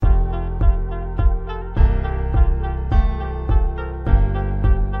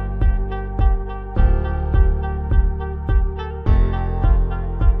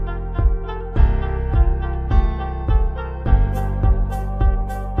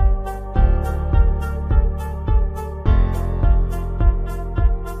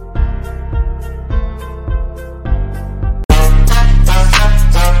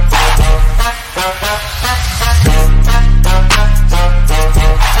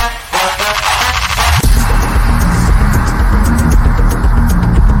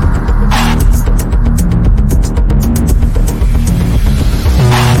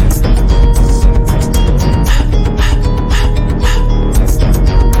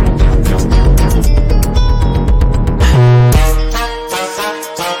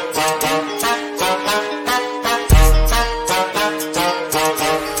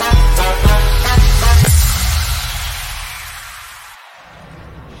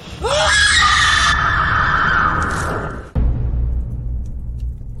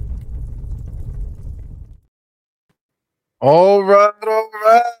All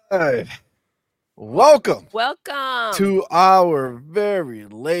right. Welcome Welcome. to our very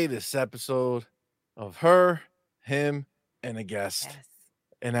latest episode of Her, Him, and a Guest. Yes.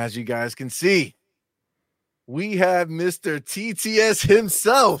 And as you guys can see, we have Mr. TTS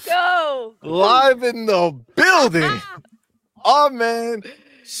himself Go. live in the building. Our man,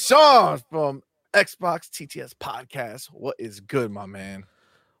 Shaan from Xbox TTS Podcast. What is good, my man?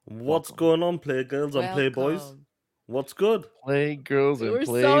 What's Welcome. going on, Playgirls and Playboys? Welcome. What's good? Play girls and We're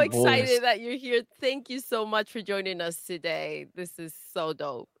play so boys. excited that you're here. Thank you so much for joining us today. This is so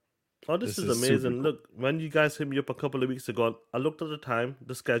dope. Oh, this is is super amazing. cool. Look, when you guys hit me up a couple of weeks ago, I looked at the time,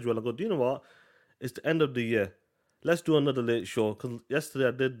 the schedule, I go, do you know what? It's the end of the year. Let's do another late show. Because yesterday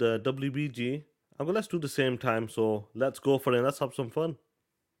I did the WBG. I go, let's do the same time. So let's go for it. Let's have some fun.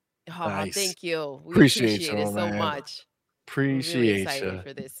 Oh, Nice. thank you. We Appreciate appreciate you, it so man. much. We're really Appreciate excited you.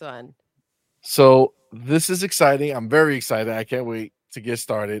 for this one. So this is exciting. I'm very excited. I can't wait to get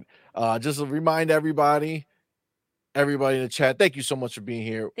started. Just to remind everybody in the chat, thank you so much for being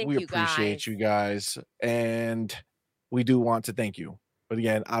here. Thank We you, appreciate guys. you guys, and we do want to thank you. But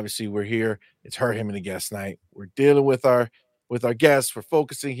again, obviously, we're here. It's her, him, and the guest night. We're dealing with our guests. We're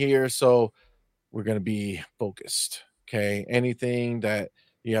focusing here, so we're gonna be focused. Okay. Anything that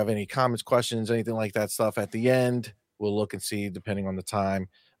you have any comments, questions, anything like that stuff at the end, we'll look and see depending on the time.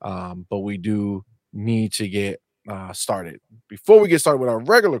 But we do need to get started. Before we get started with our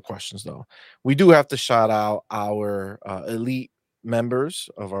regular questions, though, we do have to shout out our elite members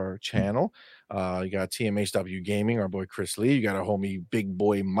of our channel. You got TMHW Gaming, our boy Chris Lee. You got our homie Big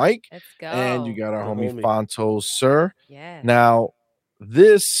Boy Mike, Let's and you go. got our The homie homie. Fonto Sir. Yes. Now,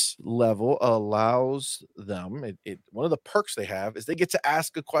 this level allows them one of the perks they have is they get to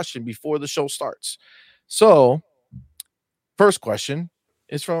ask a question before the show starts. So, first question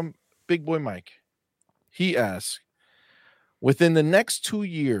is from Big Boy Mike. He asks, within the next 2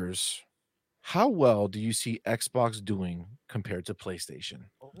 years, how well do you see Xbox doing compared to PlayStation?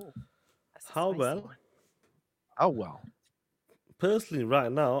 Oh, that's a How spicy well? one. How well? Personally,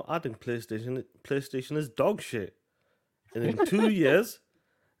 right now, I think PlayStation is dog shit. And in 2 years,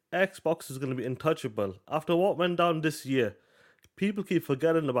 Xbox is going to be untouchable. After what went down this year, people keep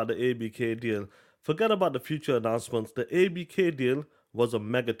forgetting about the ABK deal. Forget about the future announcements. The ABK deal was a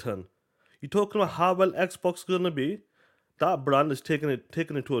megaton. You talking about how well Xbox is going to be? That brand is taking it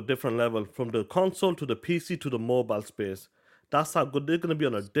to a different level, from the console to the PC to the mobile space. That's how good they're going to be,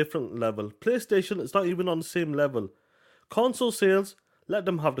 on a different level. PlayStation is not even on the same level. Console sales, let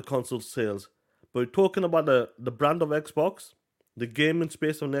them have the console sales. But we're talking about the brand of Xbox, the gaming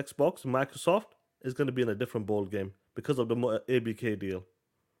space on Xbox, Microsoft is going to be in a different ball game because of the ABK deal.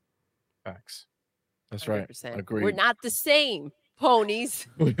 Facts. That's right. 100%. Agreed. We're not the same, ponies.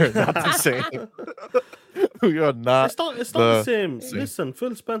 We are not the same. We are not. It's not the same. Listen,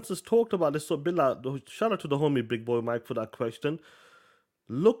 Phil Spencer's talked about this. So, shout out to the homie Big Boy Mike for that question.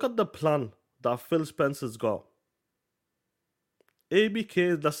 Look at the plan that Phil Spencer's got.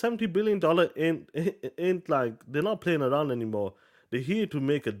 ABK, the $70 billion ain't like, they're not playing around anymore. They're here to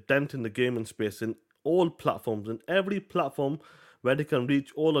make a dent in the gaming space in all platforms, in every platform where they can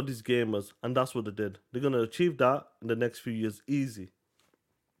reach all of these gamers, and that's what they did. They're gonna achieve that in the next few years, easy.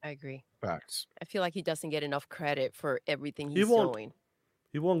 I agree. Facts. I feel like he doesn't get enough credit for everything He he's won't. doing.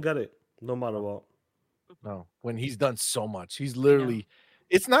 He won't get it, no matter what. No, when he's done so much, he's literally.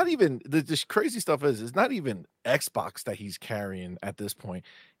 It's not even the crazy stuff is. It's not even Xbox that he's carrying at this point.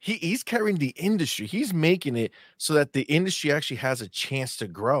 He's carrying the industry. He's making it so that the industry actually has a chance to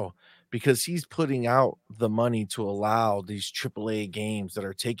grow because he's putting out the money to allow these AAA games that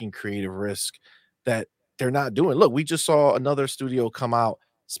are taking creative risk that they're not doing. Look, we just saw another studio come out,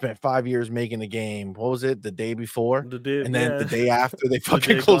 spent 5 years making a game. What was it? The day before, The day, and then yeah. the day after they The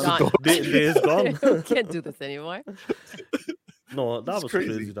fucking day closed the gone. door. Day is gone. We can't do this anymore. No, that It's was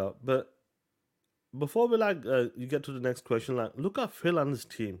crazy. crazy. That. But before we you get to the next question, look at Phil and his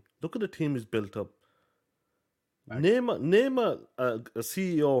team. Look at the team he's built up. Facts. Name a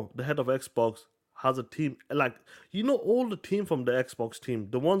CEO, the head of Xbox, has a team all the team from the Xbox team,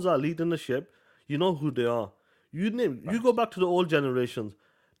 the ones that are leading the ship. You know who they are. You go back to the old generations.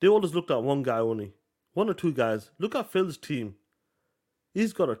 They always looked at one guy only, one or two guys. Look at Phil's team.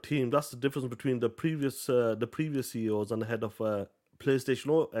 He's got a team. That's the difference between the previous CEOs and the head of PlayStation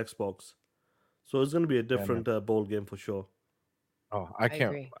or Xbox. So it's going to be a different ball game for sure. Oh, I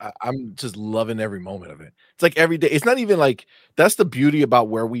can't. agree. I'm just loving every moment of it. It's like every day. It's not even like that's the beauty about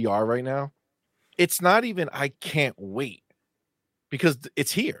where we are right now. It's not even I can't wait because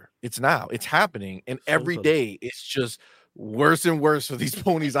it's here. It's now. It's happening, and every Simple. day it's just worse and worse for these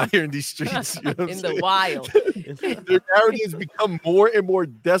ponies out here in these streets. You know what I'm In the saying? wild. Their narratives become more and more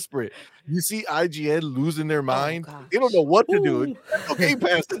desperate. You see IGN losing their Oh mind. They don't know gosh. what to do. Ooh. Oh, Game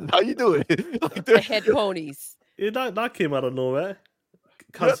Pass, how you doing? Like The head ponies. Yeah, that came out of nowhere. yep,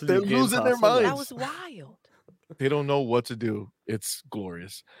 Cancel they're your Game losing their Pass, innit? That minds. was wild. They don't know what to do. It's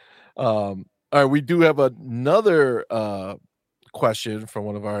glorious. All right, we do have another question from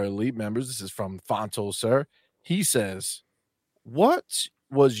one of our elite members. This is from Fonto, sir. He says, "What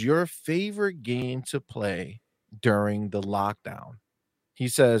was your favorite game to play during the lockdown?" He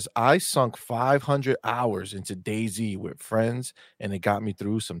says, "I sunk 500 hours into DayZ with friends, and it got me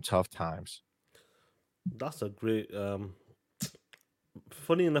through some tough times." That's a great.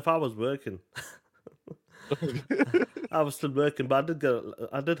 Funny enough, I was working. I was still working, but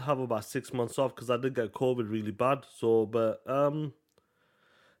I did have about 6 months off because I did get COVID really bad. So, but the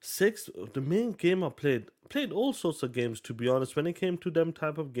main game I played all sorts of games. To be honest, when it came to them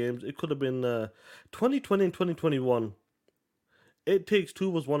type of games, it could have been 2020 and 2021. It Takes Two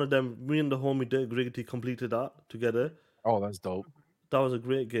was one of them. Me and the homie Dirk Griggity completed that together. Oh, that's dope. That was a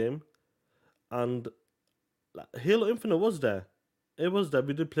great game, and like, Halo Infinite was there. It was there.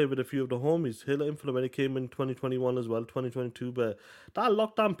 We did play with a few of the homies. Halo Infinite when it came in 2021 as well, 2022. But that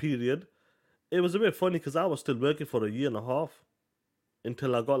lockdown period, it was a bit funny because I was still working for a year and a half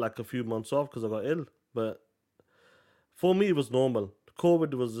until I got like a few months off because I got ill. But for me, it was normal.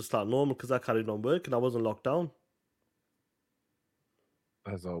 COVID was just like normal because I carried on working. I wasn't locked down.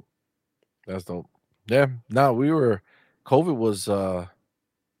 That's dope. That's dope. Yeah. No, COVID was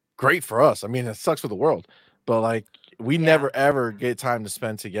great for us. I mean, it sucks for the world, but like we Yeah. never ever get time to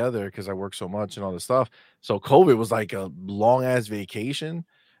spend together because I work so much and all this stuff. So COVID was like a long ass vacation,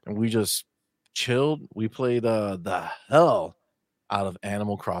 and we just chilled. We played the hell out of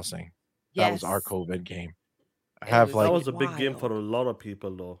Animal Crossing. That was our Yes. COVID game. I It have was That like, was a big game for wild. a lot of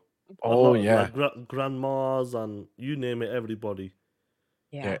people, though. A oh lot of yeah, like grandmas and you name it, everybody.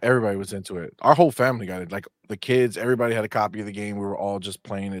 yeah, Yeah. everybody was into it. Our whole family got it. Like the kids, everybody had a copy of the game. We were all just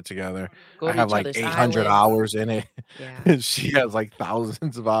playing it together. Go I to have each like other's 800 islands. hours in it. Yeah. And she has like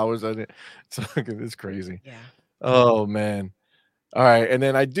thousands of hours in it. So it's crazy. Yeah. Oh man. All right. And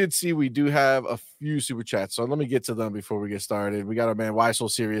then I did see we do have a few super chats. So let me get to them before we get started. We got our man Why So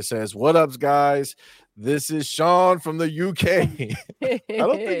Serious says, "What ups, guys? This is Sean from the UK."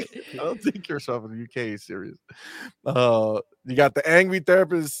 I don't think you're Sean from the UK is serious. You got the angry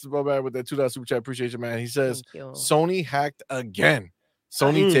therapist, my man, with that $2 super chat. Appreciate you, man. He says, Thank you. "Sony hacked again.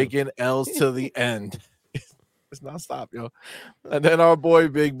 Sony taking L's to the end." It's not stop, yo. And then our boy,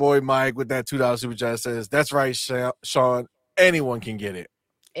 big boy Mike, with that $2 super chat says, "That's right, Sean. Anyone can get it."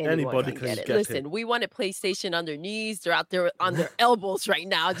 Anyone Anybody can can get it. get Listen, it. we wanted PlayStation on their knees. They're out there on their elbows right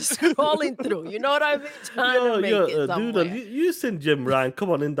now, just scrolling through. You know what I mean? Trying to make it Dude, somewhere. you seen Jim Ryan?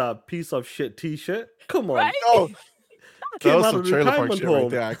 Come on, in that piece of shit T-shirt. Come on, Right? Oh, that came was out some of trailer park retirement shit right home.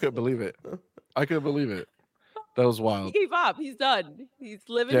 there. I couldn't believe it. I couldn't believe it. That was He wild. gave up. He's done. He's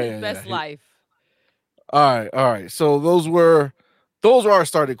living Yeah, his yeah, yeah. best life. All right. So those are our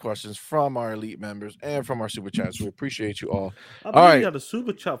started questions from our elite members and from our super chats. We appreciate you all. I All believe right. you had a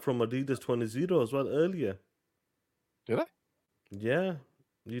super chat from Adidas 20 as well earlier. Did I? Yeah,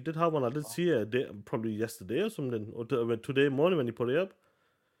 you did have one. I did see it probably yesterday or something, or today morning when you put it up.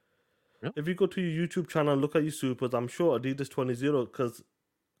 Really? If you go to your YouTube channel and look at your supers, I'm sure Adidas 20 because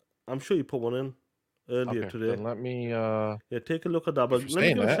I'm sure you put one in earlier Okay. today. Then let me Yeah, take a look at that. thanks But for let me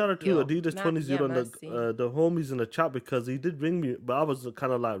saying give a that. shout out to Yo, Adidas 20 and merci. the homies in the chat because he did ring me, but I was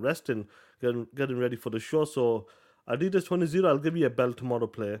kind of like resting, getting ready for the show. So Adidas 20, I'll give you a bell tomorrow,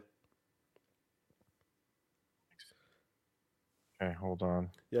 player. Okay, hold on.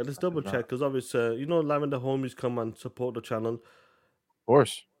 Yeah, let's double check because obviously, like when the homies come and support the channel, Of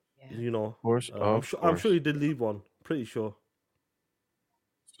course. Yeah. you know, Of course. I'm Of sure course. he did leave one. Pretty sure.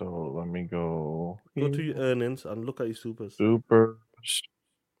 So let me go. Go to your earnings and look at your supers. Super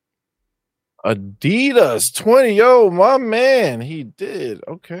Adidas 20. Yo, my man. He did.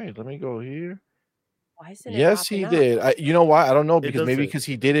 Okay, let me go here. Why isn't it Yes, popping he up? did. You know why? I don't know It because does maybe say. because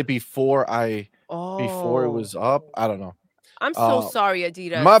he did it before it Oh, was up. I don't know. I'm so sorry,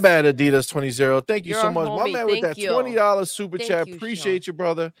 Adidas. My bad, Adidas 20. Thank you You're so our much. My homie. man with that Thank you. $20 super Thank chat. you, Appreciate Sean. you,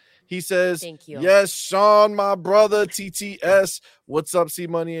 brother. He says, Thank you. "Yes, Sean, my brother, TTS. What's up, C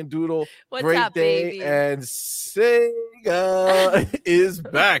Money and Doodle? What's Great up, day." baby? And Sega is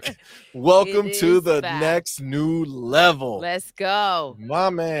back. Welcome It to is the back. next new level. Let's go. My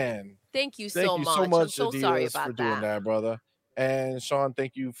man. Thank you Thank so you much. so I'm much, so sorry Adidas, for about doing that, brother. And Sean,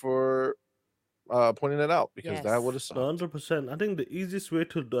 thank you for pointing it out because that would Yes. have sucked. 100%. I think the easiest way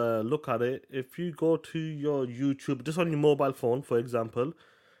to look at it, if you go to your YouTube, just on your mobile phone, for example,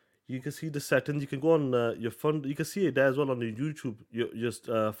 you can see the settings. You can go on your fund. You can see it there as well on your YouTube. Your just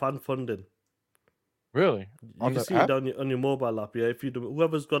fan funding. Really? You On can the see it app? down on your mobile app. Yeah, if you do,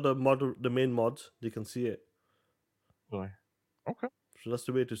 whoever's got the main mods, they can see it. Really? Okay. So that's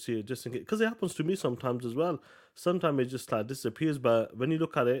the way to see it, just in case, because it happens to me sometimes as well. Sometimes it just like disappears, but when you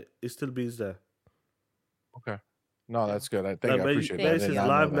look at it, it still be there. Okay. No, Yeah. that's good. I think Like I appreciate that. I where it Thank did says not you.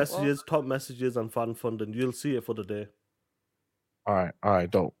 know live that. Well, messages, top messages, and fan funding, you'll see it for the day. All right. All right.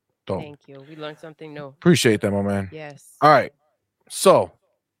 Dope. Dope. thank you. We learned something new. Appreciate that, my man. Yes. All right. So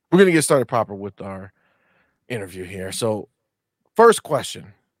we're gonna get started proper with our interview here. So first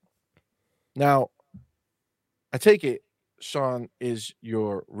question. Now, I take it Shaan is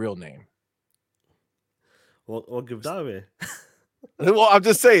your real name. Or give that away. Well, I'm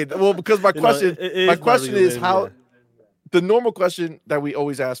just saying. Well, because my You know, question, it my is my question real is name. how Yeah. the normal question that we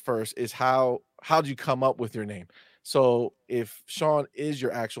always ask first is how'd you come up with your name? So if Shaan is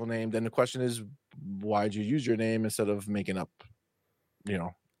your actual name, then the question is why'd you use your name instead of making up, you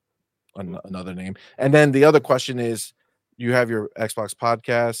know, another name? And then the other question is you have your Xbox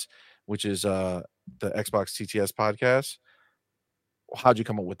podcast, which is the Xbox TTS podcast. How'd you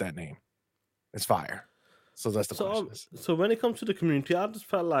come up with that name? It's fire. So that's the question. So when it comes to the community, I just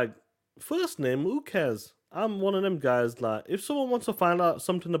felt like first name, who cares? I'm one of them guys. Like, if someone wants to find out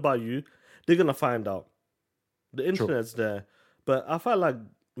something about you, they're gonna find out. The True. internet's there, but I felt like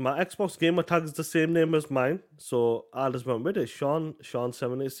my Xbox gamer tag is the same name as mine, so I just went with it. Sean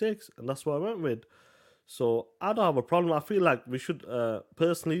 786, and that's what I went with. So I don't have a problem. I feel like we should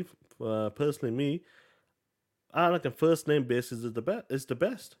personally me. I reckon first name basis is the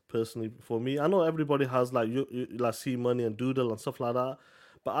best personally for me. I know everybody has like you like C Money and Doodle and stuff like that,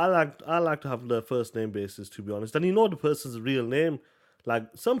 but I like to have the first name basis, to be honest. And you know the person's real name. Like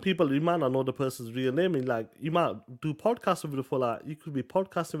some people, you might not know the person's real name. And like you might do podcasts with it for like you could be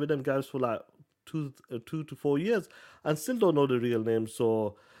podcasting with them guys for like 2 to 4 years and still don't know the real name.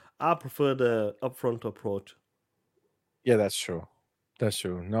 So I prefer the upfront approach. Yeah, that's true. That's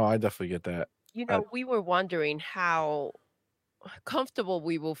true. No, I definitely get that. We were wondering how comfortable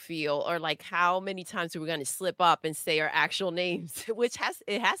we will feel or like how many times are we going to slip up and say our actual names, which has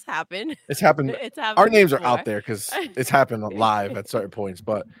happened. It's happened. It's Our happened names are before. out there because it's happened live at certain points,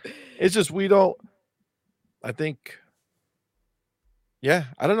 but it's just we don't. I think. Yeah,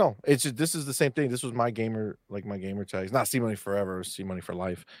 I don't know. It's just, this is the same thing. This was my gamer, like my gamer tags. Not C Money Forever, it was C Money for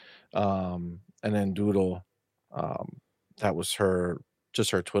Life. And then Doodle, um, that was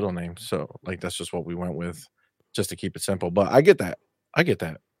just her twiddle name. So like that's just what we went with, just to keep it simple. But I get that. I get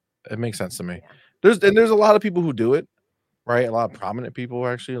that. It makes sense to me. Yeah. There's a lot of people who do it, right? A lot of prominent people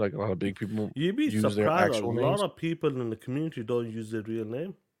actually, like a lot of big people You'd be use their surprised. A actual lot names. of people in the community don't use their real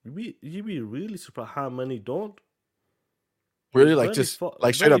name. You'd be really surprised how many don't. Really, It's like very just fu-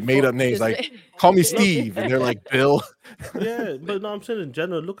 like straight very up made fu- up names, Just like call me No, Steve, and they're like Bill. yeah, but no, I'm saying in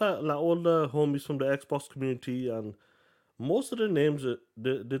general. Look at like all the homies from the Xbox community, and most of the names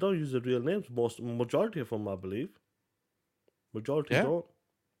they don't use their real names. Majority of them, I believe. Majority Yeah. don't.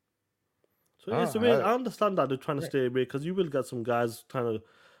 So Ah, it's a way. I understand that they're trying to stay away because you will get some guys trying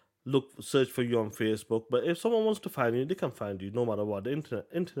to search for you on Facebook. But if someone wants to find you, they can find you no matter what. The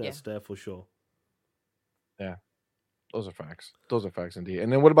internet's there for sure. Yeah. Those are facts. Those are facts indeed.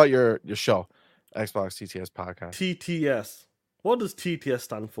 And then what about your show, Xbox TTS podcast? TTS. What does TTS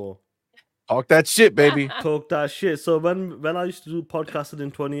stand for? Talk that shit, baby. Talk that shit. So when I used to do podcasting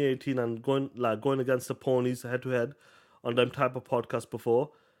in 2018 and going against the ponies head to head on them type of podcasts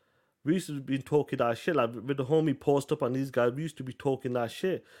before, we used to be talking that shit. Like with the homie post up and these guys, we used to be talking that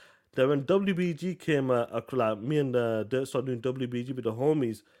shit. Then when WBG came, like me and Dirt started doing WBG with the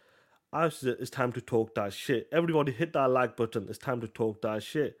homies, I said it's time to talk that shit. Everybody hit that like button. It's time to talk that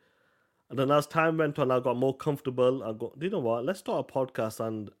shit. And then as time went on, I got more comfortable. I got, you know what? Let's start a podcast.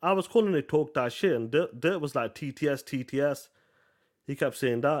 And I was calling it Talk That Shit. And Dirt was like TTS, TTS. He kept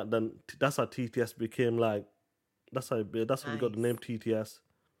saying that. Then that's how TTS became like, that's how we got the name TTS.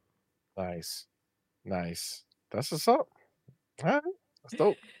 Nice. That's what's up. All right. That's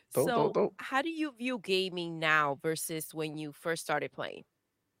dope. Dope. How do you view gaming now versus when you first started playing?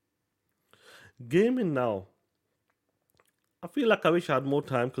 Gaming now. I feel like I wish I had more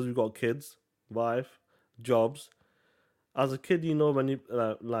time because we got kids, wife, jobs. As a kid, you know, when you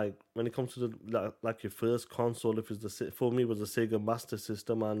like when it comes to like your first console, if it's for me it was the Sega Master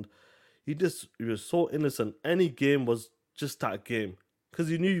System, and you were so innocent. Any game was just that game because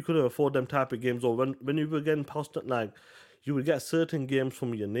you knew you couldn't afford them type of games, or when you were getting past it, like you would get certain games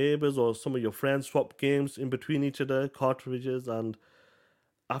from your neighbors or some of your friends swap games in between each other, cartridges, and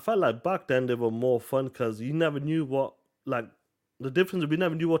I felt like back then they were more fun because you never knew what like the difference. We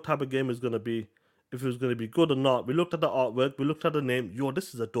never knew what type of game it was gonna be, if it was gonna be good or not. We looked at the artwork, we looked at the name. Yo,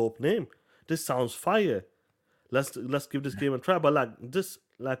 this is a dope name. This sounds fire. Let's give this game a try. But like this,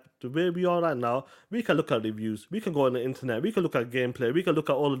 like the way we are right now, we can look at reviews, we can go on the internet, we can look at gameplay, we can look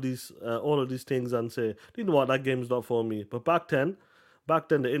at all of these things and say, you know what, that game's not for me. But back then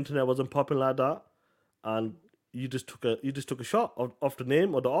the internet wasn't popping like that, and you just took a shot of the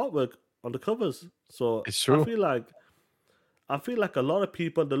name or the artwork on the covers. So It's true. I feel like a lot of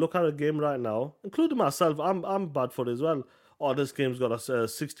people they look at a game right now, including myself. I'm bad for it as well. Oh, this game's got a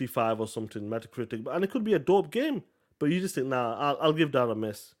 65 or something Metacritic, and it could be a dope game, but you just think, nah, I'll give that a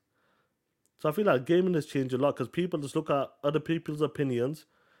miss. So I feel like gaming has changed a lot because people just look at other people's opinions,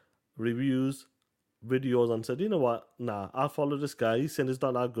 reviews, videos, and said, you know what, nah, I'll follow this guy. He's saying it's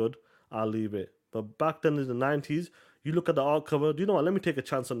not that good. I'll leave it. But back then in the 90s, you look at the art cover. Do you know what? Let me take a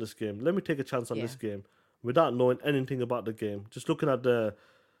chance on this game. Let me take a chance on Yeah. this game without knowing anything about the game. Just looking at the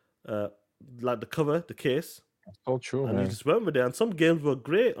uh, like the cover, the case, So true, and you man. just went with it. And some games were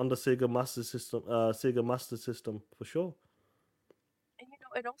great on the Sega Master System for sure, And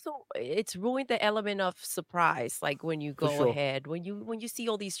it also it's ruined the element of surprise, like when you for go sure. ahead, when you see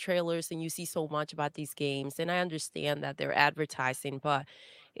all these trailers and you see so much about these games, and I understand that they're advertising, but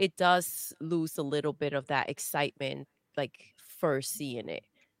it does lose a little bit of that excitement, like first seeing it.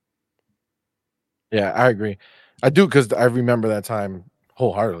 Yeah, I agree. I do because I remember that time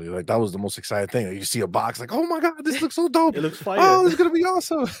wholeheartedly. Like that was the most exciting thing. Like, you see a box, like, oh my god, this looks so dope. It looks fire. Oh, this is gonna be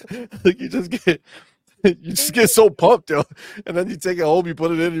awesome. Like you just get Mhm. so pumped, yo. And then you take it home, you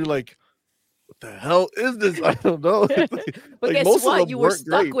put it in, you're like, what the hell is this? I don't know. But Like guess most of what? them You were weren't stuck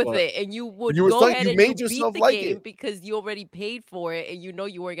great, with but it, and you you would were go stuck, ahead you and you made beat yourself the like game it. because you already paid for it, and you know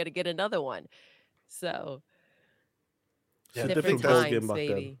you weren't gonna get another one. So It's Yeah, a I think different different that's ball game times, back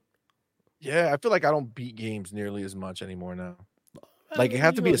then. baby. yeah, I feel like I don't beat games nearly as much anymore now. Like it Well,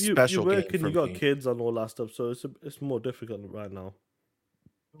 had to you be know, a you special work game and for you got me. kids and all that stuff, so it's more difficult right now.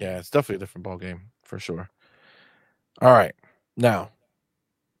 Yeah, it's definitely a different ball game for sure. All right. Now,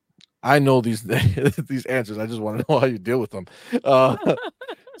 I know these these answers. I just want to know how you deal with them. Uh,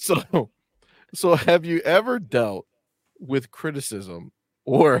 so so have you ever dealt with criticism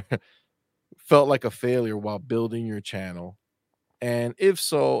or felt like a failure while building your channel? And if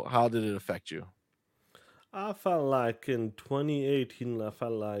so, how did it affect you? I felt like in 2018, I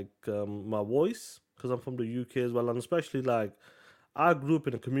felt like my voice, because I'm from the UK as well, and especially like I grew up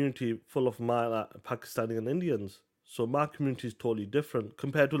in a community full of my Pakistani and Indians. So my community is totally different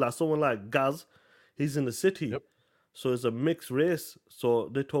compared to like someone like Gaz. He's in the city, Yep. so it's a mixed race. So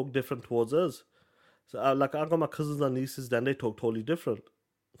they talk different towards us. So like I got my cousins and nieces, then they talk totally different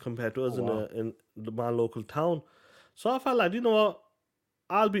compared to Oh us wow. my local town. So I felt like, you know what,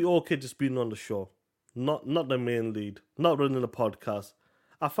 I'll be okay just being on the show, not the main lead, not running a podcast.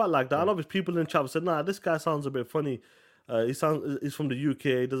 I felt like that. A lot Right. of people in chat said, "Nah, this guy sounds a bit funny. He's from the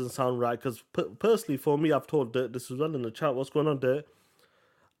UK. He doesn't sound right." Because personally, for me, I've told Dirt this as well in the chat. What's going on, Dirt?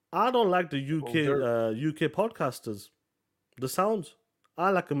 I don't like the Well, dirt. UK podcasters. The sounds. I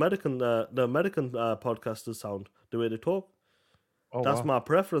like the American podcasters sound the way they talk. Oh That's wow. my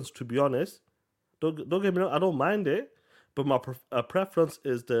preference, to be honest. Don't get me wrong, I don't mind it, but my preference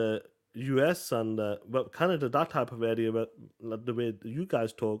is the US and well, Canada, that type of area, where, like the way you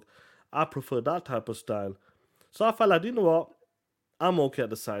guys talk. I prefer that type of style. So I felt like, you know what, I'm okay at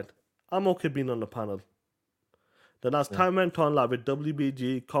the side. I'm okay being on the panel. Then as Yeah. time went on, like with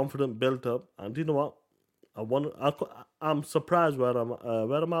WBG, confident built up, and you know what, I'm surprised where I'm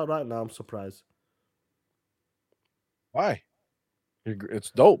at right now. I'm surprised. Why?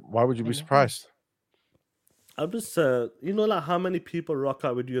 It's dope. Why would you be Mhm. surprised? I'm just, like how many people rock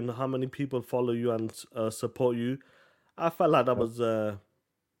out with you and how many people follow you and support you. I felt like that Yep.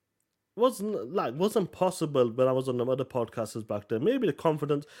 wasn't possible when I was on the other podcasters back then. Maybe the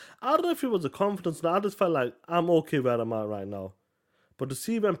confidence. I don't know if it was the confidence. I just felt like I'm okay where I'm at right now. But to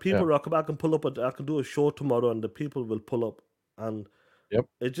see when Yeah. people rock up, I can pull up. I can do a show tomorrow, and the people will pull up, and Yep.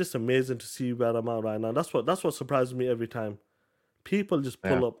 it's just amazing to see where I'm at right now. That's what surprises me every time. People just Yeah.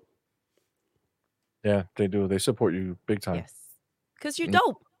 pull up. Yeah. They do. They support you big time. Yes. 'Cause you're Mm,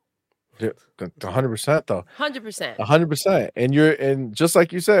 dope. yeah, 100% though. 100%. 100%. And just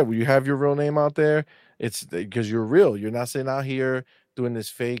like you said, when you have your real name out there, it's because you're real. You're not sitting out here doing this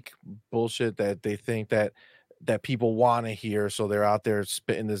fake bullshit that they think that people want to hear. So they're out there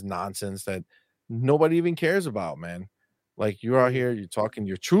spitting this nonsense that nobody even cares about, man. Like you're out Mm. here, you're talking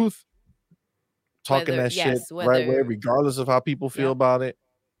your truth, talking that shit right way, whether regardless of how people feel yep. about it.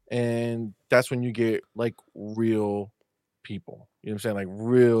 And that's when you get like real people. You know what I'm saying? Like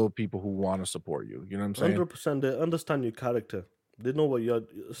real people who want to support you. You know what I'm saying? 100%. They understand your character. They know what you're.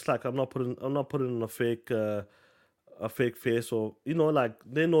 It's like I'm not putting in a fake face, or like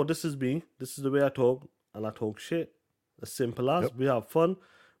they know this is me. This is the way I talk, and I talk shit. As simple Yep. as we have fun.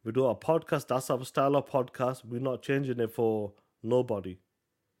 We do our podcast. That's our style of podcast. We're not changing it for nobody.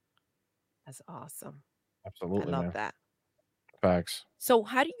 That's awesome. I Absolutely, love man. that. Facts. So,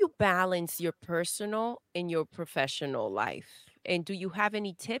 how do you balance your personal and your professional life? And do you have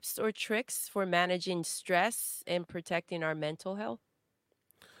any tips or tricks for managing stress and protecting our mental health?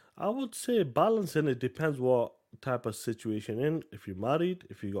 I would say balancing it depends what type of situation in. If you're married,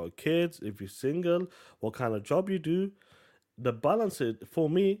 if you got kids, if you're single, what kind of job you do. The balance it for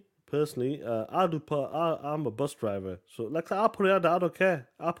me personally. I'm a bus driver, so like I put it out there. I don't care.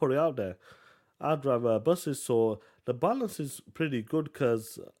 I put it out there. I drive buses, so the balance is pretty good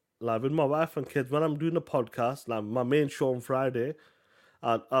because like with my wife and kids, when I'm doing a podcast, like my main show on Friday,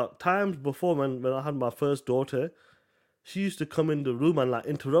 at times before when I had my first daughter, she used to come in the room and like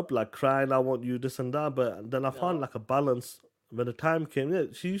interrupt, like crying, "I want you this and that." But then I found No. like a balance when the time came. Yeah,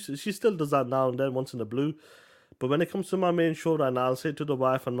 she still does that now and then, once in a blue. But when it comes to my main show right now, I'll say to the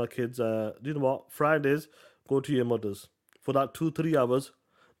wife and my kids, "Do you know what? Fridays, go to your mother's for that 2 3 hours."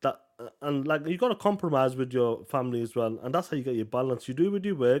 That and like you got to compromise with your family as well, and that's how you get your balance. You do it with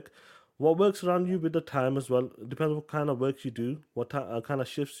your work. What works around you with the time as well. It depends what kind of work you do, what kind of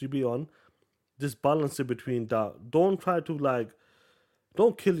shifts you be on. Just balance it between that. Don't try to like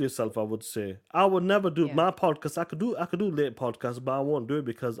don't kill yourself. I would say I would never do Yeah. my podcast. I could do late podcasts, but I won't do it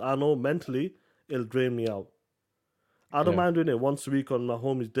because I know mentally it'll drain me out. I don't Yeah. mind doing it once a week on my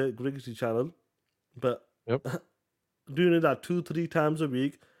homie's Griggity channel, but Yep. doing it that 2 3 times a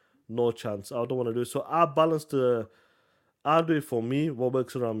week, no chance. I don't want to do it. So I balance the. I do it for me. What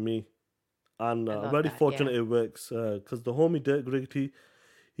works around me, and I love very that. Yeah. fortunate it works because the homie Dirk Griggity,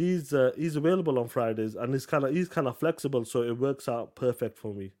 he's available on Fridays and he's kind of flexible, so it works out perfect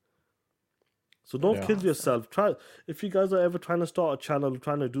for me. So don't That's Yeah. kill awesome. yourself. Try if you guys are ever trying to start a channel,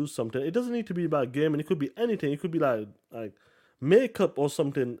 trying to do something. It doesn't need to be about gaming. It could be anything. It could be like makeup or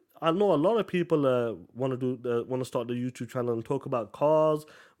something. I know a lot of people want to start the YouTube channel and talk about cars,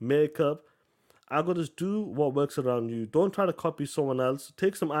 makeup. I gotta just do what works around you. Don't try to copy someone else.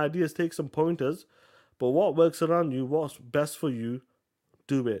 Take some ideas, take some pointers, but what works around you, what's best for you,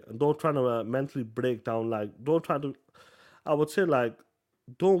 do it, and don't try to mentally break down. Like don't try to. I would say like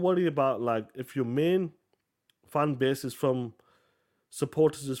don't worry about like if your main fan base is from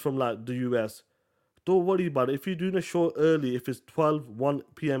supporters is from like the US. Don't worry about it. If you're doing a show early, if it's 1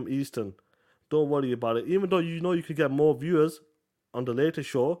 p.m. Eastern, don't worry about it. Even though you know you could get more viewers on the later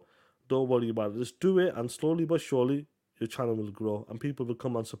show, don't worry about it. Just do it, and slowly but surely, your channel will grow and people will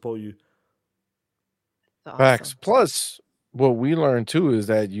come and support you. That's Facts. awesome. Plus, what we learned too is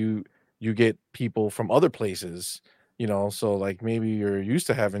that you get people from other places, so like maybe you're used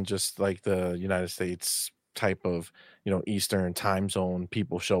to having just like the United States type of, Eastern time zone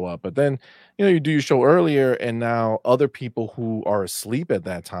people show up. But then, you do your show earlier and now other people who are asleep at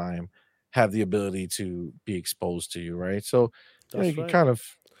that time have the ability to be exposed to you, right? So, you That's can right. kind of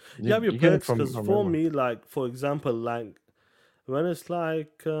You have your you get it perks from because from for everyone. me, like for example, like when it's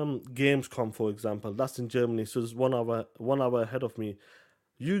like Gamescom, for example, that's in Germany, so it's 1 hour ahead of me.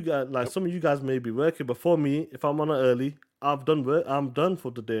 You guys, like Yep. some of you guys may be working, but for me, if I'm on it early, I've done work. I'm done for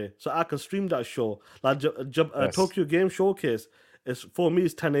the day, so I can stream that show. Like Yes. Tokyo Game Showcase, it's for me.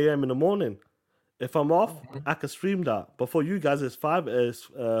 It's 10 a.m. in the morning. If I'm off, Oh, Mhm. I can stream that. But for you guys, it's 5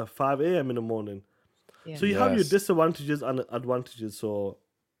 a.m. in the morning. yeah. So you have your Yes. disadvantages and advantages. So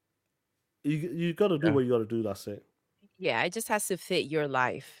you got to do Yeah. what you got to do. That's it. Yeah. It just has to fit your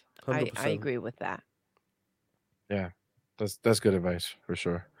life. hundred I percent. agree with that Yeah. That's good advice for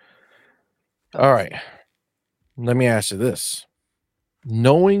sure. All right. totally. Let me ask you this.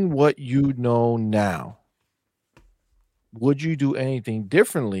 Knowing what you know now, would you do anything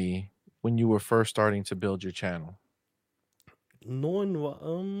differently when you were first starting to build your channel? Knowing what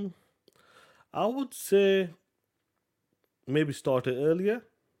I would say maybe start it earlier.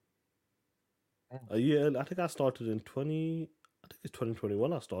 Mm. A year. I think I started in 20. I think it's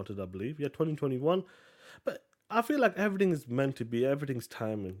 2021. I started. I believe. Yeah, 2021. But I feel like everything is meant to be. Everything's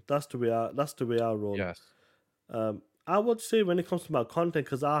timing. That's the way I roll. Yes. I would say when it comes to my content,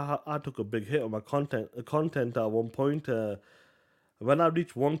 because I took a big hit on my content at one point. When I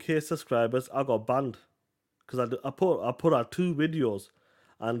reached 1K subscribers, I got banned because I put out 2 videos,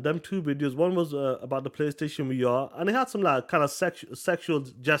 And them two videos, one was about the PlayStation VR, and it had some like kind of sexual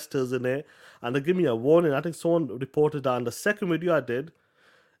gestures in it, and they give me a warning. I think someone reported that. And the second video I did,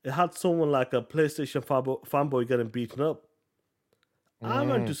 it had someone like a PlayStation fanboy getting beaten up. I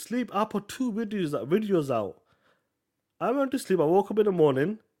went to Mm, sleep. I put two videos out. I went to sleep. I woke up in the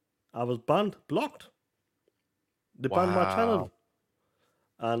morning. I was banned, blocked. They banned my wow. channel.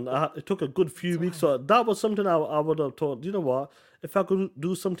 And it took a good few weeks. Damn. So that was something I would have thought. You know what? If I could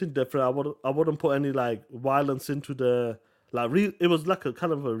do something different, I wouldn't put any like violence into the like real. It was like a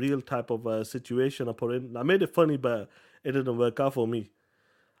kind of a real type of situation I put in. I made it funny, but it didn't work out for me.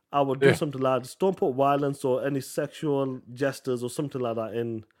 I would do Yeah. something like just don't put violence or any sexual gestures or something like that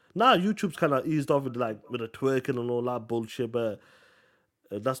in. Now YouTube's kind of eased off with like with the twerking and all that bullshit, but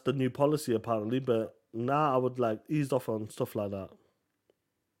that's the new policy apparently. But now I would like ease off on stuff like that.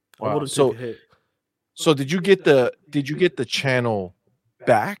 I Wow. wouldn't take a So hit. did you get the channel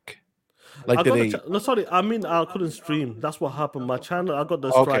back? Like I did got they no, sorry. I mean, I couldn't stream. That's what happened. My channel, I got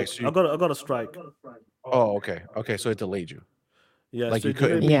the okay, strike. so I got a strike. oh, okay. Okay, so it delayed you. Yeah, Like so it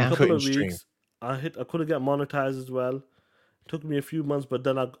delayed me a you Yeah. couple couldn't of stream. weeks. I couldn't get monetized as well. Took me a few months, but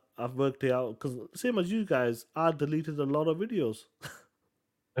then I've worked it out because same as you guys, I deleted a lot of videos.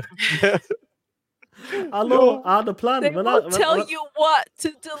 I know Yo, I had a They plan won't tell you what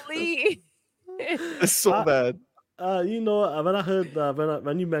to delete. it's so I bad. when I heard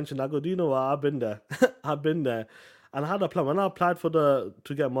when you mentioned, I go, do you know what? I've been there. I've been there, and I had a plan when I applied for the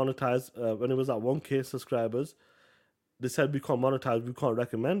to get monetized when it was at 1K subscribers. They said we can't monetize, we can't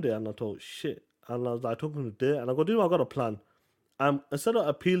recommend it, and I thought shit. And I was like talking to Day, and I go, do you know, I got a plan. Instead of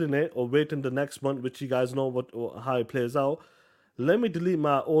appealing it or waiting the next month, which you guys know what or how it plays out, let me delete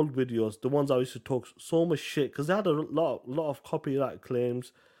my old videos, the ones I used to talk so much shit, because they had a lot of copyright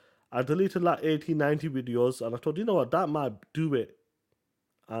claims. I deleted like 80, 90 videos, and I thought, you know what, that might do it.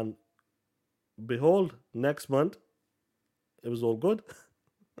 And behold, next month, it was all good.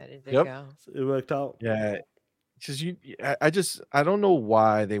 How did it Yep. go? So it worked out. Yeah. Because I don't know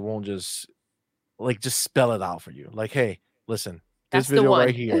why they won't just like just spell it out for you. Like, hey, listen, this That's the video right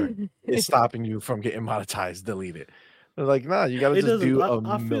one. here is stopping you from getting monetized. Delete it. They're like, nah, you got to It just doesn't. do I, a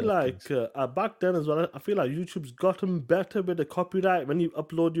I feel million things. like back then as well. I feel like YouTube's gotten better with the copyright when you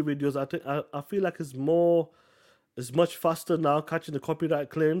upload your videos. I feel like it's much faster now catching the copyright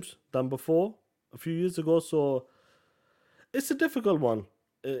claims than before a few years ago. So it's a difficult one.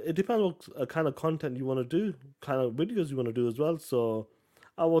 It depends what kind of content you want to do, kind of videos you want to do as well. So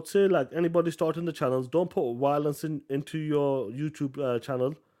I would say like anybody starting the channels, don't put violence into your YouTube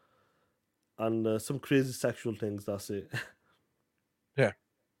channel and some crazy sexual things. That's it. Yeah.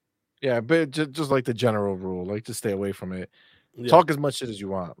 Yeah. But just like the general rule, like just stay away from it. Yeah. Talk as much shit as you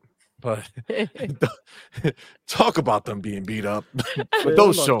want, but talk about them being beat up, but Wait,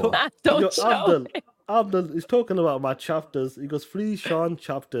 don't hold on. show them. Yo, Don't show it. Abdul is talking about my chapters. He goes, free Shaan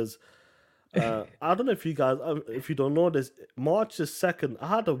chapters. I don't know if you guys, if you don't know this, March the 2nd, I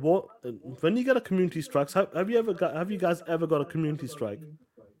had a vote. When you get a community strike, have you guys ever got a community strike?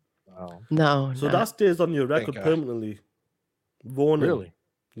 Wow. No, So that not. stays on your Thank record God. permanently. Warning. Really?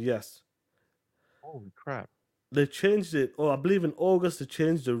 Yes. Holy crap. They changed it, or I believe in August they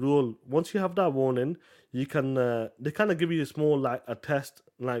changed the rule. Once you have that warning, you can they kind of give you a small like a test,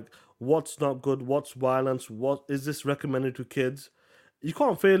 like what's not good, what's violence, what is this recommended to kids. You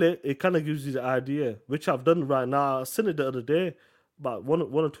can't fail it. It kind of gives you the idea, which I've done right now. I seen it the other day, about one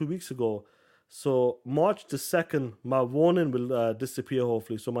or 2 weeks ago. So March the 2nd, my warning will disappear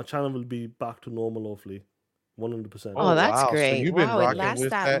hopefully. So my channel will be back to normal hopefully, 100%. Oh, Oh, that's wow. So great. you've been Wow, it rocking lasts with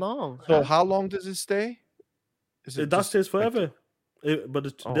that that. long, So huh? how long does it stay? Is it That just stays like forever. But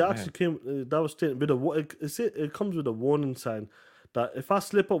they oh, actually man. came. That was stated with it comes with a warning sign that if I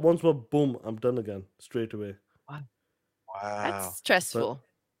slip up once more, boom, I'm done again straight away. Wow. That's Wow. But stressful.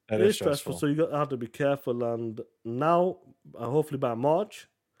 That it is is stressful, stressful. so you have to be careful. And now, hopefully by March,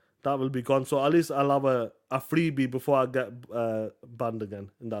 that will be gone. So at least I'll have a freebie before I get banned again.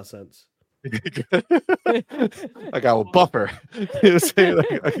 In that sense. Like I will buffer. You know what I'm saying?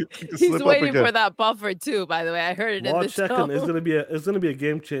 Like, I can He's slip up waiting again. for that buffer too, by the way. I heard it in the March 2nd is tone. gonna be a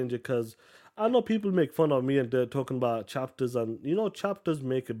game changer because I know people make fun of me and they're talking about chapters, and chapters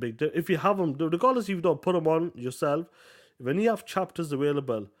make a big difference. If you have them, regardless if you don't put them on yourself, when you have chapters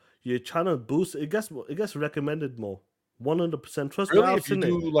available, your channel boosts. It gets recommended more. 100%. Trust me, Really? I've If you seen it.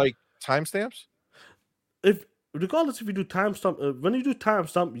 do like timestamps? If regardless if you do timestamp, when you do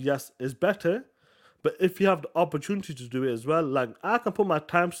timestamp, yes, it's better. But if you have the opportunity to do it as well, like I can put my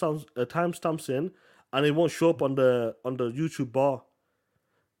timestamps in, and it won't show up on the YouTube bar.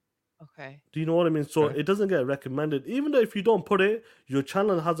 Okay. Do you know what I mean? So Okay. it doesn't get recommended. Even though if you don't put it, your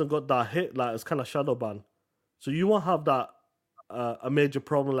channel hasn't got that hit, like it's kind of shadow ban. So you won't have that a major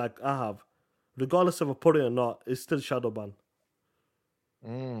problem like I have. Regardless if I put it or not, it's still shadow ban.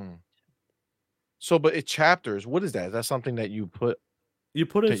 Mm. So, but it chapters. What is that? Is that something that you put You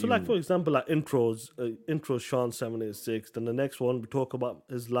put in, that so like for you example, like intro Shaan 786. Then the next one we talk about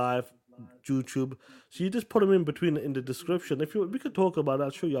his life, YouTube. So you just put them in between in the description. If you we could talk about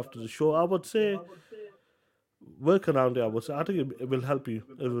that, show you after the show. I would say work around it. I would say I think it will help you.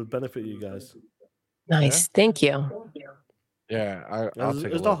 It will benefit you guys. yeah? Nice. Thank you. Yeah, I'll And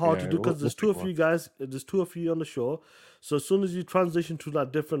take a it's not look. hard to Yeah, do because we'll there's two take a of look. you guys. There's two of you on the show. So as soon as you transition to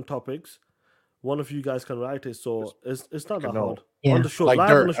like different topics, one of you guys can write it. Just So it's make not a that note. hard on Yeah. the show, Like live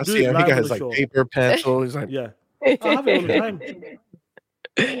on dirt. the I do see it him. He live on has the like show. paper, pencil. He's like, Yeah, I have it all the time.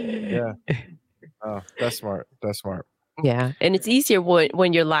 yeah. Oh, that's smart. That's smart. Yeah, and it's easier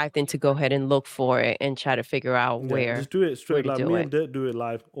when you're live than to go ahead and look for it and try to figure out Yeah, where just do it where straight. to Like do me it. and Dirt do it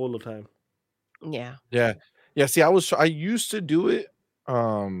live all the time. Yeah. Yeah. Yeah. See, I used to do it,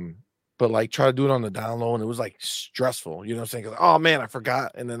 but like try to do it on the down low, and it was like stressful. You know what I'm saying? 'Cause, oh man, I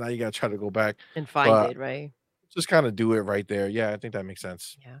forgot, and then now you gotta try to go back. And find But it, right? just kind of do it right there. Yeah, I think that makes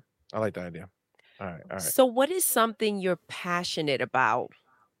sense. Yeah. I like that idea. All right. All right. So what is something you're passionate about,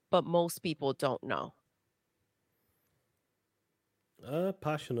 but most people don't know?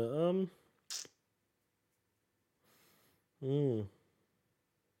 Passionate. Hmm.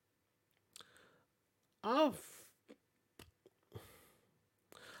 I've.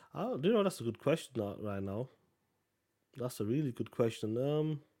 Do you know that's a good question right now. That's a really good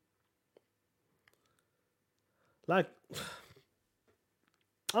question. Like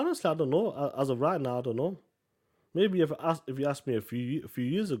honestly, I don't know. As of right now, I don't know. Maybe if you asked me a few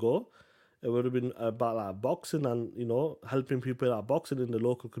years ago, it would have been about like boxing and helping people out boxing in the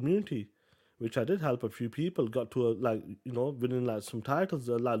local community, which I did help a few people. Got to like winning like some titles,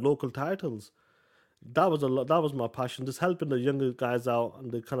 like local titles. That was a lot. That was my passion, just helping the younger guys out,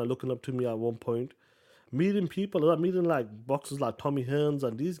 and they kind of looking up to me at one point. Meeting people, like meeting like boxers like Tommy Hearns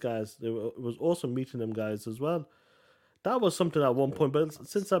and these guys. It was awesome meeting them guys as well. That was something at one point, but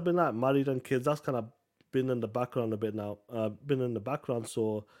since I've been like married and kids, that's kind of been in the background a bit now. Been in the background,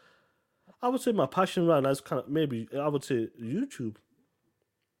 so I would say my passion right now is kind of maybe I would say YouTube.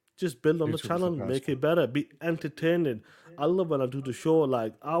 Just build on the YouTube is the channel, best. make it better, be entertaining. I love when I do the show.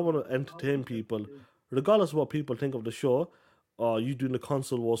 Like I want to entertain people, regardless of what people think of the show. Or you doing the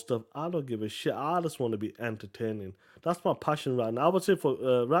console war stuff. I don't give a shit. I just want to be entertaining. That's my passion right now. I would say for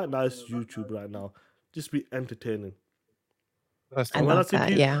right now it's YouTube right now. Just be entertaining. That's I the And when I love word. see that.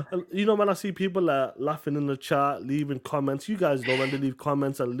 people, Yeah. when I see people laughing in the chat, leaving comments, you guys know when they leave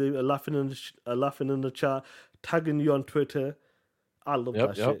comments and laughing in the chat, tagging you on Twitter. I love Yep.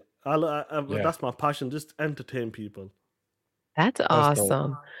 that Yep. shit. Yeah. That's my passion. Just entertain people. That's That's dope.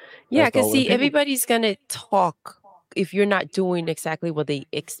 awesome. Yeah, That's because dope. And see, people. everybody's gonna talk if you're not doing exactly what they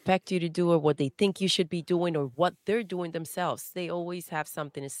expect you to do or what they think you should be doing or what they're doing themselves. They always have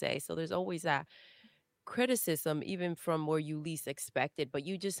something to say. So there's always that criticism, even from where you least expect it, but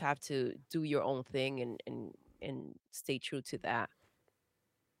you just have to do your own thing and stay true to that.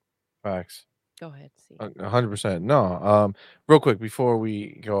 Facts. Go ahead, see. 100%. No, real quick before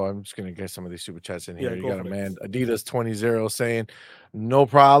we go, I'm just gonna get some of these super chats in Yeah, here. You go got a for it. man, Adidas 20 saying, "No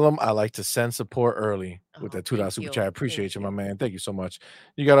problem. I like to send support early with Oh, that $2 thank super chat. you. Appreciate Thank you, my you. man. Thank you so much."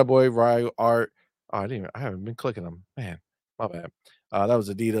 You got a boy, Ryu Art. Oh, I haven't been clicking them, man. My bad. That was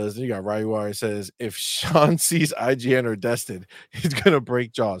Adidas. You got Ryu Art says, "If Sean sees IGN or Destin, he's gonna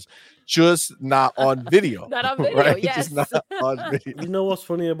break jaws, just not on video, Not on video, right? Just not yes. on video." You know what's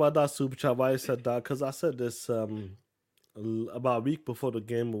funny about that super chat? Why I said that? Because I said this about a week before the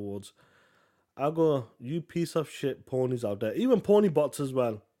Game Awards. I go, you piece of shit ponies out there, even pony bots as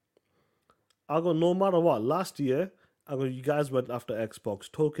well. I go, no matter what. Last year, I go, you guys went after Xbox,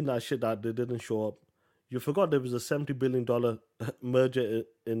 talking that shit that they didn't show up. You forgot there was a $70 billion merger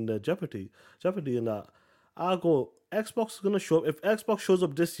in the Jeopardy in that. I go, Xbox is gonna show up. If Xbox shows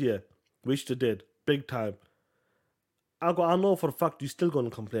up this year, which they did, big time. I go, I know for a fact you're still gonna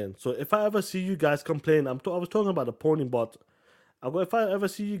complain. So if I ever see you guys complain, I was talking about the pony bot. I go, if I ever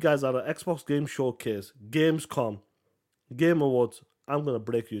see you guys at an Xbox Game Showcase, Gamescom, Game Awards, I'm gonna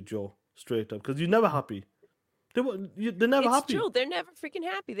break your jaw straight up because you're never happy. They're never It's happy, true. They're never freaking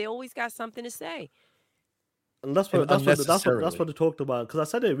happy. They always got something to say. and And that's what unnecessarily. they talked about. Because I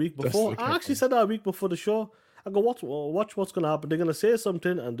said it a week That's before. the I actually complaint. said that a week before the show. I go, watch what's gonna happen. They're gonna say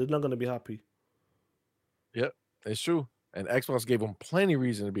something, and they're not gonna be happy. Yep, it's true. and Xbox gave them plenty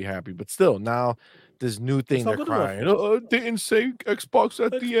reason to be happy. But still, now this new It's thing not they're good enough. crying. Oh, it didn't say Xbox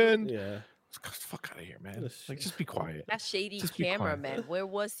at the end. Yeah. Fuck out of here, man. This Like, shit. just be quiet. That shady Just be quiet. cameraman, where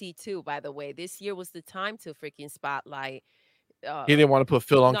was he too, by the way? This year was the time to freaking spotlight He uh didn't want to put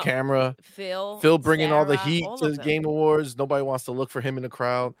Phil on no camera. Phil, Phil bringing all the Sarah, heat all to of the them. Game Awards. Nobody wants to look for him in the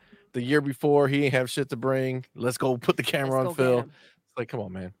crowd. The year before, he ain't have shit to bring. Let's go put the Let's camera on go get Phil. him. It's like, come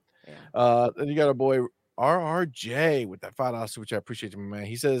on, man. Yeah. Then you got our boy RRJ with that $5, which I appreciate you, man.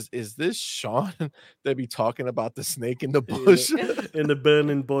 He says, "Is this Sean that be talking about the snake in the in bush?" in the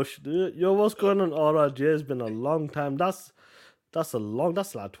burning bush. Yo, what's going on? RRJ, it's been a long time. That's like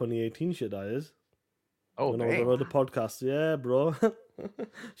 2018 shit. That is Oh, when I was damn. on other podcasts. Yeah, bro.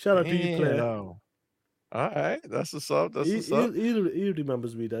 Shout out to you, player. Damn. All right, that's what's up. That's He, what's he up. he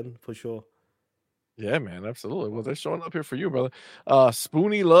remembers me then for sure. Yeah, man, absolutely. Well, they're showing up here for you, brother.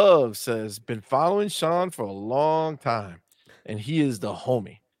 Spoonie Love says, been following Sean for a long time, and he is the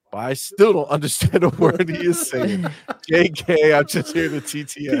homie. But I still don't understand a word he is saying. JK, I'm just here to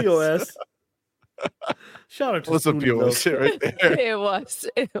TTS. POS. Shout out to What's a Spoonie POS Love. shit right there? It was.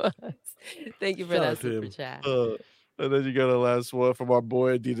 It was. Thank you for Shout that out to super him. chat. And then you got a last one from our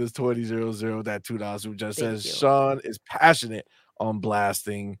boy Adidas 2000, that $2 who just Thank says you. Sean is passionate on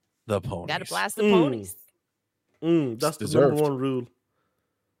blasting the Gotta ponies. blast the ponies. That's the deserved. number one rule.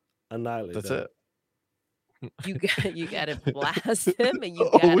 Annihilate That's them. it. You gotta blast them, and you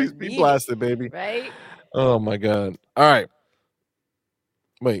gotta Always be mean blasted, it, baby. right? Oh my god. All right.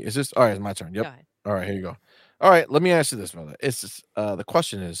 Wait, is this all right? It's my turn. Go Yep. ahead. All right, here you go. All right, let me ask you this, brother. It's just, the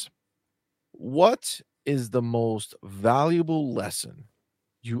question is, what is the most valuable lesson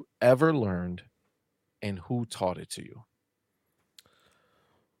you ever learned, and who taught it to you?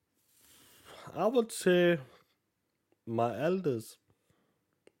 I would say my elders.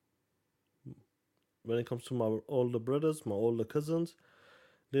 When it comes to my older brothers, my older cousins,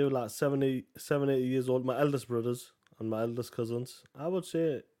 they were like 7, 8 years old. My eldest brothers and my eldest cousins. I would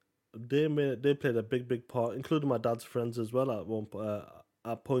say they played a big part, including my dad's friends as well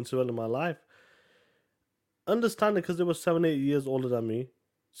at points as well in my life. Understanding because they were 7, 8 years older than me,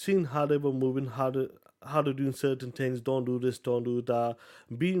 seeing how they were moving, how they're doing certain things. Don't do this, don't do that.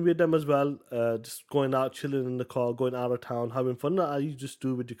 Being with them as well, just going out, chilling in the car, going out of town, having fun. That you just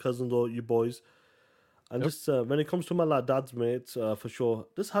do with your cousins or your boys. And Yep. just when it comes to my like, dad's mates, for sure,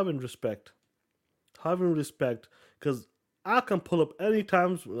 just having respect. Having respect. Because I can pull up any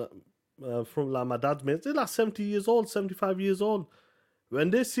times from like my dad's mates. They're like 70 years old, 75 years old. When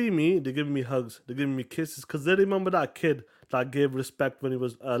they see me, they're giving me hugs. They're giving me kisses. Because they remember that kid that gave respect when he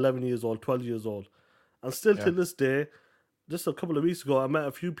was 11 years old, 12 years old. And still Yeah. to this day, just a couple of weeks ago, I met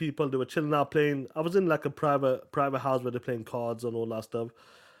a few people. They were chilling out playing. I was in like a private house where they're playing cards and all that stuff.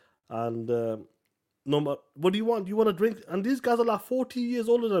 And no, what do you want? You want a drink? And these guys are like 40 years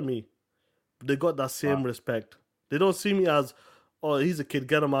older than me. They got that same Wow. respect. They don't see me as, oh, he's a kid,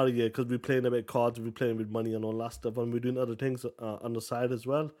 get him out of here because we're playing a bit cards, we're playing with money and all that stuff, and we're doing other things on the side as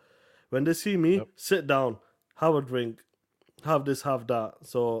well. When they see me, Yep. sit down, have a drink, have this, have that.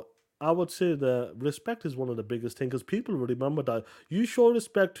 So I would say the respect is one of the biggest things because people will remember that. You show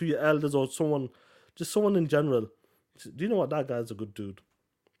respect to your elders or someone, just someone in general. Do you know what? That guy's a good dude.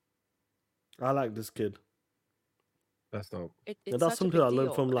 I like this kid. That's dope. It's And that's such a something big I learned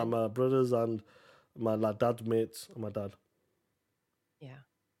deal. from like And my brothers and my like dad's mates and my dad. yeah,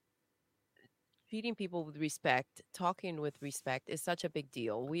 treating people with respect, talking with respect is such a big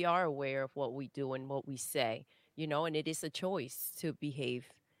deal. We are aware of what we do and what we say, and it is a choice to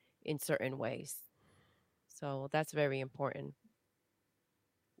behave in certain ways. So that's very important.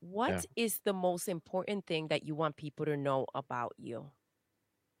 Yeah. What is the most important thing that you want people to know about you?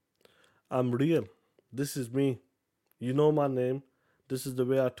 I'm real. This is me. You know my name. This is the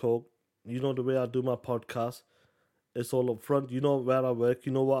way I talk. You know the way I do my podcast. It's all up front. You know where I work.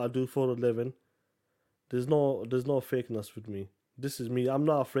 You know what I do for a living. There's no fakeness with me. This is me. I'm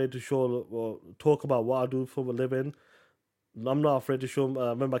not afraid to show or talk about what I do for a living. I'm not afraid to show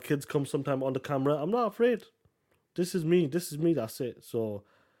when my kids come sometime on the camera. I'm not afraid. This is me. This is me. That's it. So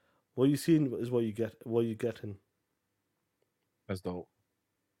what you seen is what you get. What you getting. That's dope.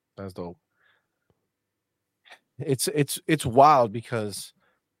 That's dope. It's wild because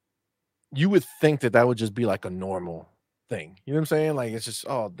you would think that would just be like a normal thing. You know what I'm saying? Like, it's just,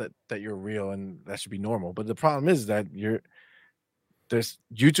 oh, that you're real and that should be normal. But the problem is that there's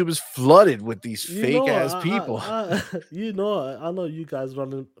YouTube is flooded with these You fake know, ass people. I know you guys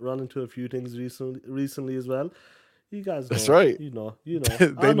run into a few things recently as well. You guys That's know, right. you know.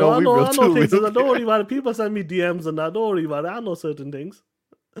 They know we real I know too. We things. don't Don't worry care. about it. People send me DMs and that. Don't worry about it. I know certain things.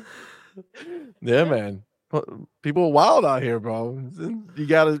 Yeah, man. People are wild out here, bro. You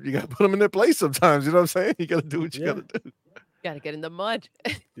gotta put them in their place sometimes. You know what I'm saying? You gotta do what you Yeah, gotta do. Gotta get in the mud.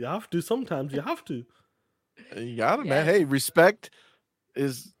 you have to. Sometimes you have to. You got it, man. Yes. Hey, respect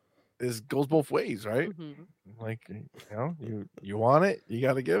is goes both ways, right? Mhm. Like you want it, you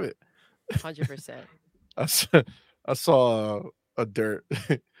gotta give it. 100%. I saw, I saw a dirt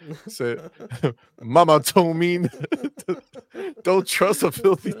said, "Mama told me don't trust a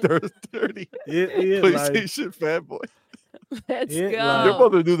filthy, dirty He ain't lying. PlayStation fanboy." Let's He ain't Your lying. go.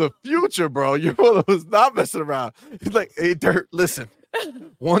 mother knew the future, bro. Your mother was not messing around. He's like, "Hey, dirt, listen.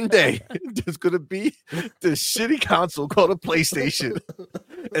 One day there's gonna be this shitty console called a PlayStation,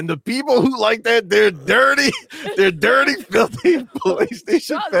 and the people who like that, they're dirty, filthy PlayStation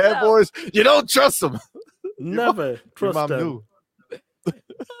Trust them. fanboys. You don't trust them." Your mom, Never your trust mom them. knew.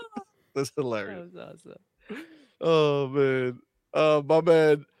 That's That hilarious. was awesome. Oh man. My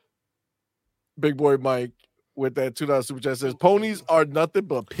man, Big Boy Mike with that $2 super chat says ponies are nothing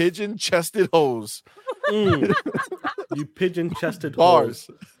but pigeon chested hoes. Mm, you pigeon chested hoes. Bars.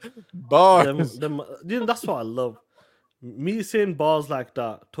 Bars. That's what I love. Me saying bars like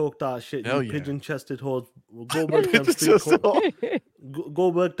that, talk that shit, you Hell yeah. pigeon chested hoes. Go work them Pigeon chested hoes. go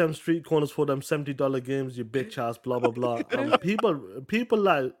work them street corners for them $70 games, you bitch ass, blah blah blah. People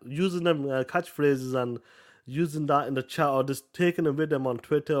like using them catchphrases and using that in the chat or just taking them with them on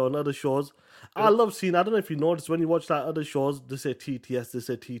Twitter or on other shows. I love seeing. I don't know if you noticed when you watch like other shows, they say TTS, they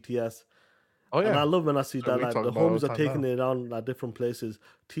say TTS. Oh And I yeah. love when I see So that we like talk the about it all homies the are time taking now. it around like different places.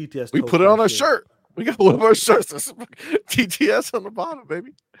 TTS We talk put it that on our shit. shirt. We got one of our shirts. That's TTS on the bottom,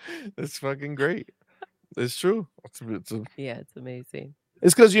 baby. It's fucking great. It's true. Yeah, it's amazing.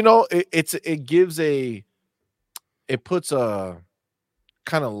 It's because it gives it puts a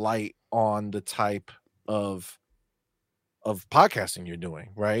kind of light on the type of podcasting you're doing,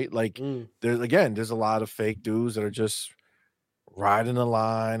 right? Like Mm. there's a lot of fake dudes that are just riding the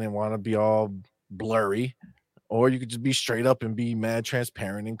line and want to be all blurry, or you could just be straight up and be mad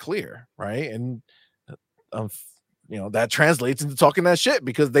transparent and clear, right? And um, that translates into talking that shit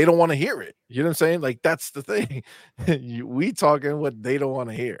because they don't want to hear it. You know what I'm saying? Like that's the thing. We talking what they don't want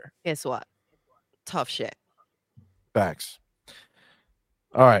to hear. Guess what? Tough shit. Facts.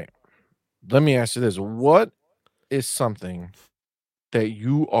 All right. Let me ask you this. What is something that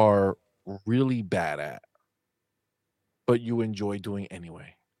you are really bad at, but you enjoy doing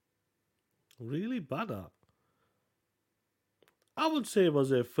anyway? Really bad at. I would say it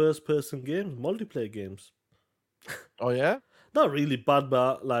was a first person games, multiplayer games. Oh yeah? Not really bad,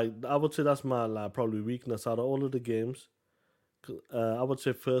 but like I would say that's my like probably weakness out of all of the games. I would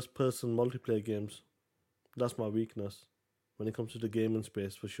say first person multiplayer games. That's my weakness when it comes to the gaming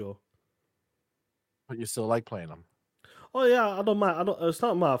space for sure. But you still like playing them. Oh yeah, I don't mind. I don't. It's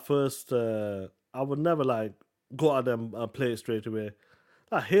not my first. I would never like go out there and play it straight away.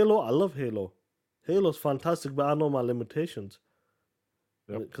 Like Halo, I love Halo. Halo's fantastic, but I know my limitations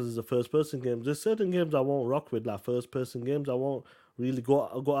Yep. because it's a first person game. There's certain games I won't rock with, like first person games. I won't really go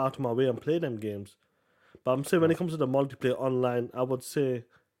out of my way and play them games. But I'm saying when Yeah. it comes to the multiplayer online, I would say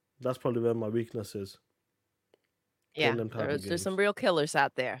that's probably where my weakness is. Playing Yeah, them type of there's some games. real killers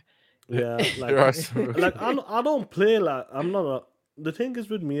out there. Yeah, There like are some like I don't play like I'm not a. The thing is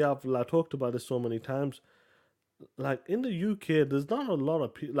with me, I've like talked about this so many times. Like in the UK, there's not a lot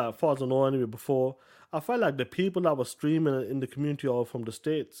of people. Like far as I know, anyway. Before, I felt like the people that were streaming in the community are from the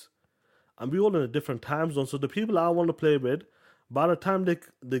states, and we all in a different time zone. So the people I want to play with, by the time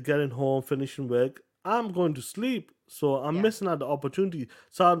they getting home, finishing work, I'm going to sleep. So I'm Yeah. missing out the opportunity.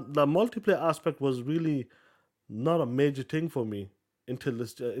 So the multiplayer aspect was really not a major thing for me until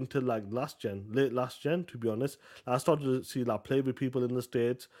like late last gen. To be honest, I started to see like play with people in the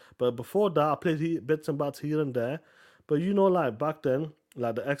states, but before that, I played bits and bats here and there. But like back then,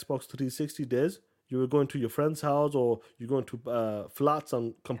 like the Xbox 360 days, you were going to your friend's house or you're going to flats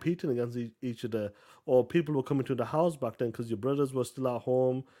and competing against each other, or people were coming to the house back then because your brothers were still at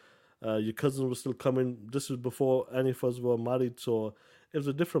home, your cousins were still coming. This was before any of us were married, so it was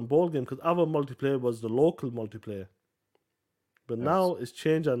a different ball game because our multiplayer was the local multiplayer. But yes. now it's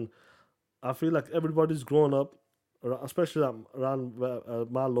changed, and I feel like everybody's grown up, especially around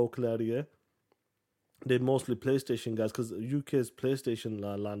my local area. They're mostly PlayStation guys because UK is PlayStation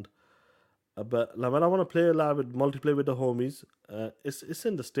land. But like when I want to play live with multiplayer with the homies, it's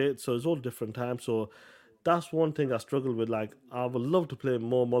in the states, so it's all different times. So that's one thing I struggle with. Like I would love to play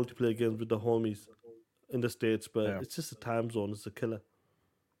more multiplayer games with the homies in the states, but Yeah. it's just a time zone. It's a killer.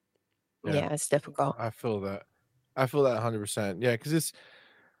 Yeah. Yeah, it's difficult. I feel that. I feel that 100%. Yeah, because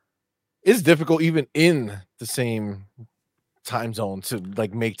it's difficult even in the same time zone to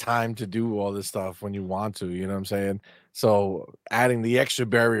like make time to do all this stuff when you want to, you know what I'm saying? So adding the extra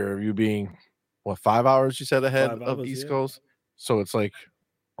barrier of you being what 5 hours you said ahead Five of hours, East yeah. Coast. So it's like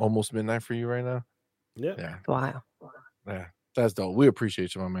almost midnight for you right now. Yeah. Yeah. Wow. Yeah. That's dope. We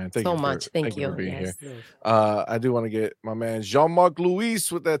appreciate you, my man. So much. Thank Thank you for you. being here. Yes. Yes. I do want to get my man Jean-Marc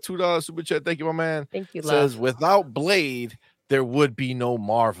Luis with that $2 super chat. Thank you, my man. Thank you, Says love. without Blade, there would be no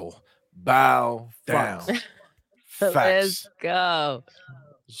Marvel. Bow down. Facts. Let's Facts. go.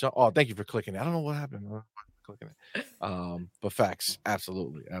 Oh, thank you for clicking it. I don't know what happened. Clicking it. But facts.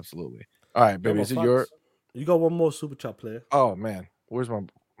 Absolutely. Absolutely. All right, Yeah, baby. man, Is it your facts. You got one more super chat player. oh man? Where's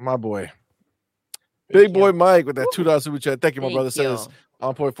my boy? Thank Big boy you. Mike with that Woo. $2 super chat. Thank you, my Thank brother. Says you.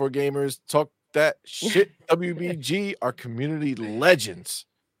 on point for gamers. Talk that shit. WBG are community legends.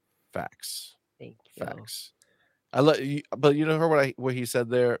 Facts. Thank you. Facts. I love you, but you know heard what he said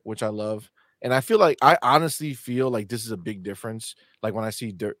there, which I love. And I feel like I honestly feel like this is a big difference. Like when I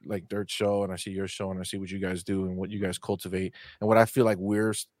see Dirt show and I see your show and I see what you guys do and what you guys cultivate and what I feel like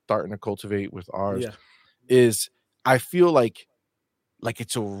we're starting to cultivate with ours Yeah. is I feel like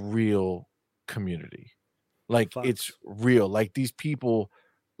it's a real community. Like it's Facts. real. Like these people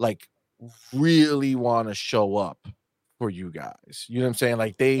like really want to show up for you guys. You know what I'm saying?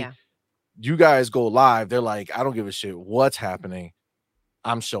 Like Yeah, you guys go live, they're like, I don't give a shit what's happening.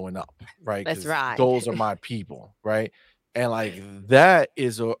 I'm showing up, right? let's Because ride. those are my people, right? And like that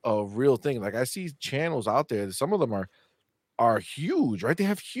is a real thing. Like I see channels out there, some of them are huge, right? They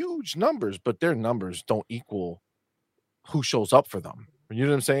have huge numbers, but their numbers don't equal who shows up for them. You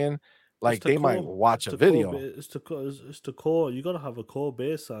know what I'm saying? It's Like the they might core. watch It's a the core. video. It's the core. You gotta have a core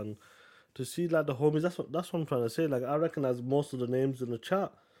base, and to see like the homies. That's what I'm trying to say. Like I recognize most of the names in the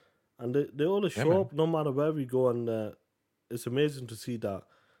chat, and they always Yeah, show man. up no matter where we go, and it's amazing to see that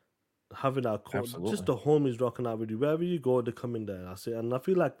having that core. Just Absolutely. the homies rocking out with you wherever you go. They come in there. That's it. And I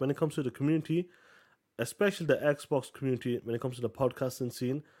feel like when it comes to the community, especially the Xbox community, when it comes to the podcasting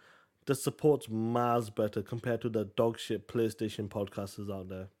scene, the support's miles better compared to the dog shit PlayStation podcasters out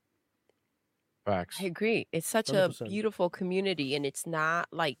there. I Facts. agree. It's such a 100%. beautiful community, and it's not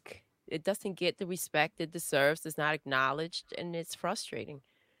like it doesn't get the respect it deserves. It's not acknowledged, and it's frustrating.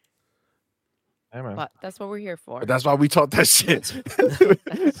 Yeah, man. But that's what we're here But for. that's why we taught that shit.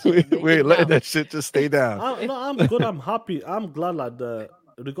 That shit, make We it ain't letting known. that shit just stay down. No, I'm good. I'm happy. I'm glad. Like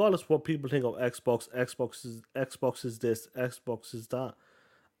regardless what people think of Xbox, Xbox is this, Xbox is that.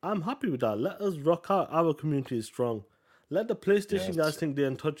 I'm happy with that. Let us rock out. Our community is strong. Let the PlayStation guys Yes. think they're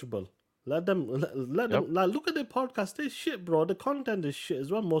untouchable. Let Yep. them like look at their podcast. They shit, bro. The content is shit as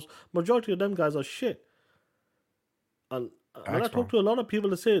well. Majority of them guys are shit. And when I Facts, talk bro. to a lot of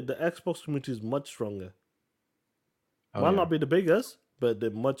people, they say the Xbox community is much stronger. Oh Might yeah. not be the biggest, but they're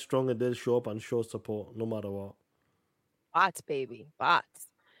much stronger. They'll show up and show support no matter what. Bots, baby,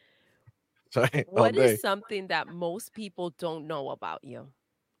 bots. Sorry, all What is day. something that most people don't know about you?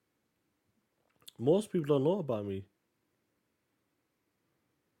 Most people don't know about me.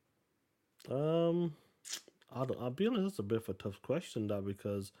 Um, I'll be honest, that's a bit of a tough question, that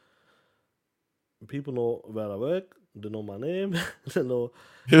because people know where I work, they know my name, they know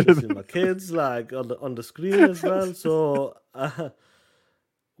they see my kids like on the screen as well. So,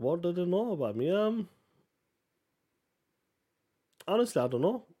 what do they know about me? Honestly, I don't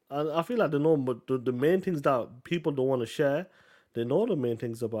know. I feel like they know, but the main things that people don't want to share, they know the main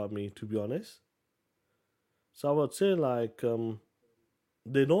things about me. To be honest, so I would say like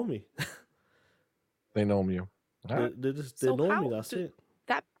they know me. They know you. All right. They So know me. how That's do it.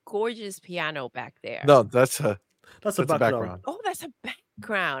 that gorgeous piano back there? No, That's a that's a background. background. Oh, that's a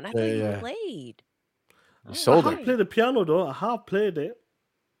background. I Yeah, thought yeah, you yeah. played. You All I sold it. have right. played the piano though. I have played it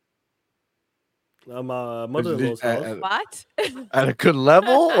at my mother-in-law's house. What? At a good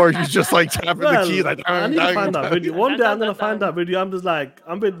level, or you just like tapping the key Well, like I dang, need to dang, find that video. dang. One Dun, day I'm dun, gonna dun, find that dun. video. I'm just like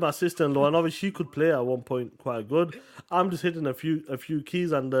I'm with my sister-in-law, and obviously she could play at one point quite good. I'm just hitting a few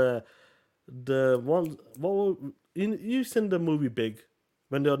keys, and the one you seen the movie Big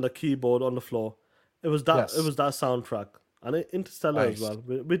when they're on the keyboard on the floor. It Yes. was that soundtrack, and Interstellar as Nice.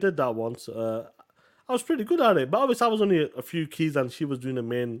 well. We did that once. I was pretty good at it, but obviously I was only a few keys, and she was doing the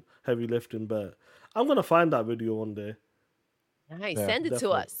main heavy lifting. But I'm gonna find that video one day, Nice. Yeah, Send it to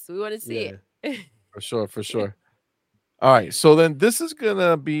definitely. us. We want to see Yeah. it. for sure, for sure. All right. So then this is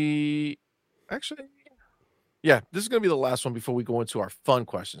gonna be actually, yeah, this is gonna be the last one before we go into our fun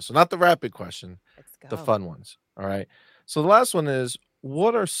questions. So not the rapid question, Let's the go. fun ones. All right. So the last one is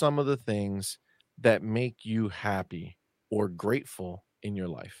what are some of the things that make you happy or grateful in your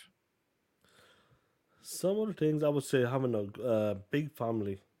life? Some of the things I would say having a big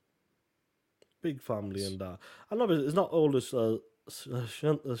family. big family Gosh. and that. I know it's not all this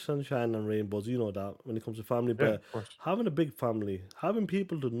sunshine and rainbows, you know that when it comes to family, Yeah, but of course. having a big family, having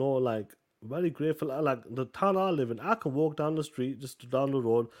people to know, like very grateful. Like the town I live in, I can walk down the street, just down the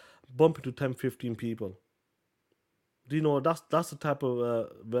road, bump into 10, 15 people. Do you know that's the type of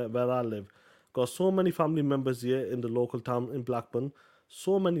where I live. Got so many family members here in the local town in Blackburn.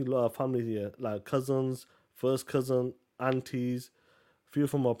 So many families here, like cousins, first cousin, aunties. Few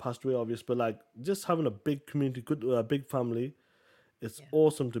of them are passed away, obviously, but like just having a big community, good, big family, it's Yeah.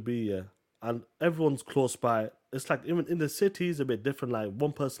 awesome to be here, and everyone's close by. It's like even in the cities, a bit different. Like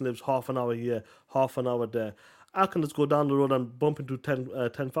one person lives half an hour here, half an hour there. I can just go down the road and bump into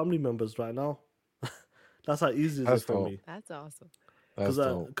 10 family members right now. That's how easy is it That's for dope. me. That's awesome. Because That's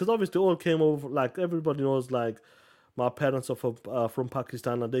dope. obviously all came over. Like everybody knows, like my parents are from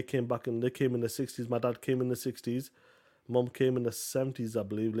Pakistan, and they came back and they came in the 60s. My dad came in the 60s. Mom came in the 70s, I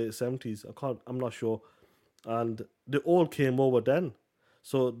believe, late 70s. I'm not sure. And they all came over then.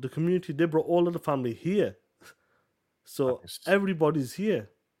 So the community, they brought all of the family here. So Nice. everybody's here.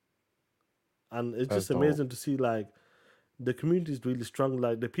 And it's That's just dope. amazing to see like the community is really strong.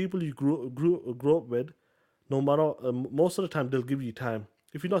 Like the people you grew up with, no matter most of the time they'll give you time.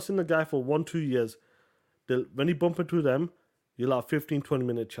 If you're not seeing a guy for 1 2 years, they'll when you bump into them, you'll have 15 20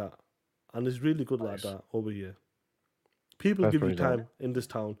 minute chat. And it's really good like Nice. that over here. People That's give you pretty dope. time in this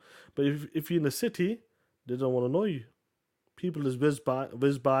town. But if you're in the city, they don't want to know you. People just whiz by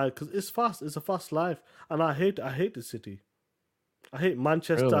because it's fast. It's a fast life, and I hate the city. I hate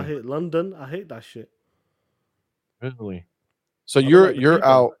Manchester. I Really, hate London. I hate that shit. really. So I don't you're like the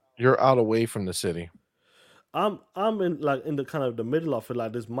people. you're out away from the city. I'm in like in the kind of the middle of it.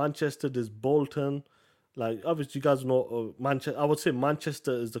 Like there's Manchester, there's Bolton. Like obviously you guys know Manchester. I would say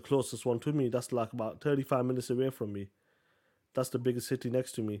Manchester is the closest one to me. That's like about 35 minutes away from me. That's the biggest city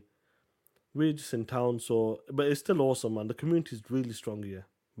next to me. We're just in town, so but it's still awesome, man. The community is really strong here,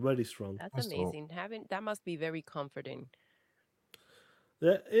 very strong. That's That's dope. amazing. Having that must be very comforting.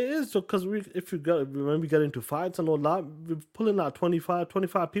 Yeah, it is because if you get when we get into fights and all that, we're pulling out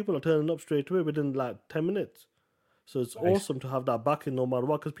 25 people are turning up straight away within like 10 minutes. So it's Nice. awesome to have that backing no matter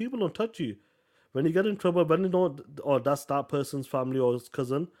what, because people don't touch you when you get in trouble. When they know, or that's that person's family or his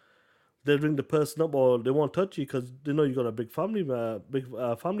cousin, they ring the person up or they won't touch you because they know you got a big family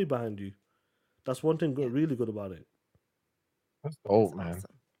behind you. That's one thing Yeah, really good about it. That's that's dope, man.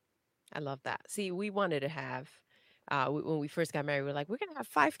 awesome. I love that. See, we wanted to have when we first got married, we are like, we're gonna have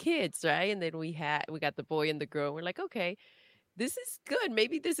 5 kids, right? And then we got the boy and the girl. We're like, okay, this is good.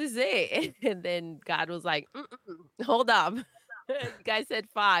 Maybe this is it. And then God was like, mm-mm, hold up. You guys said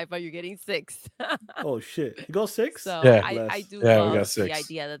 5, but you're getting 6. Oh shit, you got six? So Yeah, I Bless, do yeah, we got love the bless, six.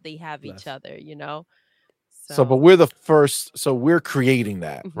 idea that they have each bless. other, you know? So, but So, we're the first. So we're creating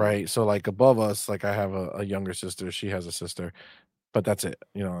that, mhm. right? So, like above us, like I have a younger sister. She has a sister, but that's it,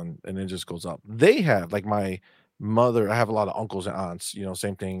 and it just goes up. They have like my mother. I have a lot of uncles and aunts.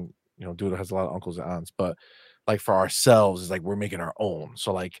 Same thing. Duda has a lot of uncles and aunts, but like for ourselves, it's like we're making our own.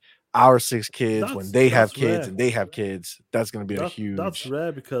 So like our 6 kids, when they have That's kids rare. and they have kids, that's gonna be a That's huge.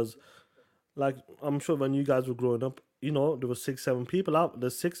 rare because like I'm sure when you guys were growing up, there were 6 7 people out. The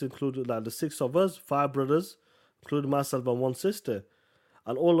six included like the six of us, 5 brothers, including myself and one sister,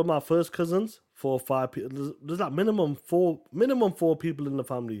 and all of my first cousins, 4 5 people. There's like minimum four people in the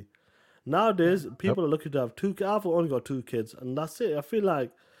family. Yeah. Nowadays, Yep, people are lucky to have two. I've only got 2 kids, and that's it. I feel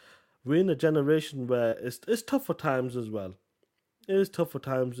like we're in a generation where it's tougher times as well. It is tougher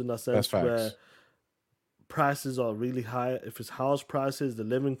times in that that's sense where facts. prices are really high. If it's house prices, the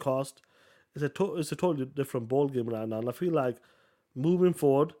living cost, it's a totally different ball game right now. And I feel like moving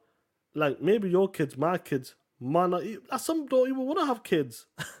forward, like maybe your kids, my kids, might not. Some don't even want to have kids.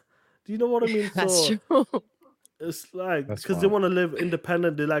 Do you know what I mean? That's So true. it's like That's because they wild. want to live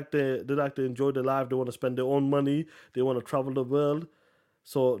independent. They like to enjoy their life. They want to spend their own money. They want to travel the world.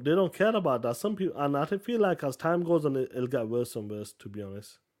 So they don't care about that. Some people, and I feel like as time goes on, it'll get worse and worse. To be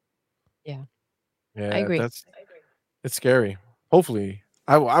honest. Yeah, I Yeah, agree. that's it's scary. Hopefully,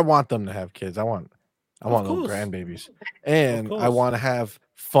 I want them to have kids. I Of want little course, grandbabies, of and I course. want to have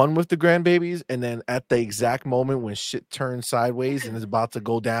fun with the grandbabies. And then at the exact moment when shit turns sideways and is about to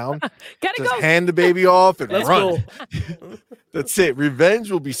go down, Gotta just go. hand the baby off and Let's run. go. That's it. Revenge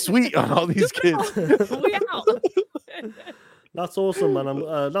will be sweet on all these kids. Goodbye. We out. That's awesome,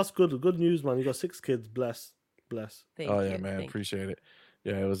 man. That's good. Good news, man. You got 6 kids. Bless, bless. Oh Thank yeah, you. man, Thank you. appreciate it.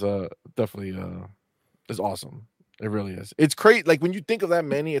 Yeah, it was definitely it's awesome. It really is. It's great. Like when you think of that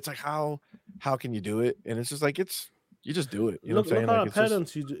many, it's like how can you do it? And it's just like you just do it. You know what Look I'm saying? at Like our it's just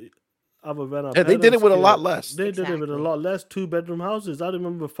parents. Other than our Yeah, they did it parents with a lot care, less. they did it with a Exactly. lot less. 2 bedroom houses. I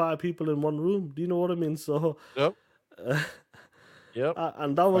remember 5 people in one room. Do you know what I mean? So, Yep. Yep.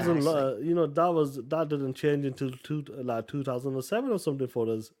 and that wasn't, Facts. Exactly. that didn't change until 2007 or something for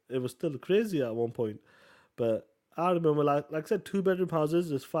us. It was still crazy at one point. But I remember, like I said, 2 bedroom houses.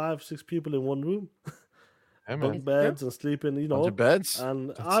 There's 5, 6 people in one room, Hey man. bunk It's true. beds and sleeping. Bunch of beds. And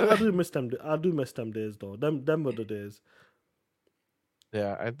That's I it. do miss them. I do miss them days though. Them were the days.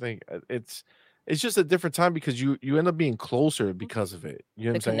 Yeah, I think it's just a different time because you end up being closer because of it. You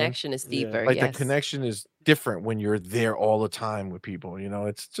know what The I'm saying? connection is Yeah. deeper. Like the Yes. connection is different when you're there all the time with people.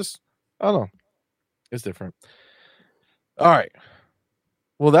 It's just I don't know. It's different. All right.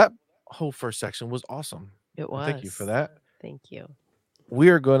 Well, that whole first section was awesome. It And thank you for was. that. Thank you. We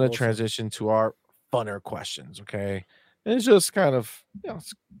are going to Awesome. transition to our funner questions. Okay. And it's just kind of,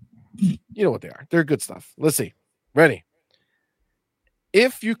 you know what they are. They're good stuff. Let's see. Ready?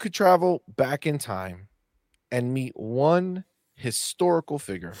 If you could travel back in time and meet one historical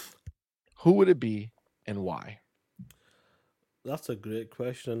figure, who would it be and why? That's a great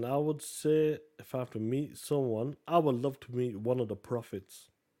question. I would say if I have to meet someone, I would love to meet one of the prophets.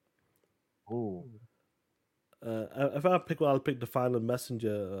 Oh, If I pick one, I'll pick the final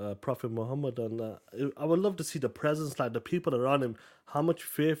messenger, Prophet Muhammad, and I would love to see the presence, like the people around him, how much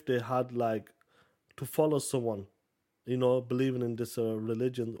faith they had, like to follow someone, believing in this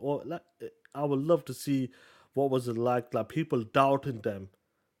religion. Or like, I would love to see what was it like people doubting them.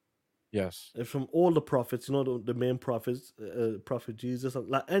 yes. From all the prophets, the main prophets, Prophet Jesus, and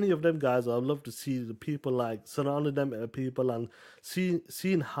like any of them guys, I'd love to see the people like surrounding them, people, and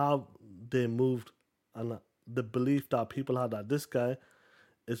seeing how they moved, and the belief that people had that this guy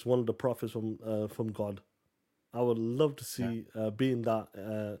is one of the prophets from God. I would love to Yeah. see be in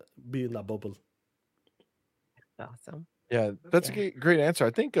that bubble. Awesome. Yeah, that's a Yeah. great answer. I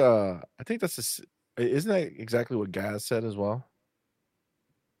think isn't that exactly what Gaz said as well?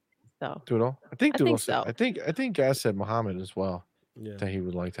 So Doodle. I think I think Doodle said so. I think Gaz said Muhammad as well Yeah. that he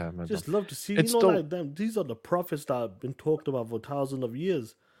would like to have met them. Just love to see, It's dope. like them. These are the prophets that have been talked about for thousands of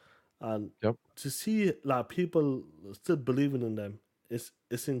years, and Yep. to see like people still believing in them,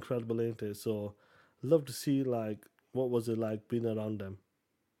 it's incredible, ain't it? So, love to see like what was it like being around them.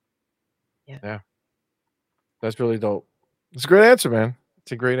 Yeah. Yeah. That's really dope. It's a great answer, man.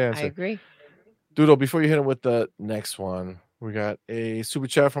 It's a great I answer. agree. Doodle, before you hit him with the next one, we got a super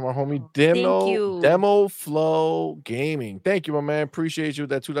chat from our homie Thank you. Demo Flow Gaming. Thank you, my man. Appreciate you.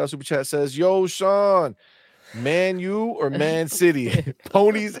 That $2 super chat says, Yo, Shaan, Man U or Man City?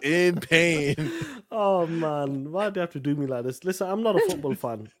 Ponies in pain. Oh man, why do you have to do me like this? Listen, I'm not a football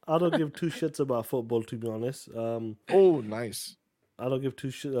fan. I don't give two shits about football, to be honest. Oh, nice. I don't give two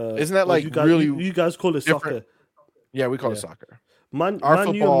shit. Isn't that Or like you guys, really you guys call it different? soccer. Yeah, we call it Yeah. soccer. Man, Our Man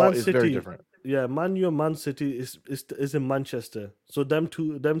U and football Man is very City. different. Yeah, Man U and Man City is in Manchester. So them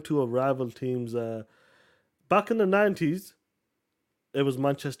two are rival teams. Back in the 90s, it was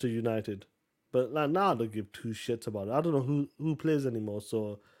Manchester United, but like now I don't give two shits about it. I don't know who plays anymore.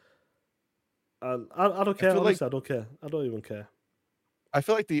 So I don't I care. feel like Honestly, I don't care. I don't even care. I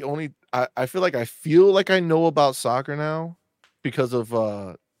feel like I know about soccer now because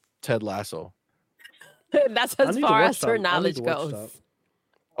of Ted Lasso. That's I as need to far watch as her that. I need to knowledge watch goes. that.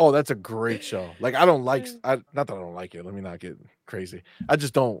 Oh, that's a great show. Like I don't like not that I don't like it. Let me not get crazy. I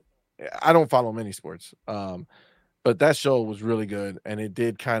just don't I don't follow many sports. But that show was really good and it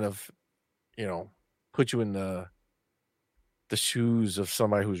did kind of, you know, put you in the shoes of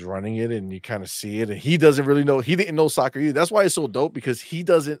somebody who's running it and you kind of see it and he doesn't really know he didn't know soccer either. That's why it's so dope because he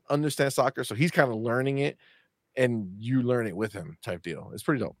doesn't understand soccer so he's kind of learning it and you learn it with him type deal. It's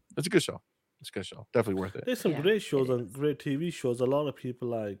pretty dope. It's a good show. It's a good show. Definitely worth it. There's some Yeah, great it shows and is. great TV shows. A lot of people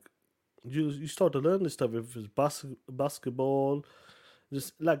like you start to learn this stuff if it's basketball.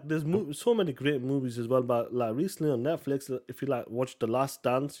 Just like there's so many great movies as well. But like recently on Netflix, if you like watch The Last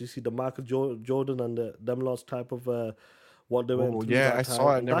Dance, you see the Michael Jordan and them lots type of what they went Oh through yeah, that I saw time,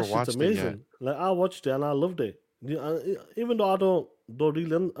 it. I and that never shit's watched it yet. amazing. Like I watched it and I loved it. Even though I don't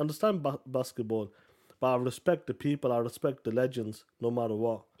really understand basketball, but I respect the people. I respect the legends, no matter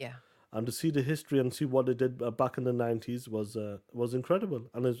what. Yeah. And to see the history and see what they did back in the 90s was incredible,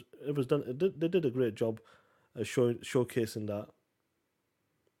 and it was done. They did a great job showcasing that.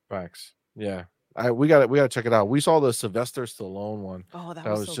 Facts. Yeah. We gotta check it out. We saw the Sylvester Stallone one Oh, that that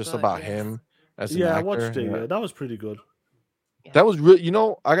was was so just good. about Yes. him as an Yeah, I actor. watched it. Yeah. Yeah, that was pretty good. Yeah. That was really,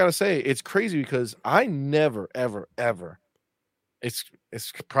 I gotta say, it's crazy because I never, ever, ever. It's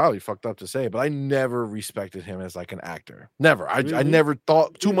probably fucked up to say, but I never respected him as like an actor. Never. I Really, never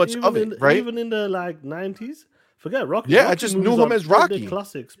thought too much of it. Right? even in the like 90s. Forget Rocky. Yeah, I Rocky just knew movies him are as they're Rocky.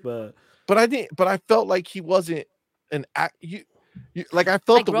 classics, but. but I didn't. But I felt like he wasn't an act. Like I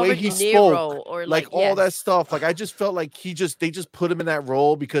felt Like the way Robert he De spoke, Niro or like like all that yes. stuff. Like I just felt like they just put him in that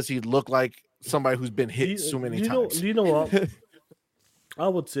role because he looked like somebody who's been Do hit so you, many do you know? times. Do you know what? I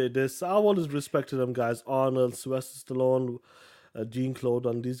would say this. I always respected them guys. Arnold, Sylvester Stallone, Jean Claude,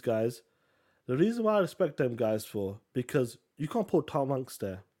 and these guys. The reason why I respect them guys for because you can't put Tom Hanks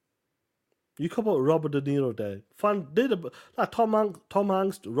there. You can put Robert De Niro there. Fun, they like Tom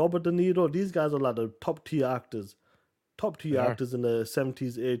Hanks, Robert De Niro. These guys are like the top They tier are. actors in the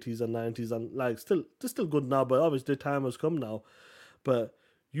 70s, 80s, and 90s, and like still they're still good now. But obviously, time has come now. But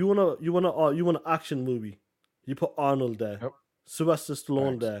you want an action movie, you put Arnold there, Yep. Sylvester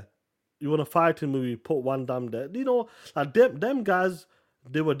Stallone Facts. there. You want a fighting movie, put Van Damme there. Like them guys,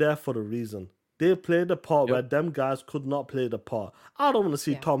 they were there for a reason. They played the part Yep. where them guys could not play the part. I don't want to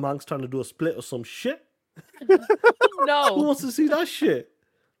see Yeah. Tom Hanks trying to do a split or some shit. Oh Who no. wants to see that shit?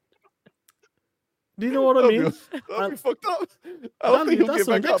 Do you know what I That'll be mean? that'll And be fucked up. I don't think he'll that's get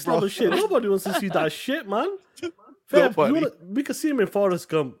the back up, next bro. level shit. Nobody wants to see that shit, man. Fam, Nobody. we could see him in Forrest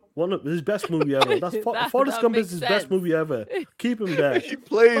Gump, one of his best movie ever. Forrest That Gump is makes his best sense. movie ever. Keep him there. He But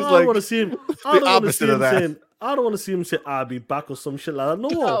plays I don't want like to see him. I the don't want to see opposite of him that. saying. I don't want to see him say "I'll be back" or some shit like that. No,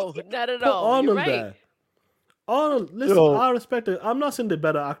 No, not at put all. You're Arnold right. there. Arnold, listen, Yo, I respect it. I'm not saying they're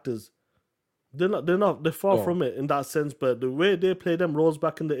better actors. They're not. They're not. They're far no, from it in that sense. But the way they play them roles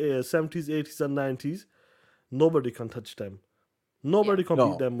back in the 70s, 80s, and 90s, nobody can touch them. Yeah. Nobody can beat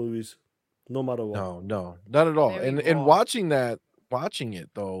no, them movies, no matter what. no, not at all. Very And raw. watching it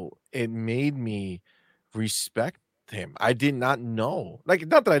though, it made me respect him. I did not know. Like,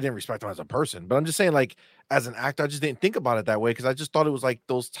 not that I didn't respect him as a person, but I'm just saying, like, as an actor, I just didn't think about it that way because I just thought it was like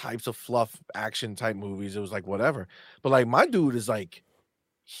those types of fluff action type movies. It was like whatever. But like my dude is like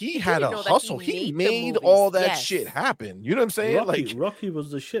he You had didn't a know that he hustle. He made the made movies. all that shit Yes. happen. You know what I'm saying? Like, Rocky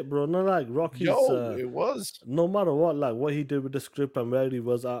was the shit, bro. Not like Rocky's. yo, it was. No matter what, like what he did with the script and where he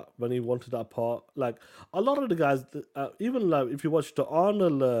was at when he wanted that part. Like a lot of the guys, even like if you watch the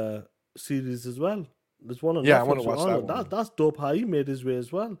Arnold series as well, there's one on Yeah, I want to Netflix with watch that Arnold. one. That's dope how he made his way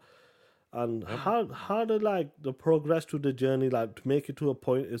as well. And Yep. how they like the progress to the journey, like to make it to a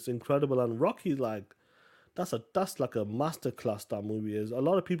point is incredible. And Rocky, like that's like a masterclass that movie is. A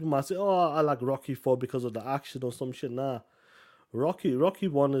lot of people might say, "Oh, I like Rocky 4 because of the action or some shit." Nah, Rocky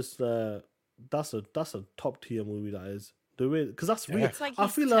One is that's a top tier movie that is the way because that's real. Yeah. It's like I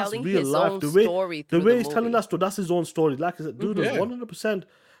he's feel that's telling real his life. own The way story the through the way he's telling movie. that story, that's his own story. Like I said, dude, Hmm. 100%.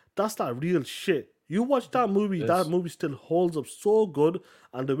 That's like real shit. You watch that This. movie still holds up so good,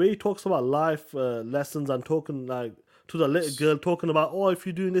 and the way he talks about life lessons and talking like to the little girl, talking about oh, if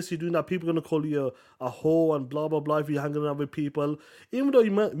you're doing this, you're doing that, people gonna call you a hoe and blah blah blah if you're hanging around with people, even though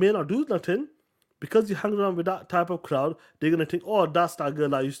you may not do nothing because you hang around with that type of crowd, they're gonna think, oh, that's that girl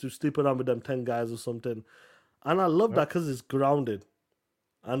that used to sleep around with them 10 guys or something. And I love Yep. that because it's grounded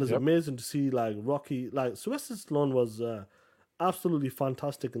and it's Yep. amazing to see like Rocky, like Sylvester Stallone was absolutely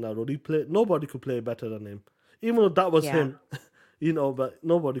fantastic in that role. He played nobody could play better than him, even though that was Yeah. him, but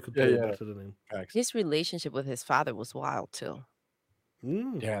nobody could Yeah, play yeah. better than him. Facts. His relationship with his father was wild too.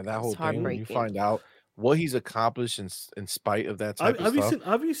 Mm, Yeah, that It's whole thing when you heartbreaking. find out what he's accomplished in spite of that Have, type of have you stuff. seen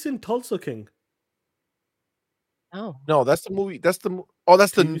Have you seen Tulsa King Oh. No, that's the movie. That's the oh,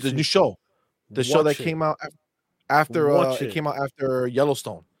 that's TV the new series? show. The show that Watch it, came out after watch it it, came out after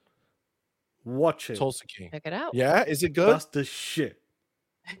Yellowstone, watch it. Tulsa King. Check it out. Yeah, is it good? That's the shit.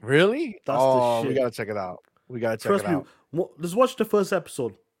 Really? That's the Oh, we shit. gotta check it out. We gotta check it Trust me. out. Just watch the first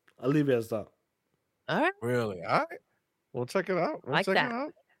episode. I'll leave it as that. All right. Really? All right. We'll check it out. We'll Like check it that.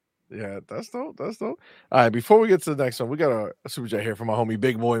 out. Yeah, that's dope. That's dope. All right, before we get to the next one, we got a super chat here from my homie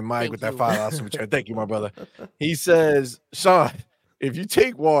Big Boy Mike with Thank that you. $5 super chat. Thank you, my brother. He says, Sean, if you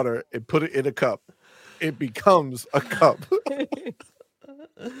take water and put it in a cup, it becomes a cup.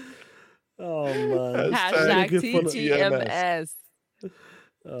 Oh man, I'm gonna Hashtag Hashtag give fun of. TTMS. TTMS.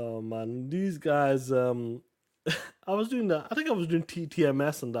 Oh man, these guys. I was doing that. I think I was doing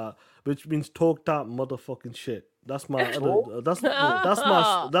TTMS and that, which means talk that motherfucking shit. That's my other. Oh, That's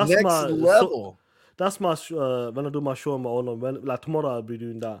next my. So level. that's my. When I do my show on my own, when like tomorrow I'll be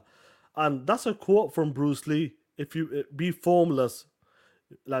doing that, and that's a quote from Bruce Lee. If you be formless,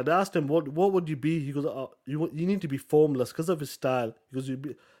 like they asked him what would you be, he goes you need to be formless because of his style. Because you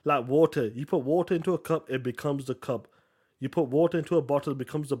be like water, you put water into a cup, it becomes the cup. You put water into a bottle, it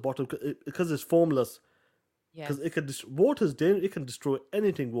becomes the bottle because it's formless. Yes. Because water's dangerous, it can destroy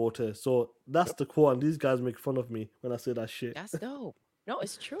anything, water. So that's Yep, the quote, and these guys make fun of me when I say that shit. That's dope. No,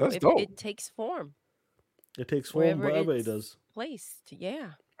 it's true. that's dope. It takes form It takes form wherever whatever it it's does. placed. Yeah.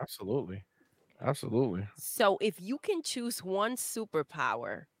 Absolutely. Absolutely. So if you can choose one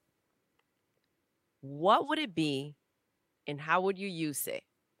superpower, what would it be and how would you use it?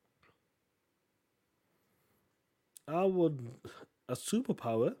 I would a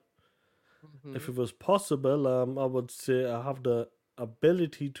superpower. If Hmm. it was possible, I would say I have the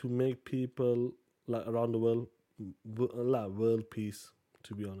ability to make people like around the world, like world peace.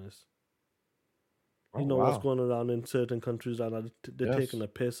 To be honest, Oh what's wow. going around in certain countries right now. They're taking Yes. a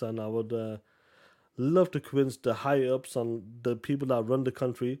piss, and I would love to convince the high ups and the people that run the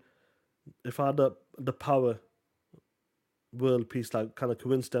country. If I had the power, world peace, like kind of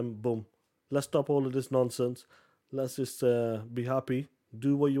convince them. Boom, let's stop all of this nonsense. Let's just be happy,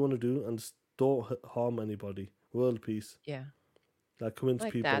 do what you want to do, and don't harm anybody. World peace. Yeah. Like convince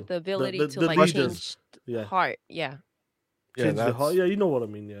Like that. people. The The ability the, to the like Question. leaders. change Yeah. heart. Yeah. Yeah, Change the heart. that's Yeah, you know what I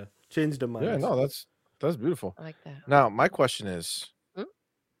mean, yeah. Change the yeah, minds. no, that's beautiful. I like that. Now, my question is, Hmm?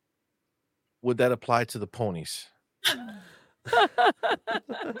 would that apply to the ponies?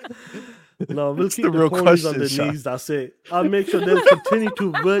 No, we'll It's the keep the real ponies on question, their Sean. knees, that's it. I'll make sure they'll continue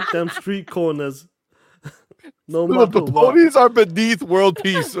to work them street corners no Look, the matter what. ponies are beneath world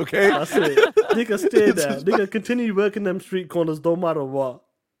peace, okay? That's it. They can stay It's there. just- They can continue working them street corners no matter what.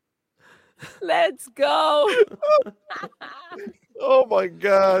 Let's go. oh my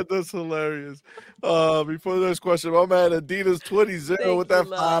god, that's hilarious. Before the next question, my man Adidas 20 with Thank you, that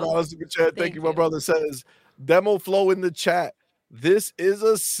love. $5 super chat. Thank you, Thank my you. brother. Says demo flow in the chat. This is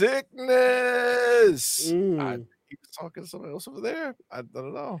a sickness. Mm. He was talking to somebody else over there. I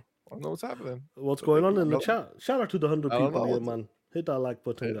don't know. I don't know what's happening. What's But going thank on you, my in the brother. chat? Shout out to the 100 I don't people know. here, man. Hit that like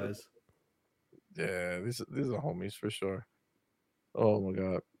button, guys. Yeah, these are homies for sure. Oh my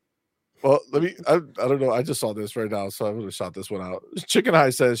god. Well, let me. I don't know. I just saw this right now, so I'm gonna shout this one out. Chicken High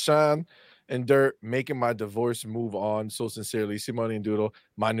says, "Shaan and Dirt making my divorce move on so sincerely. Simone and Doodle,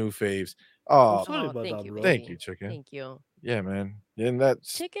 my new faves." I'm Oh, sorry Oh, about thank that, you, bro. thank baby. you, Chicken. Thank you. Yeah, man. And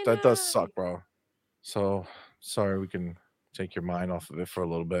Chicken that does eye. suck, bro. So sorry, we can take your mind off of it for a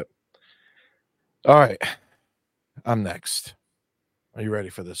little bit. All right, I'm next. Are you ready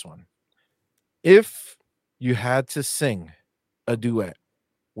for this one? If you had to sing a duet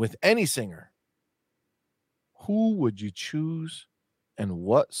with any singer, who would you choose and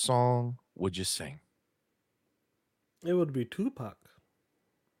what song would you sing? It would be Tupac.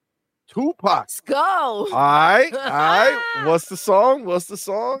 Tupac. Let's go. All right. What's the song? What's the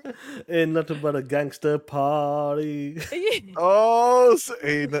song? Ain't nothing but a gangster party. Oh,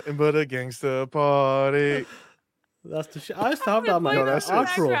 ain't nothing but a gangster party. That's the shit. I used to have that my No, that's it.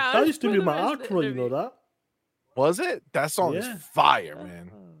 outro. That used to for be the my rest of the outro. You know interview. that? Was it? That song is Yeah. fire,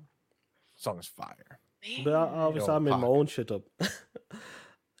 man. Song is fire. But obviously, Yo, I made my Pac. own shit up.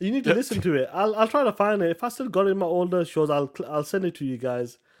 You need to Yeah. listen to it. I'll try to find it. If I still got it in my older shows, I'll send it to you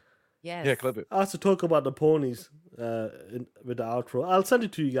guys. Yes. Yeah, clip it. I have to talk about the ponies with the outro. I'll send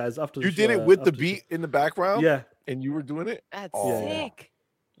it to you guys after. You did it with the beat in the background? Yeah, And you were doing it? That's Oh, sick.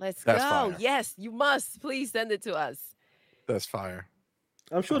 Let's That's go. fire. Yes, you must. Please send it to us. That's fire.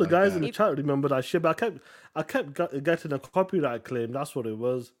 I'm sure I the like guys that. in the chat remember that shit. But I kept getting a copyright claim. That's what it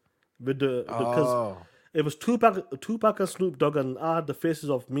was. With because Oh, it was Tupac and Snoop Dogg, and I had the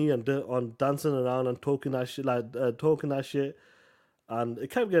faces of me and Dirt on dancing around and talking that shit, and it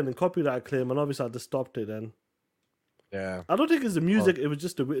kept getting a copyright claim, and obviously I just stopped it. Then yeah. I don't think it's the music; it was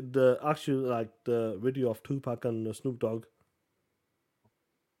just the actual the video of Tupac and Snoop Dogg.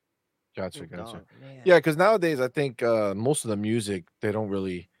 Gotcha, Snoop gotcha. Dogg, man. Yeah, because nowadays I think most of the music they don't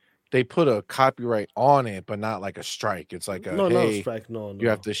really they put a copyright on it, but not like a strike. It's like a No, not a hey, strike. No, you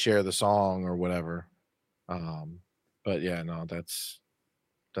have no. to share the song or whatever. But yeah, no, that's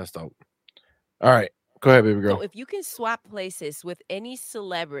dope. All right, go ahead, baby girl. So if you can swap places with any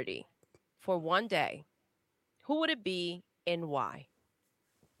celebrity for one day, who would it be and why?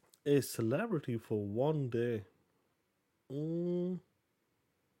 A celebrity for one day.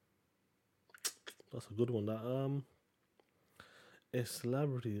 That's a good one. That a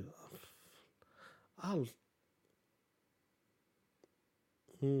celebrity. I'll.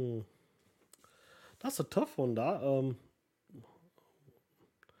 That's a tough one. That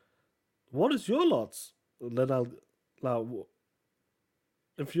what is your lots? Then I'll like.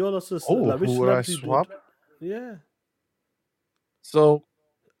 If your lots is Oh, like which who would I celebrity swap? yeah. So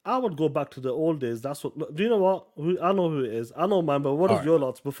I would go back to the old days. That's what. Do you know what? I know who it is. I know mine. But what All is right. your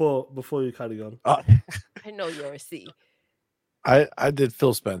lots before you carry on? I know you're a C. I did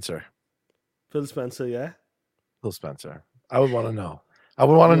Phil Spencer. Phil Spencer, yeah. Phil Spencer. I would want to know. I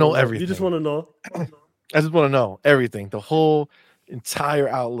would want to know everything. You just want to know. I just want to know everything, the whole entire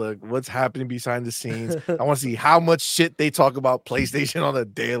outlook, what's happening behind the scenes. I want to see how much shit they talk about PlayStation on a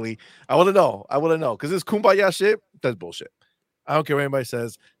daily. I want to know. Because this kumbaya shit, that's bullshit. I don't care what anybody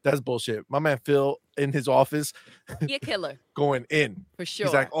says. That's bullshit. My man Phil in his office He a killer going in. for He's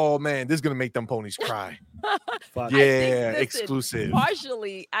like, sure. "Oh man, this is gonna make them ponies cry." I Facts. think, Yeah, listen, exclusive.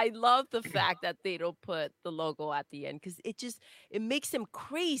 partially, I love the fact that they don't put the logo at the end because it makes them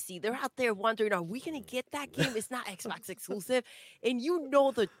crazy. They're out there wondering, are we gonna get that game? It's not Xbox exclusive, and you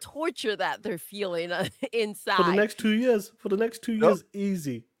know the torture that they're feeling For the inside. next 2 years, Yep.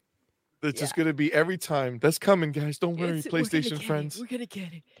 easy. It's Yeah, just gonna be every time. That's coming, guys. Don't worry, we're gonna PlayStation get it. friends. We're gonna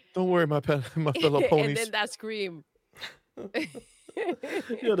get Don't worry, my fellow it, and then ponies. that scream.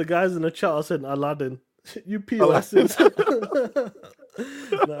 The guys in the chat are saying Aladdin. You I like POSs.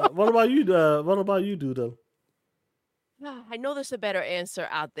 Nah, what about you? What about you, Doodle? I know there's a better answer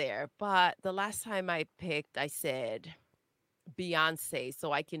out there, but the last time I picked, I said Beyonce,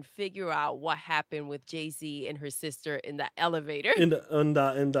 so I can figure out what happened with Jay-Z and her sister in that elevator. In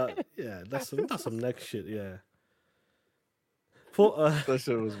that, yeah, that's some next shit. Yeah, for that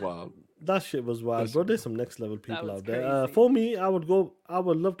shit was wild. that shit was That wild, bro. shit was There's some next level That people was out there. crazy. For me, I would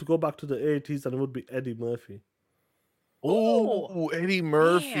love to go back to the '80s, and it would be Eddie Murphy. Oh, Ooh, Eddie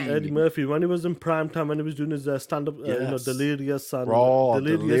man. Eddie Murphy. Murphy, when he was in prime time, when he was doing his stand-up, Yes. Delirious and Raw,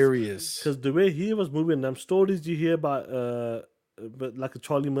 Delirious, delirious. because the way he was moving, them stories you hear about, but like a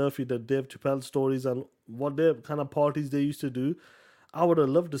Charlie Murphy, the Dave Chappelle stories, and what their kind of parties they used to do, I would have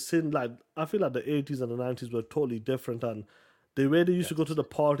loved to see. Like, I feel like the '80s and the '90s were totally different, and the way they used to go to Yes. the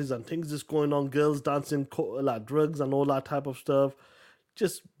parties and things just going on, girls dancing, like drugs and all that type of stuff.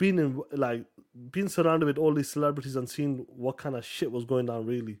 Just being in like being surrounded with all these celebrities and seeing what kind of shit was going on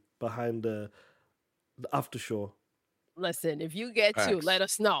really behind the after show. Listen, if you get to, let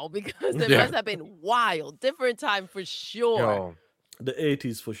Facts. us know because it Yeah. must have been wild. Different time for sure. Yo, The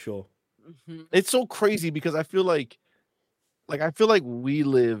 '80s for sure. Mhm. it's so crazy because I feel like I feel like we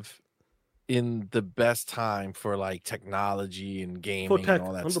live in the best time for like technology and For gaming and tech,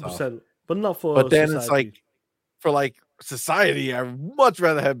 all that hundred stuff. percent, but not But for then it's like society. for like society, I'd much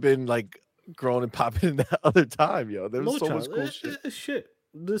rather have been like grown and popping in that other time, yo. There was No so much chance. cool shit. Shit.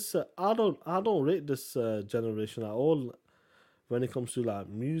 This I don't rate this generation at all when it comes to like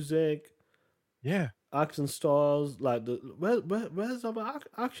music, Yeah. action stars. Like where's our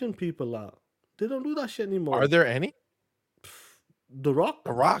action people at? They don't do that shit Are anymore. there any? The Rock.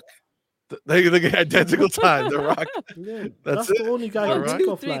 The Rock. They get identical time. The Rock. Yeah, That's that's it. the only guy I The can One, Rock. think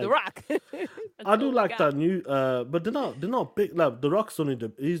two, of. three, The Like, Rock. That's I all do we like got. that new, but they're not big. Like the Rock's only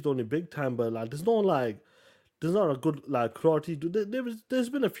he's the only big time, but like there's not a good like karate. There's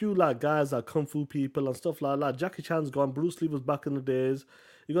been a few like guys like kung fu people and stuff like that. Jackie Chan's gone. Bruce Lee was back in the days.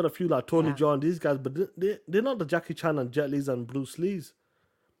 You got a few like Tony Yeah. John, these guys, but they're not the Jackie Chan and Jet Li's and Bruce Lee's,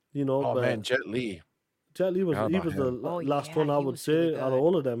 Oh man, But Jet Li. Jet Li was Forgot he about was the him. Oh, last yeah. one I He would was really say out of good.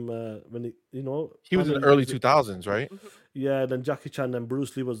 all of them when He was in the finally early used it. 2000s, right? Mhm. Yeah, then Jackie Chan and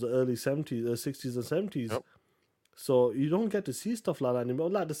Bruce Lee was the early 70s, 60s and 70s. Yep. So you don't get to see stuff like that anymore.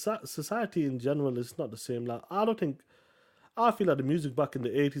 Like the society in general is not the same. Like I feel like the music back in the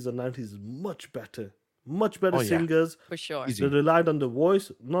 80s and 90s is much better. Much better Oh yeah. singers. For sure. They Easy. relied on the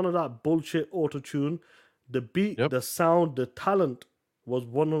voice, none of that bullshit auto tune. The beat, Yep. the sound, the talent was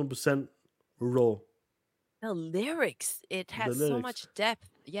 100% raw. The lyrics, it The had so lyrics. much depth.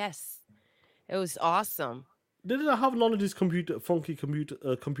 Yes. It was awesome. They didn't have none of this funky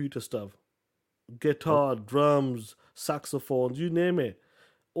computer stuff. Nope. Guitar, drums, saxophones, you name it.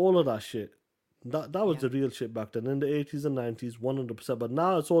 All of that shit. That was Yeah. the real shit back then in the 80s and 90s, 100%. But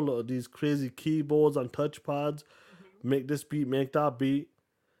now it's all of these crazy keyboards and touchpads. Mhm. Make this beat, make that beat.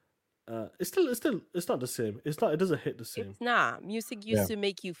 It's not the same. It doesn't hit the same. It's not. Music Yeah. used to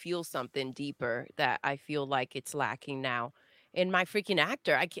make you feel something deeper that I feel like it's lacking now. And my freaking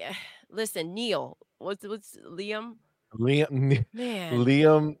actor, I can't listen, Neil. What's Liam? Liam, Man,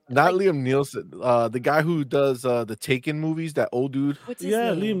 Liam, not like Liam Nielsen. The guy who does the Taken movies. That old dude. what's his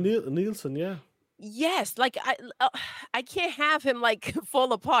Yeah, Liam name? Nielsen, yeah. Yes, like I can't have him like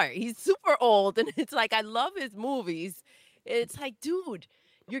fall apart. He's super old, and it's like I love his movies. It's like, dude,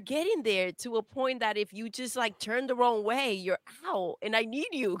 you're getting there to a point that if you just like turn the wrong way, you're out. And I need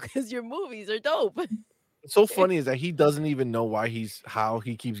you because your movies are dope. What's so funny is that he doesn't even know how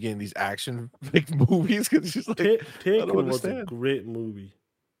he keeps getting these action like movies because he's like, I don't Taken was a understand. great movie.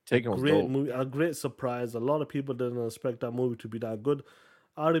 Taken was dope. A great surprise. A lot of people didn't expect that movie to be that good.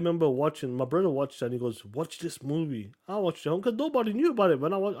 I remember watching. My brother watched it and he goes, "Watch this movie." I watched it because nobody knew about it.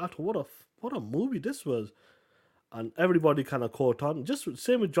 When I watched, I thought, what a movie this was, and everybody kind of caught on. Just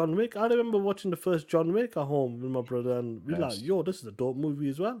same with John Wick. I remember watching the first John Wick at home with my brother, and we like, Yes. "Yo, this is a dope movie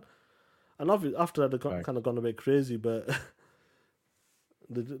as well." And obviously, after that, they got, Right. kind of gone a bit crazy, but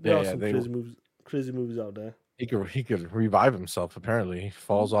there Yeah, are yeah. some They crazy movies out there. he could revive himself. Apparently, he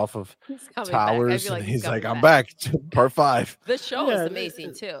falls Mhm. off of He's coming back. I towers, feel and like he's he's like, coming "I'm back. back." Part five. The show is Yeah,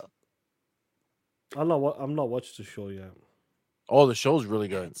 amazing too. I'm not watched the show yet. Oh, the show's really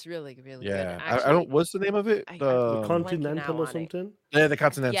Yeah, good. it's really, really good. Yeah, I don't. Actually, What's the name of it? I'm The blanking out Continental or on it. something. Yeah, the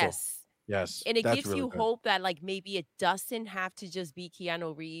Continental. Yes. Yes, And it that's gives really you good. hope that like maybe it doesn't have to just be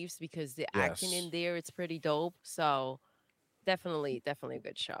Keanu Reeves because the acting in Yes. there it's pretty dope. So definitely, definitely a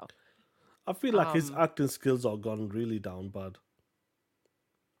good show. I feel like his Um, acting skills are gone really down bad.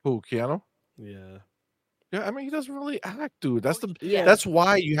 Who, Keanu? Yeah. Yeah, I mean, he doesn't really act, dude. That's the yeah, Yeah. that's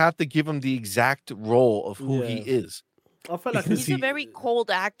why you have to give him the exact role of who he Yeah. is I felt like because his he's a he very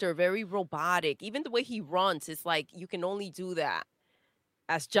cold actor, very robotic. Even the way he runs, it's like you can only do that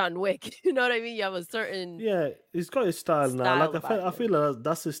as John Wick. You know what I mean? You have a certain yeah, he's got his style now. style Like about I you. feel like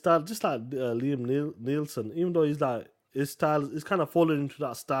that's his style, just like Nielsen. Even though he's like his style is kind of falling into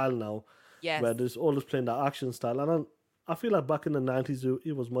that style now, Yes. where there's always playing that action style. And I feel like back in the '90s,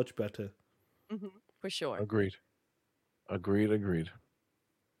 it was much better. For sure. agreed. Agreed, agreed.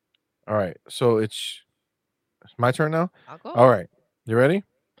 All right. So it's my turn now? I'll go. All right. You ready?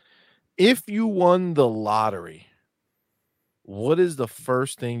 If you won the lottery, what is the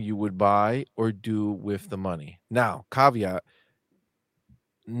first thing you would buy or do with the money? Now, caveat,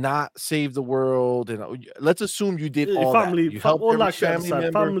 not save the world, and let's assume you did all that. You helped All every that shit family aside,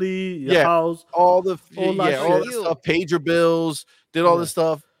 member. family, your Yeah, house, all the all that yeah, No, all shit. that stuff, you. paid your bills, did all Yeah. this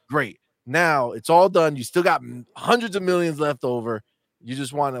stuff. Great. Now it's all done. You still got hundreds of millions left over. You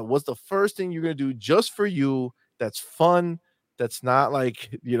just want to. What's the first thing you're gonna do just for you? That's fun. That's not like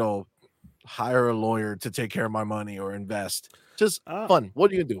hire a lawyer to take care of my money or invest. Just I, fun.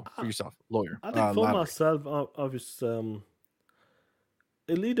 What are you gonna do for I, yourself? Lawyer, I think for lottery. myself, obviously,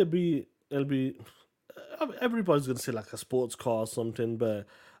 it'll be everybody's gonna say like a sports car or something, but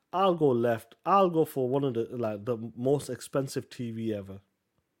I'll go left. I'll go for one of the most expensive TV ever.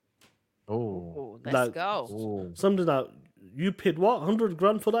 Oh, Oh, let's Like go. oh, something that you paid what 100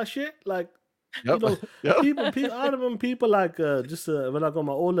 grand for that shit. Like you yep, know, yep. people. I remember people like just when I got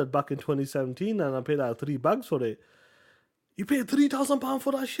my OLED back in 2017 and I paid like 3 bags for it. You paid £3,000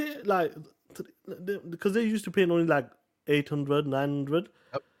 for that shit, like because they used to pay only like 800, 900.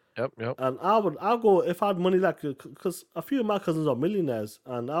 Yep, yep, yep. And I'll go if I had money like because a few of my cousins are millionaires,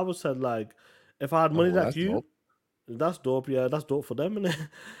 and I would said like, if I had Oh, money well, like that's you, dope. that's dope. Yeah, that's dope for them. Innit?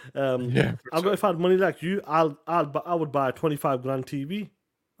 Yeah, for I'll go sure. if I had money like you, I would buy a 25 grand TV,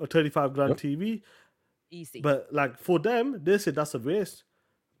 or 35 grand Yep, TV. Easy. But like for them, they say that's a waste.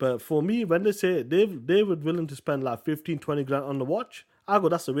 But for me, when they say they would willing to spend like 15, 20 grand on the watch, I go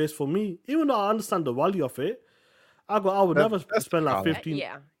that's a waste for me. Even though I understand the value of it, I would never that's spend like valid. 15.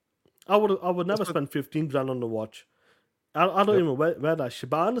 Yeah. I would That's never what. spend 15 grand on the watch. I don't Yep, even wear that shit,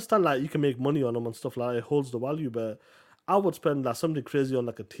 but I understand like you can make money on them and stuff like that. It holds the value, but I would spend like something crazy on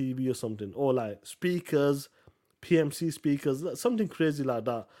like a TV or something, or like speakers, PMC speakers, something crazy like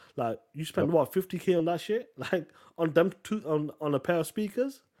that. Like you yep. spend what 50K on that shit, like on them two on a pair of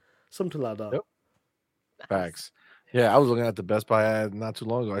speakers, something like that. Yep. Nice. Facts. Yeah, I was looking at the Best Buy ad not too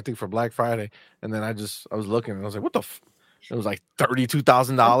long ago. I think for Black Friday, and then I was looking and I was like, "What the?" It was like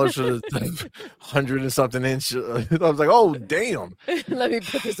 $32,000 for the 100 and something inch. I was like, "Oh, damn!" Let me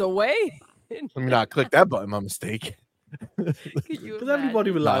put this away. Let me not click that button. My mistake. Could you Because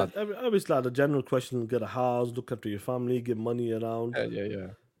everybody will imagine? Nah, like, obviously, like the general question: get a house, look after your family, get money around, yeah, yeah,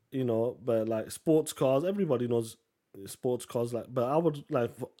 yeah. But like sports cars, everybody knows sports cars. Like, but I would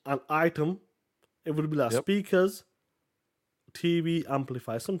like for an item. It would be like Yep. speakers, TV,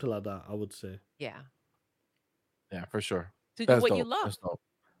 amplifier, something like that. I would say. Yeah. Yeah, for sure. To do That's what you dope. love. That's dope.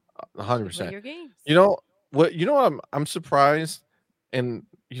 To play 100%. your games. You know what? You know what? I'm surprised, and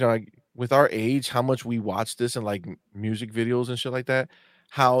like with our age, how much we watch this in like music videos and shit like that.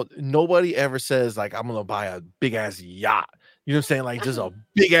 How nobody ever says like I'm gonna buy a big ass yacht. You know what I'm saying? Like just a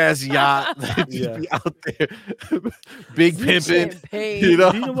big ass yacht, like, just Yeah. be out there, big Some pimping. You champagne.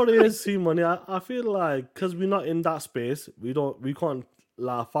 know? Do you know what it is? See money. I feel like because we're not in that space, we can't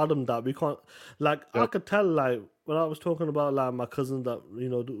like fathom that. We can't like I Yep. could tell like when I was talking about like my cousin that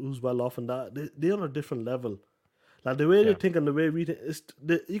who's well off and that they're on a different level. Like the way they Yeah. think and the way we think,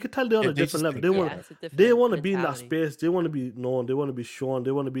 you could tell they're on Yeah, a they different just level. think Yeah, different. it's a They different want to be in that mentality. space. They want to be known. They want to be shown.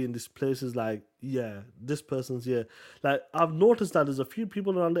 They want to be in these places. Like yeah, this person's here. Like I've noticed that there's a few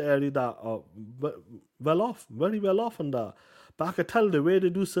people around the area that are well off, very well off, and that. But I could tell the way they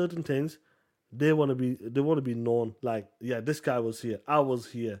do certain things. They want to be known. Like yeah, this guy was here. I was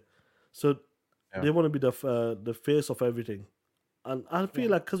here. So Yeah. they want to be the face of everything. And I feel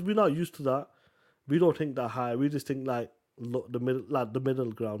Yeah. like because we're not used to that, we don't think that high. We just think like the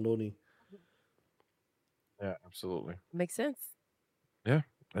middle ground only. Yeah, absolutely. Makes sense. Yeah,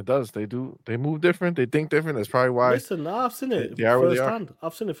 it does. They do. They move different. They think different. That's probably why Listen, I've seen it they are where they are. firsthand.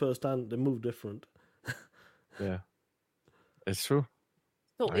 I've seen it firsthand. They move different. Yeah, it's true.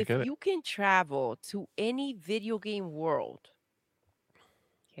 So I if get it. you can travel to any video game world,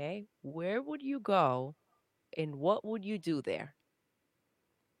 okay, where would you go and what would you do there?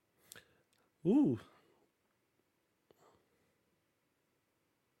 Ooh,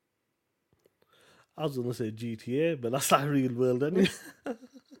 I was gonna say GTA, but that's not real world, anyway.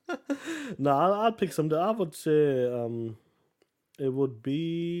 No, I'll pick something. I would say it would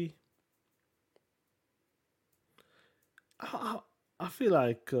be. I, I feel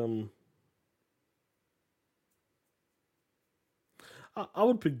like I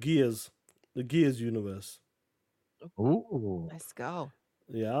would pick Gears, the Gears universe. Ooh, Let's go.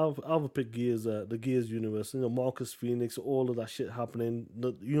 Yeah, I would pick Gears, the Gears universe. You know, Marcus Phoenix, all of that shit happening.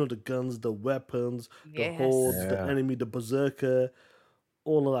 The guns, the weapons, the hordes, Yes. the yeah. enemy, the berserker,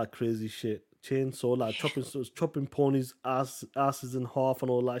 all of that crazy shit. Chainsaw, like chopping ponies' asses in half and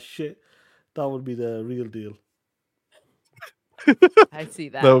all that shit. That would be the real deal. I see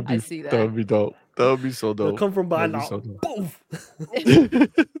That that. would I be see that that. would be dope. That would be so They'll dope. come from That would behind be now. so dope. Poof!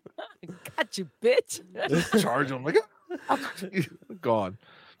 Got you, bitch. Just charge them like gone.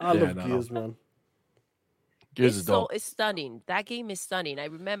 I Yeah, love no. Gears, man. Gears is dope. It's stunning. That game is stunning. I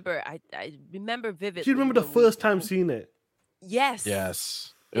remember Do you vividly remember the when we first time seeing it? yes.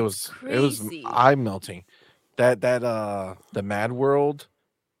 Yes, It's it was crazy. eye melting. The Mad World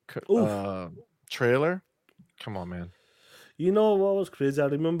Oof. trailer. Come on, man. You know what was crazy? I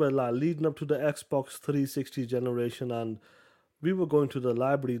remember like leading up to the Xbox 360 generation, and we were going to the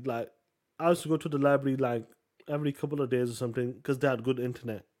library. Like I used to go to the library like every couple of days or something because they had good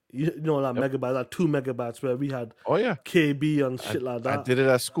internet. You know, like Yep. megabytes, like 2 megabytes, where we had Oh yeah. KB and I shit like I that. did it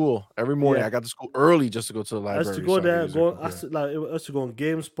at school every morning. Yeah, I got to school early just to go to the I used to library go so I could there, use their go computer. like I used to go on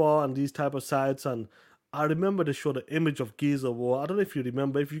GameSpot and these type of sites, and I remember they showed the image of Gears of War. I don't know if you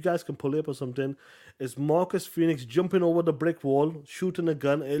remember. If you guys can pull it up or something, it's Marcus Phoenix jumping over the brick wall, shooting a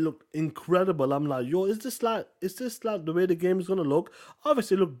gun. It looked incredible. I'm like, yo, is this like the way the game is gonna look?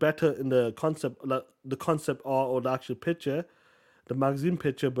 Obviously, it looked better in the concept, like the concept art or the actual picture, the magazine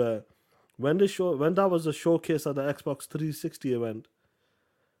picture. But when that was a showcase at the Xbox 360 event,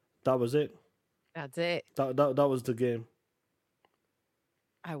 that was it. That's it. That was the game.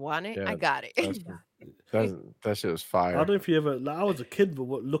 I want it. I Yeah, got it. that's that shit was I don't fire. know if you ever like I was a kid but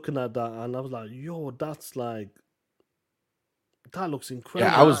looking at that and I was like, yo, that's like that looks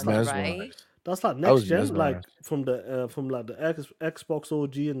Yeah, I was Beyond, incredible. right? mesmerized. That's like I next was gen, like mesmerized. from like the Xbox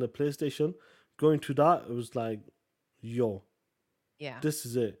OG and the PlayStation. Going to that, it was like, yo, Yeah. this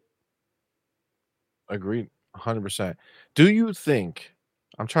is it. Agreed, 100%. Do you think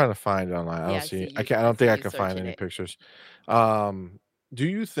I'm trying to find it online. I don't Yeah, I see see it. I you. can't. I I don't see think I you can find searching any it. pictures. Do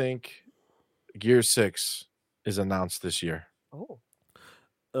you think Gear 6 is announced this year? Oh.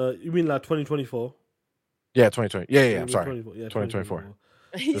 You mean like 2024? Yeah, 2020. Yeah, yeah, yeah, I'm sorry. 2024, yeah, 2024. 2024.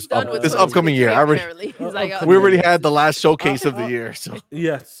 He's done with This upcoming year. 2023 I already apparently. He's like, we Upcoming already year. this had the is last I, showcase of the I, year. So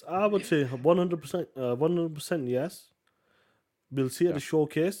yes, I would say 100%, 100% yes. We'll see at yeah, the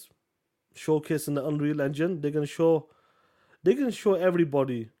showcase in the Unreal Engine. They're gonna show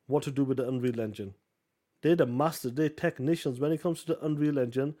everybody what to do with the Unreal Engine. They're the masters, they're technicians. When it comes to the Unreal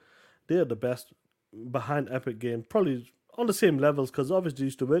Engine, they are the best behind Epic Game. Probably on the same levels because obviously they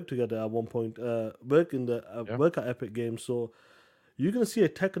used to work together at one point, yeah, work at Epic Games. So you're gonna see a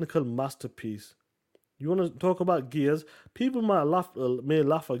technical masterpiece. You want to talk about Gears? People may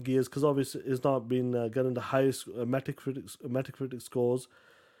laugh at Gears because obviously it's not been getting the highest Metacritic scores.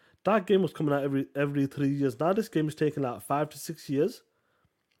 That game was coming out every 3 years. Now this game is taking like 5 to 6 years.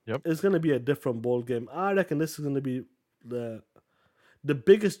 yep, It's gonna be a different ball game. I reckon this is gonna be the the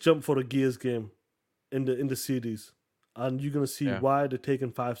biggest jump for a Gears game in the series, and you're gonna see yeah. why they're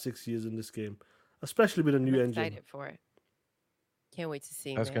taking 5 6 years in this game, especially with a I'm new engine. excited for it. Can't wait to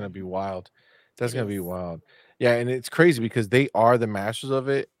see, That's gonna man. be wild. That's It gonna is. be wild. Yeah, and it's crazy because they are the masters of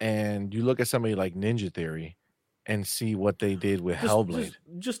it. And you look at somebody like Ninja Theory and see what they did with Just Hellblade. just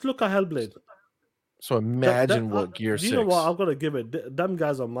just look at Hellblade. So imagine what Gear Do you know what? 6. I've got to give it. Them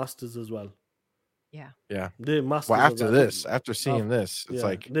guys are masters as well. Yeah. Yeah. They're Well, masters of after that. this, after I've, seeing this, it's yeah,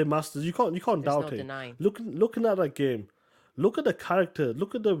 like, they're masters. You can't There's no doubt it. denying. Looking at that game, look at the character.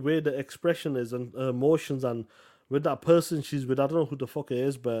 Look at the way the expression is and emotions and with that person she's with. I don't know who the fuck it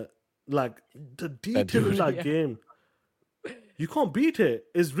is, but like the that detail in dude. that Yeah. game, you can't beat it.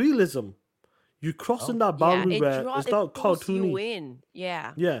 It's realism. You crossing Oh, that Yeah. boundary where it's It not pulls you cartoony. in.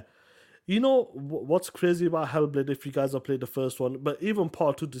 Yeah. Yeah. You know what's crazy about Hellblade? If you guys have played the first one, but even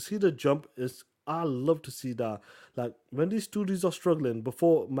part two, to see the jump is I love to see that. Like when these studios are struggling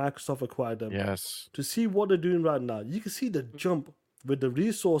before Microsoft acquired them, Yes. to see what they're doing right now, you can see the jump with the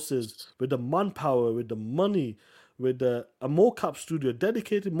resources, with the manpower, with the money, with the a mocap studio,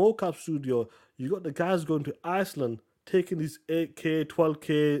 dedicated mocap studio. You got the guys going to Iceland, taking these 8K,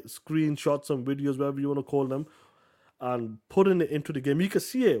 12K screenshots and videos, whatever you want to call them, and putting it into the game. You can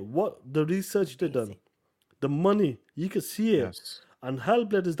see it. What the research they done, Amazing. the money, you can see it. Yes. And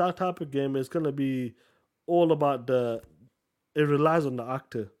Hellblade is that type of game. It's gonna be all about the. It relies on the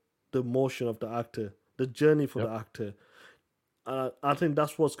actor, the emotion of the actor, the journey for the Yep. actor. I think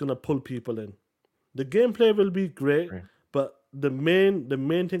that's what's gonna pull people in. The gameplay will be great, Great. but the main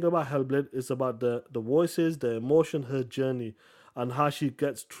thing about Hellblade is about the voices, the emotion, her journey, and how she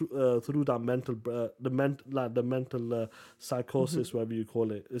gets through that mental the mental psychosis, Mhm. whatever you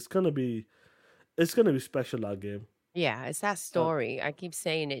call it. It's gonna be special, that game. Yeah, it's that Uh, story. I keep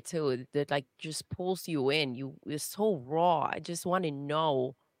saying it too. That like just pulls you in. You it's so raw. I just want to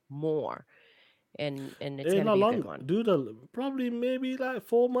know more, and it's Ain't gonna not be a good long, one. dude. Probably maybe like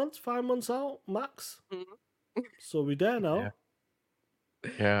 4 months, 5 months out max. Mhm. So we there Yeah. now.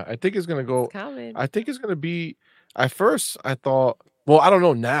 Yeah. I think it's gonna It's go. coming. I think it's gonna be. At first, I thought. Well, I don't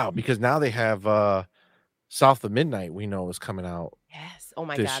know now because now they have South of Midnight. We know is coming out Yes. Oh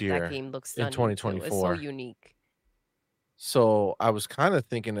my this God, that year game looks in stunning too. It's so 2024. unique. So I was kind of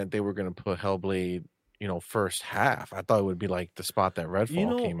thinking that they were gonna put Hellblade, first half. I thought it would be like the spot that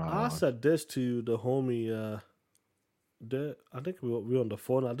Redfall came out I on. said this to the homie. I think we were on the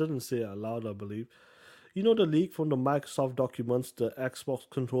phone. I didn't say it aloud, I believe. You know the leak from the Microsoft documents, the Xbox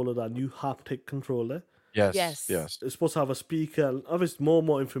controller, that new haptic controller. Yes. Yes. Yes. It's supposed to have a speaker. And obviously,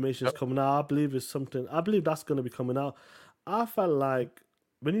 more information is Yep. coming out. I believe it's something. I believe that's going to be coming out. I felt like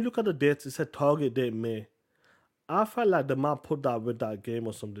when you look at the dates, it said target date May. I felt like they might put that with that game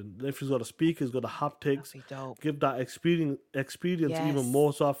or something. If he's got a speaker, he's got the That'd haptics, be dope. give that experience even Yes.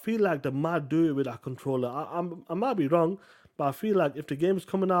 more. So I feel like they might do it with that controller. I might be wrong, but I feel like if the game's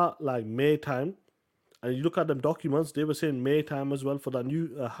coming out like May time, and you look at them documents, they were saying May time as well for that new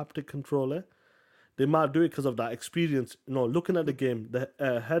haptic controller. They might do it because of that experience. Looking at the Mhm. game,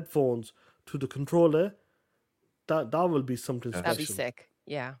 the headphones to the controller, that will be something That'd be Yes. special. sick.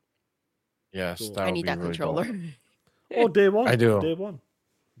 Yeah. Yes. So, That I would need be that really controller. dope. oh, day I one, do. day one.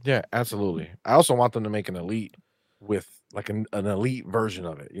 Yeah, absolutely. I also want them to make an elite with like an elite version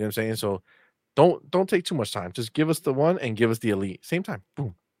of it. You know what I'm saying? So don't take too much time. Just give us the one and give us the elite. Same time.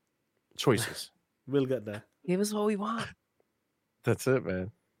 Boom. Choices. We'll get there. Give us what we want. That's it,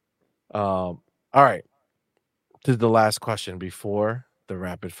 man. All right. This is the last question before the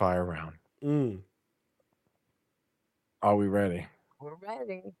rapid fire round. Mm. Are we ready? We're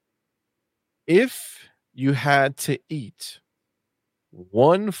ready. If you had to eat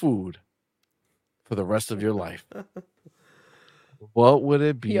one food for the rest of your life, what would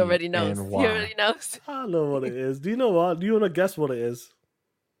it He be already knows. and He why? already knows. I know what it is. Do you know what? Do you want to guess what it is?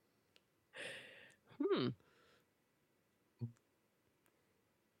 Hmm.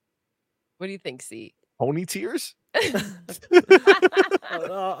 What do you think, C? Pony tears?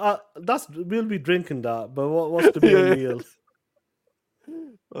 We'll be drinking that. But what's the main Yeah. meal?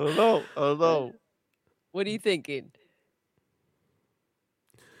 I don't know. I don't know. What are you thinking?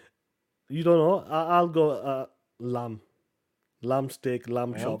 You don't know? I'll go lamb steak,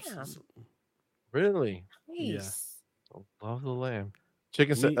 lamb Lamb? chops. Damn. Really? Yeah, Nice. Love the lamb.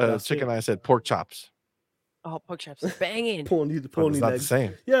 meat. That's Chicken. it. I said pork chops. Oh, pork chops are banging. But Pony it's not the legs.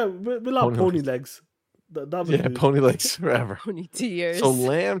 same. Yeah, we'll have Pony pony legs. legs. That will Yeah, do. pony legs forever. Pony So tears.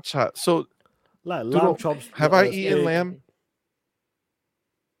 lamb chop. So Like lamb Doodle, chops, have I Get eaten steak. lamb? excited.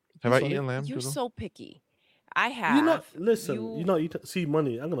 Have I Sorry. eaten lamb, You're Doodle? so picky. I You not have. listen. You're You. not eating. See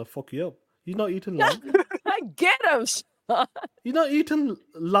money. I'm gonna fuck you up. You're not eating lamb. I get him. Sean. You're not eating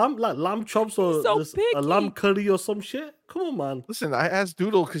lamb like lamb chops He's or so just a lamb picky. curry or some shit. Come on, man. Listen, I asked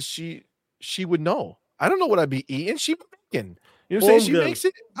Doodle because she would know. I don't know what I'd be eating. She be making. You know what I'm saying? Home She girl, makes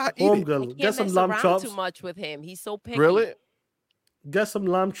it. I eat home it. I girl. Get can't some mess lamb around too chops. much with him. He's so Grill picky. it. Get some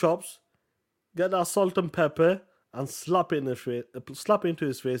lamb chops. Get that salt and pepper and slap it in his face. Slap it into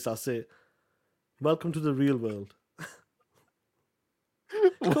his face. That's it. Welcome to the real world.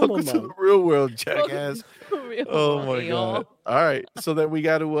 Come Welcome on, to the man. real world, Welcome jackass. to the real Oh world, my god. y'all. All right. So then we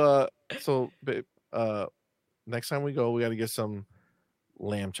got to so babe, next time we go, we got to get some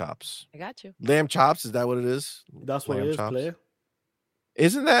lamb chops. I got you. Lamb chops, is that what it is? That's what it Lamb is, chops. player.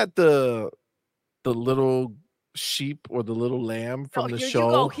 Isn't that the little sheep or the little lamb No, from the here you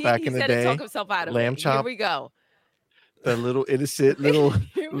go. show back in He's the gonna talk day? himself out of Lamb it. Here chop, we go. that little innocent little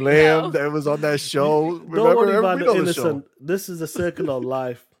Here we lamb go. that was on that show. Don't Remember? worry about We the know the show. innocent. This is the circle of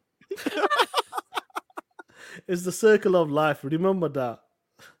life. It's the circle of life. Remember that.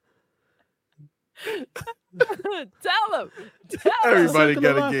 Tell him. Tell It's the him. Everybody circle of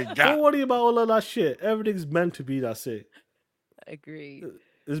gotta life. get Don't got. worry about all of that shit. Everything's meant to be. That's it. Agreed.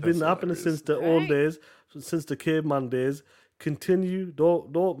 It's That's been happening hilarious. since the All old right. days, since the caveman days. Continue.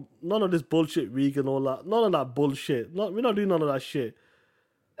 Don't. None of this bullshit vegan, all that. None of that bullshit. We're not doing none of that shit.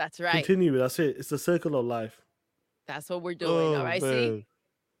 That's right. Continue. That's it. It's the circle of life. That's what we're doing. All Oh right, see? man.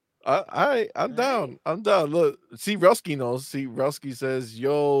 I'm All right. down. I'm down. Look, see, Rusky knows. See, Rusky says,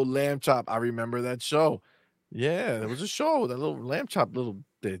 "Yo, lamb chop." I remember that show. Yeah, there was a show, that little lamb chop little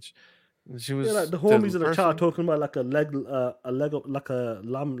bitch. She Yeah, like was the the homies in the chat person. talking about like like a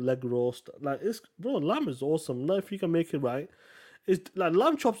lamb leg roast. Like it's bro, lamb is awesome. Now if you can make it right, it's like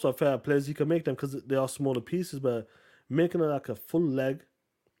lamb chops are fair plays. You can make them because they are smaller pieces, but making it like a full leg,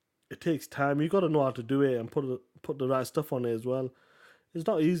 it takes time. You got to know how to do it and put the right stuff on it as well. It's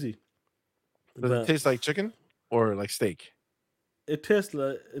not easy, Does it but taste like chicken or like steak? it tastes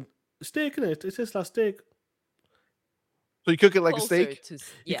like steak in it. It tastes like steak. So you cook it like a Closer steak? to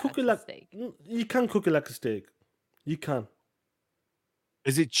You cook it to like steak. you can cook it like a steak. You can.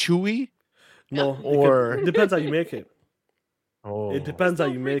 Is it chewy No, or it depends how you make it. oh? It depends how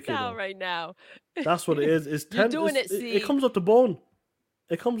So you make freaked it out though. right now. That's what it is. It's You're ten. doing it, It see? comes off the bone.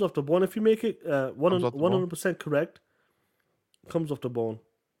 It comes off the bone. If you make it Comes off the bone? 100% correct, it comes off the bone.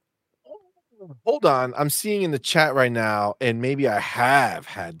 Hold on, I'm seeing in the chat right now, and maybe I have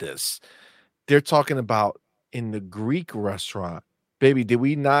had this. They're talking about in the Greek restaurant. Baby, did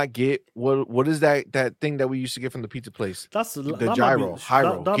we not get what is that thing that we used to get from the pizza place? That's The that might be that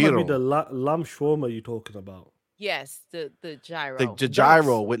might be the gyro. lamb shawarma you're talking about. Yes, the The gyro.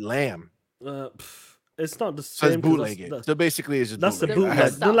 gyro with lamb. It's not the Says same. 'Cause bootleg it. So basically, it's just that's the bootleg. I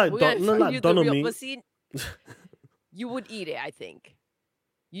bootleg. had- They're like We're gonna they're show like you the doner real, meat. but see, you would eat it, I think.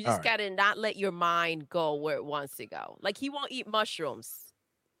 You just Alright. gotta not let your mind go where it wants to go. Like he won't eat mushrooms.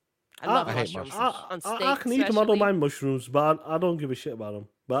 I love I hate mushrooms mushrooms. on steak. I can eat them. I don't especially. mind mushrooms, but I don't give a shit about them.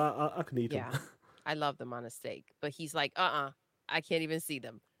 But I can eat Yeah, them. I love them on a steak. But he's like, I can't even see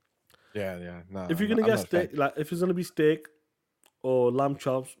them. Yeah. No, If you're gonna get steak, like if it's gonna be steak or lamb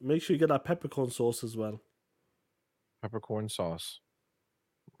chops, make sure you get that peppercorn sauce as well. peppercorn sauce.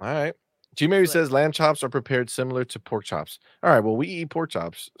 All right. G Mary Flip. says lamb chops are prepared similar to pork chops. All right. Well, we eat pork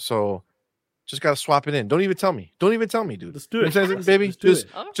chops, so just gotta swap it in. Don't even tell me. Don't even tell me, dude. Let's do You know it. what I'm saying, baby? Let's do it.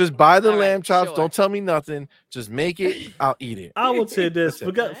 Just buy the All right, lamb chops. sure. Don't tell me nothing. Just make it. I'll eat it. I would say this.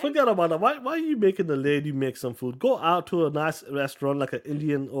 That's it. Forget about that. Why are you making the lady make some food? Go out to a nice restaurant like an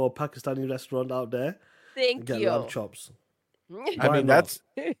Indian or Pakistani restaurant out there and Thank get you. lamb chops. I Why mean, not? that's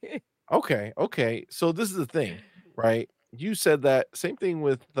okay. Okay. So this is the thing, right? You said that same thing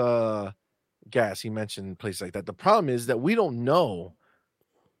with gas. He mentioned places like that. The problem is that we don't know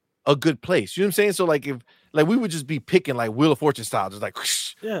a good place. You know what I'm saying? So like if like we would just be picking like Wheel of Fortune style, just like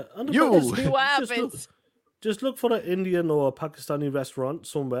Yeah, You. See what just happens. just look for an Indian or a Pakistani restaurant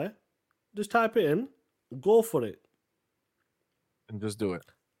somewhere. Just type it in. Go for it. and just do it.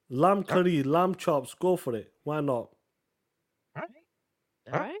 Lamb curry, lamb chops. Go for it. Why not? All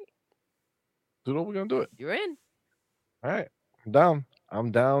Huh? right, Do what we're gonna do it. you're in All right. I'm down.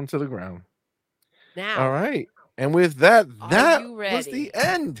 I'm down to the ground. now. All right. And with that, Are that you was ready? the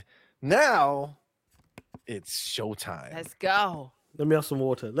end. Now it's showtime. Let's go. Let me have some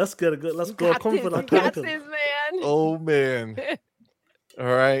water. Let's get a good. Let's You go. got Come this. for You that got title. this, man. Oh man. All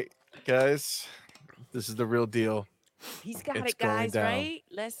right, guys. This is the real deal. He's got It's it, going guys. down. Right?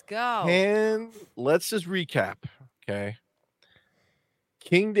 Let's go. And let's just recap. Okay.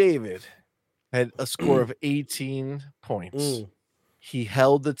 King David had a score of 18 points. Mm. He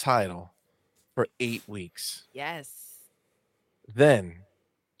held the title for 8 weeks. Yes. Then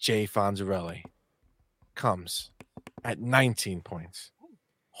Jay Fonzarelli comes at 19 points,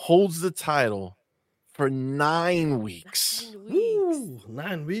 holds the title for 9 weeks. 9 weeks. Woo,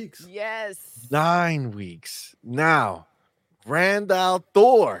 9 weeks. Yes. 9 weeks. Now, Randall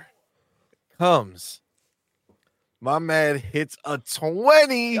Thor comes. My man hits a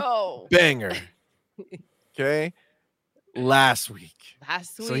 20 Yo. banger. Okay. Last week.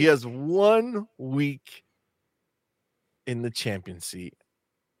 Last week. So he has 1 week in the champion seat.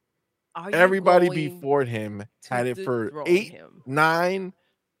 Are you Everybody going before him to had it for dethrone 8, him? 9.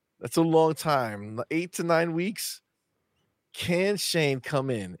 That's a long time. 8 to 9 weeks. Can Shane come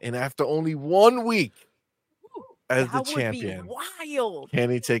in and after only 1 week as the That would champion, be wild. can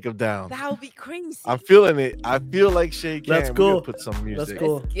he take him down? That would be crazy. I'm feeling it. I feel like Shane can. Let's We're go. gonna put some music. Let's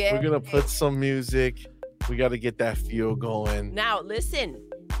go. Let's get We're gonna it. put some music. We got to get that feel going. Now listen.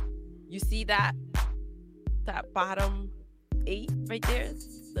 You see that bottom 8 right there.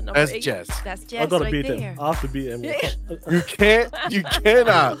 The number That's 8. Jess. That's I Jess gotta right beat there. him. I have to beat him. You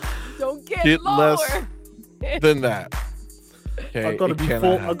cannot Don't get get lower. less than that. Okay, I gotta it be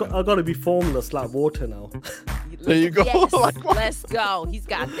cannot happen. I gotta be formless like water now. There you go. Yes, Like what? let's go. He's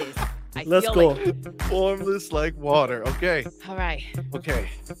got this. Let's feel go. Like... Formless like water. Okay. All right. Okay.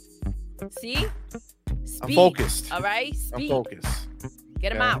 See? Speed. I'm focused. All right. I'm Speed. focused.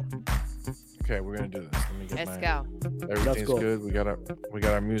 Get him Okay. out. Okay, we're gonna do this. Let me get Let's my. go. Everything's go. good. We got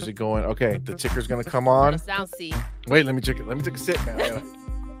our music going. Okay, the ticker's gonna come on. Sound C. Wait, let me check it. Let me take a sip, man.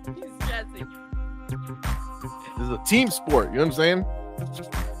 He's stressing. This is a team sport. You know what I'm saying?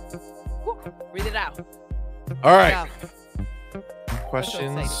 Woo. Read it out. All right. Go.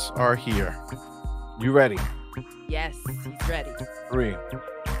 Questions are here. You ready? Yes, he's ready. 3,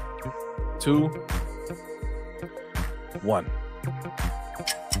 2, 1.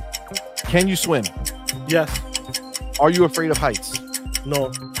 Can you swim? Yes. Are you afraid of heights?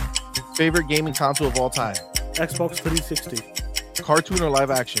 No. Favorite gaming console of all time? Xbox 360. Cartoon or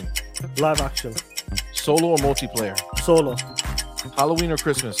live action? Live action. Solo or multiplayer? Solo. Halloween or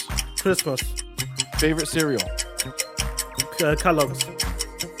Christmas? Christmas. Favorite cereal? Kellogg's.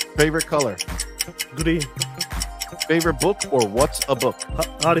 Favorite color? Green. Favorite book or what's a book?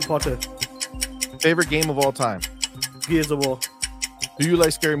 Harry Potter. Favorite game of all time? Gears of War. Do you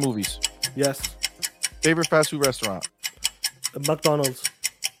like scary movies? Yes. Favorite fast food restaurant? McDonald's.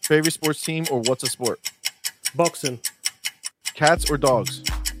 Favorite sports team or what's a sport? Boxing. Cats or dogs?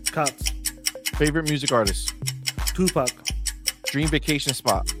 Cats. Favorite music artist? Tupac. Dream vacation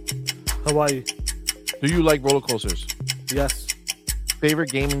spot? Hawaii. Do you like roller coasters? Yes.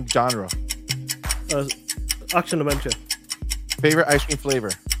 Favorite gaming genre? Action adventure. Favorite ice cream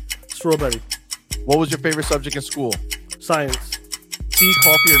flavor? Strawberry. What was your favorite subject in school? Science. Tea,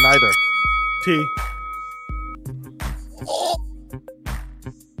 coffee, or neither? Tea.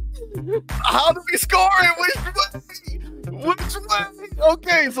 How do we score it? Which way?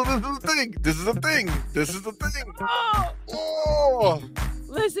 Okay, so this is the thing. This is the thing. This is the thing. Oh.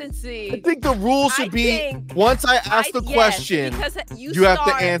 Listen, see. I think the rule should be once I ask the question, because you have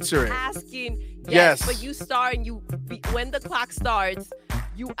to answer it. Asking, Yes. but you start and when the clock starts,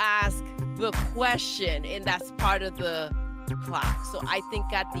 you ask the question, and that's part of the clock. So I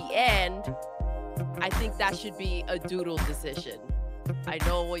think at the end, I think that should be a doodle decision. I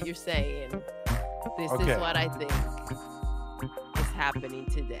know what you're saying. This Okay. is what I think is happening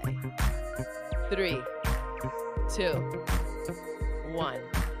today. 3, 2, 1.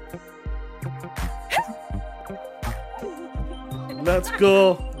 Let's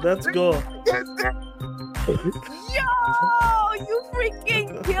go. Let's go. Yo, you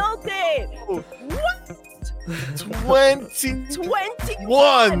freaking killed it! What?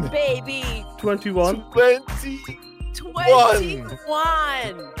 21, baby! 21.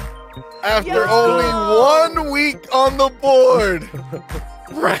 21! After only 1 week on the board,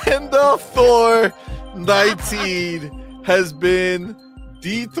 Brenda Thor 19 has been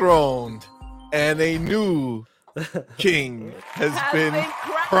dethroned and a new king has been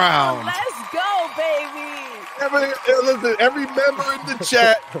crowned. Let's go, baby! Listen, every member in the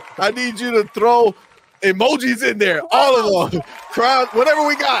chat, I need you to throw emojis in there. All of them. Crown, whatever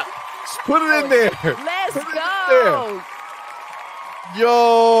we got. Just put it in there. Let's Put it in go! there.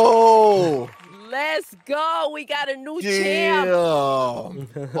 Yo. Let's go! We got a new champ.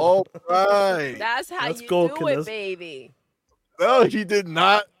 All right. That's how Let's you go, do killers. it, baby. No, he did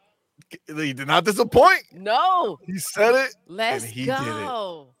not. He did not disappoint. No. He said it. Let's and he go. did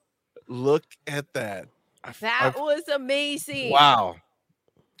it. Look at that. That was amazing. Wow.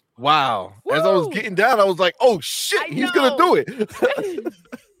 Wow. As I was Woo. getting down, I was like, oh shit, I he's gonna do it.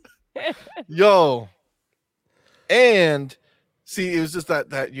 Yo. And see, it was just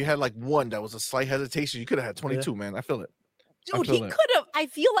that you had like one that was a slight hesitation. You could have had 22, man. I feel it. Dude, he could have. I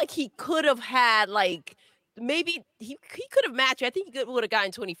feel like he could have had like maybe he could have matched. I think he would have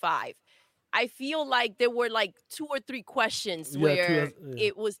gotten 25. I feel like there were like 2 or 3 questions where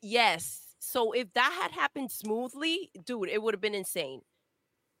it was yes. So if that had happened smoothly, dude, it would have been insane.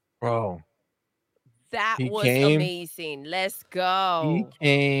 Bro. That He was came, amazing. Let's go. He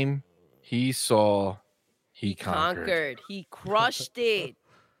came, he saw, he conquered. He crushed it.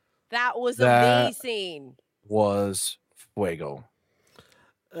 That was That amazing. was fuego.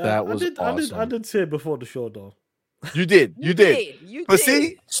 That was awesome. I did say it before the show, though. You did. You did. But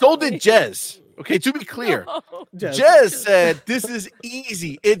see, so did Jez. Okay, to be clear, No. Jez said, this is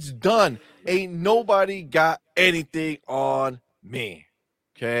easy. It's done. Ain't nobody got anything on me.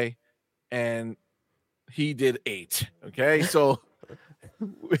 Okay. And he did 8. Okay. So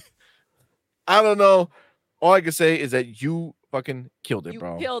I don't know all I can say is that you fucking killed it, You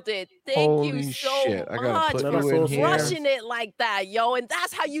bro. killed it. Thank you Holy so shit! I gotta much put Man, for that's you in awesome, here, man. crushing it like that, yo. And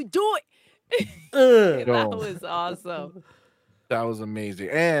that's how you do it. That yo. was awesome. That was amazing,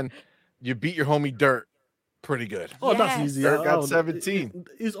 and you beat your homie Dirt pretty good. Oh, that's easy. Yes. Dirt got 17.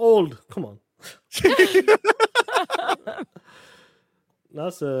 He's old. Come on.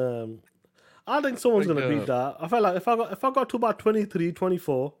 That's I think someone's Pretty gonna beat good. that. I felt like if I got to about 23,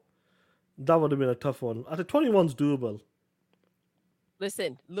 24, that would have been a tough one. I think 21's doable.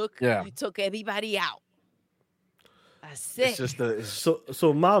 Listen, look, Yeah, you took everybody out. That's it's it. just a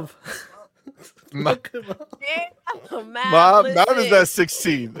So Mav, Ma- look at Mav. Yeah, Mav, Mav is listen. at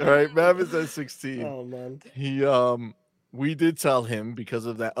 16, all right? Mav is at 16. Oh man. He we did tell him because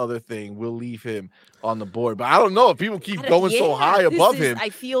of that other thing, we'll leave him on the board. But I don't know if people keep going so Yeah, high this above is, him, I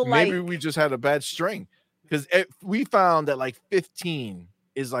feel maybe like, we just had a bad string. Because we found that like 15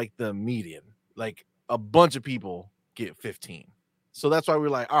 is like the median. Like a bunch of people get 15. So that's why we're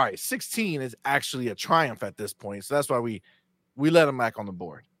like, all right, 16 is actually a triumph at this point. So that's why we let him back on the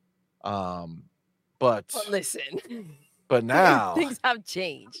board. But but listen, now, things have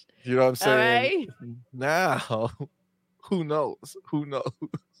changed. you know what I'm All saying? right. Now, who knows? Who knows?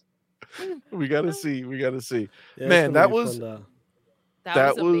 We gotta see. We gotta see. Yeah, it's Man, gonna that be was fun. That.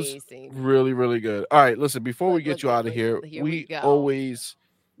 That was that was amazing. really, really good. All right, listen, before we get you out of here, Here we go.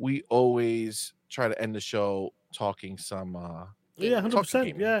 we always try to end the show talking some Yeah, talk some 100%.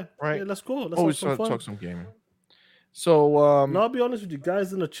 gaming, Yeah, right? yeah. Let's go. Let's have Always some try to fun. talk some gaming. So No, I'll be honest with you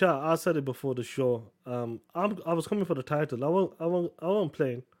guys in the chat. I said it before the show. I was coming for the title. I wasn't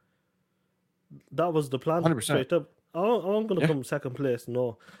playing. That was the plan, 100%. straight up. I wasn't gonna Yeah. come second place.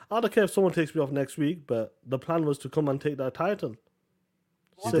 No, I don't care if someone takes me off next week, but the plan was to come and take that title.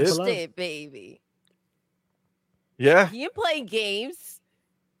 You did? Simple as. It, baby. Yeah, He ain't playing games.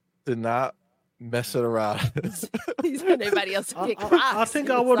 did not mess it around. He's when everybody else I, get I, crossed. I think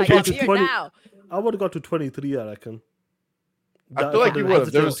I It's would have like, got I'm to here 20. now. I would have got to 23. I reckon. I That feel if like you didn't would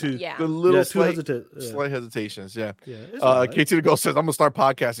have. There was hesitate too. Yeah. the little Yeah, too slight, hesitate. Yeah. slight hesitations. Yeah. Yeah, it's alright. KT to go says, I'm gonna start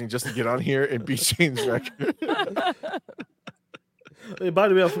podcasting just to get on here and beat Shane's record. Hey, by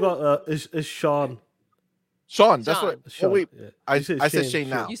the way, I forgot. It's Sean. Sean, that's what. Sean. Oh wait, Yeah. I You said said Shane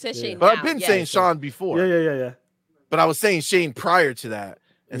now. You said Yeah. Shane But now. I've been yes. saying Sean before. Yeah. But I was saying Shane prior to that,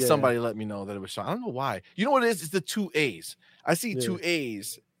 and Yeah. somebody let me know that it was Sean. I don't know why. You know what it is? It's the 2 A's. I see Yeah. 2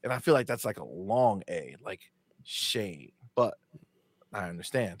 A's, and I feel like that's like a long A, like Shane. But I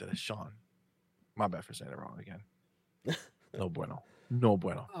understand that it's Sean. My bad for saying it wrong again. No bueno. No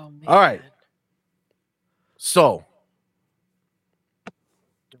bueno. Oh, man. All right. So,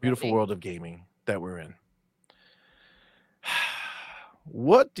 the beautiful Ready? world of gaming that we're in.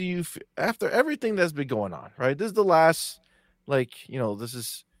 What do you after everything that's been going on, right? This is the last, like,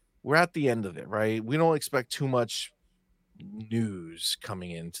 we're at the end of it, right? We don't expect too much news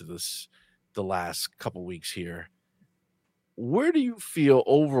coming into the last couple weeks here. Where do you feel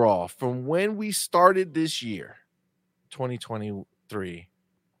overall from when we started this year, 2023,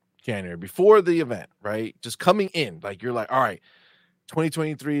 January, before the event, right? Just coming in, like you're like, all right,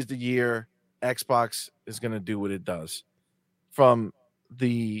 2023 is the year Xbox is going to do what it does. From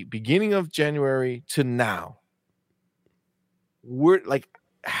the beginning of January to now,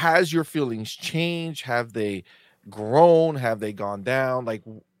 has your feelings changed? Have they grown? Have they gone down? Like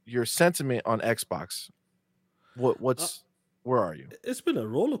your sentiment on Xbox, where are you? It's been a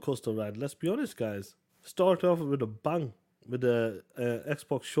roller coaster ride. Let's be honest, guys. Start off with a bang with the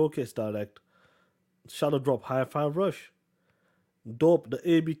Xbox Showcase Direct, Shadow Drop, Hi-Fi Rush, dope. The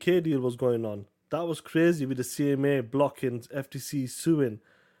ABK deal was going on. That was crazy with the CMA blocking, FTC suing.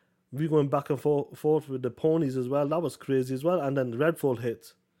 We going back and forth with the ponies as well. That was crazy as well. And then Redfall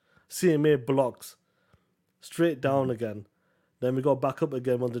hits, CMA blocks, straight down again. Then we got back up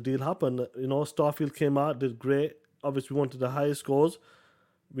again when the deal happened. Starfield came out, did great. Obviously, we wanted the highest scores.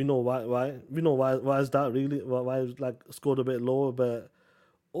 We know why. We know why is that really? Why is like scored a bit lower? But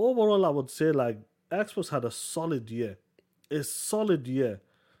overall, I would say like Xbox had a solid year. A solid year.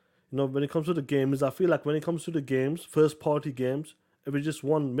 When it comes to the games, I feel like when it comes to the games, first party games, it was just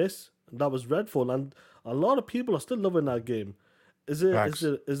one miss. And that was Redfall, and a lot of people are still loving that game. Is it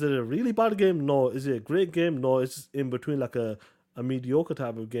a really bad game? No. Is it a great game? No. It's in between like a mediocre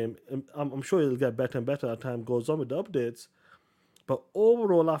type of game. I'm sure it'll get better and better as time goes on with the updates. But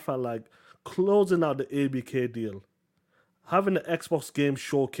overall, I felt like closing out the ABK deal, having the Xbox Game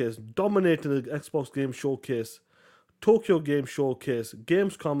Showcase, dominating the Xbox Game Showcase, Tokyo Game Showcase,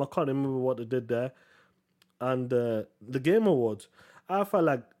 Gamescom, I can't remember what they did there, and the Game Awards. I felt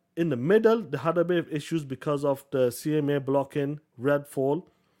like in the middle, they had a bit of issues because of the CMA blocking, Redfall.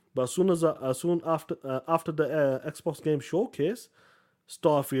 But soon after the Xbox Game Showcase,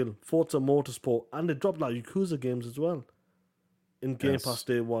 Starfield, Forza Motorsport, and they dropped like Yakuza games as well in Game Pass Yes.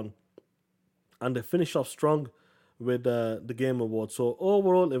 Day One, and they finished off strong with the Game Awards. So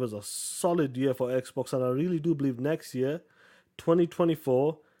overall, it was a solid year for Xbox, and I really do believe next year,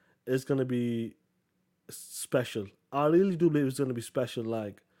 2024, is gonna be special. I really do believe it's gonna be special.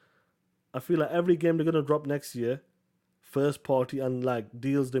 Like I feel like every game they're gonna drop next year, first party and like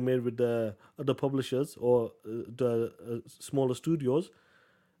deals they made with the other publishers or the smaller studios,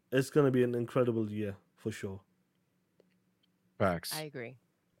 it's gonna be an incredible year for sure. I Facts. agree.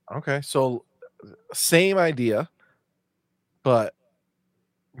 Okay. So same idea, but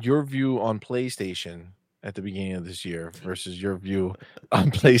your view on PlayStation at the beginning of this year versus your view on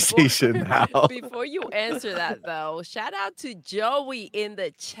Before PlayStation now. before you answer that though, shout out to Joey in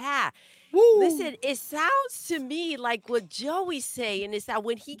the chat. Woo! Listen, it sounds to me like what Joey's saying is that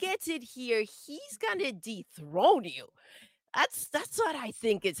when he gets it here, he's gonna dethrone you. That's what I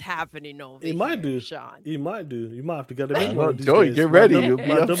think is happening over He might here, do. Sean. He might do. You might have to get him I in one know, of these Joey, days. get ready. You'll My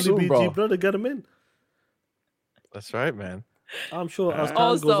be up soon, WBG bro. brother, get him in. That's right, man. I'm sure All as right. time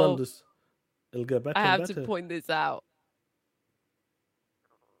goes on, Also, this it'll get I better and have to better. point this out.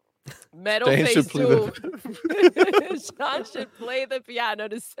 Metal Stan should Face play 2. the Sean should play the piano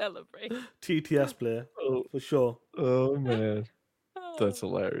to celebrate. TTS player oh, for sure. oh man. That's Oh.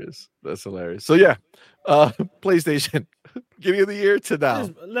 hilarious. That's hilarious. So yeah, PlayStation, beginning of the year to now.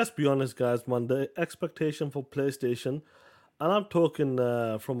 Let's be honest, guys. Man, the expectation for PlayStation, and I'm talking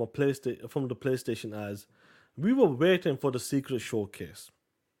from the PlayStation eyes, we were waiting for the secret showcase.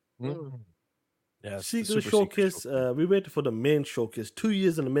 Mm. Yes, the Secret super secret showcase. We waited for the main showcase. 2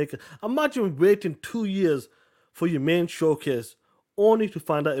 years in the making. Imagine waiting 2 years for your main showcase, only to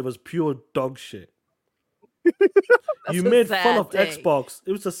find out it was pure dog shit. You That's a made fun sad of day. Xbox.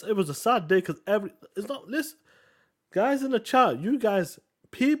 It was a sad day because it's not listen, guys in the chat. You guys,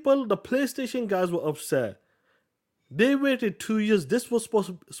 people, the PlayStation guys were upset. They waited 2 years. This was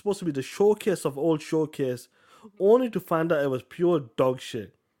supposed to be the showcase of all showcase, only to find out it was pure dog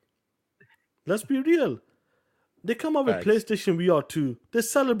shit. Let's be real. They come out with Facts. PlayStation VR 2. They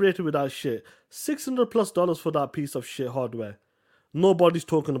celebrated with that shit. $600+ for that piece of shit hardware. Nobody's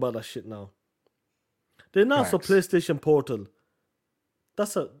talking about that shit now. They announced a Facts. PlayStation Portal.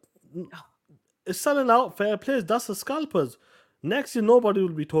 It's selling out. Fair play. That's a scalpers. Next year, nobody will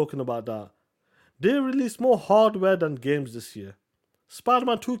be talking about that. They released more hardware than games this year.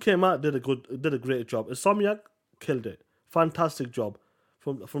 Spider-Man 2 came out, did a great job. Insomniac killed it. Fantastic job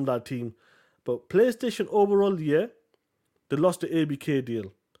from that team. But PlayStation overall year, they lost the ABK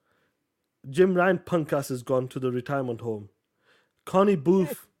deal. Jim Ryan Punkass is gone to the retirement home. Connie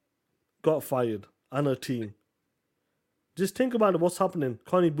Booth got fired and her team. Just think about what's happening.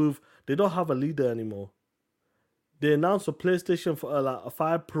 Connie Booth, they don't have a leader anymore. They announced a PlayStation for a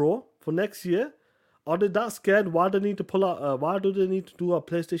 5 Pro for next year. Are they that scared? Why do they need to pull out? Why do they need to do a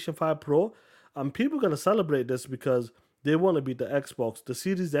PlayStation 5 Pro? And people are gonna celebrate this because they want to beat the Xbox. The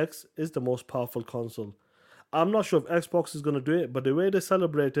Series X is the most powerful console. I'm not sure if Xbox is gonna do it, but the way they're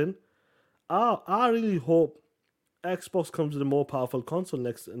celebrating, I really hope Xbox comes with a more powerful console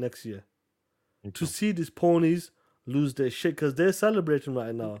next year. To see these ponies lose their shit because they're celebrating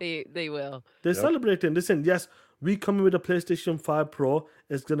right now. They will. They're Yep. celebrating. They're saying, yes, we coming with a PlayStation 5 Pro.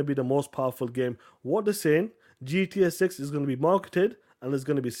 It's going to be the most powerful game. What they're saying, GTA 6 is going to be marketed and it's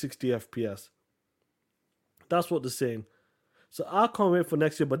going to be 60 FPS. That's what they're saying. So I can't wait for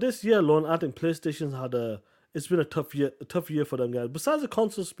next year. But this year alone, I think PlayStation's it's been a tough year for them guys. Besides the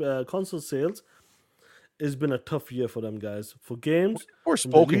console sales, it's been a tough year for them guys. For games, Or from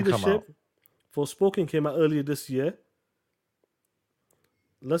the Spoken come out. leadership, Forspoken came out earlier this year.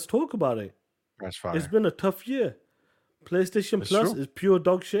 Let's talk about it. That's fire. It's been a tough year. PlayStation It's Plus true. is pure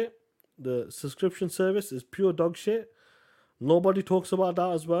dog shit. The subscription service is pure dog shit. Nobody talks about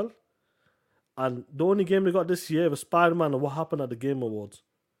that as well. And the only game they got this year was Spider-Man and what happened at the Game Awards.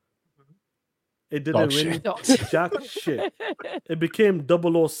 It didn't Dog win shit. Dog jack shit. It became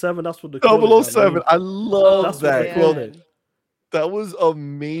 007. That's what they call it. That 007. meme. I love That's what they that. call Well, it. that was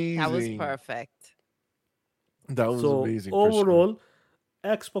amazing. That was perfect. That was So amazing. For sure. overall,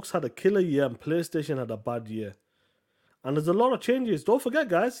 Xbox had a killer year and PlayStation had a bad year. And there's a lot of changes. Don't forget,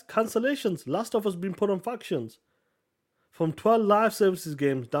 guys, cancellations. Last of Us been put on factions. From 12 live services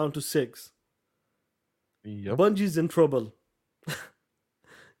games down to 6. Yep. Bungie's in trouble.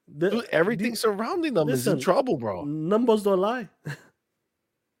 Dude, everything surrounding them is in listen, trouble, bro. Numbers don't lie.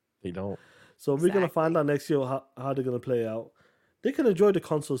 They don't. So we're going to find Exactly. out next year how they're going to play out. They can enjoy the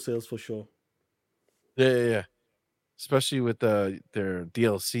console sales for sure. Yeah. especially with their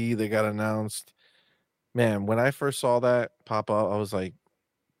DLC they got announced. Man, when I first saw that pop up, I was like,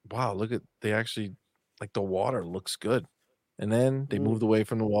 wow, look at they actually like the water looks good. And then they Mm. moved away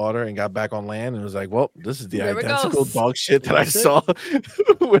from the water and got back on land and it was like, well, this is the There it identical goes. dog shit that I That's it. saw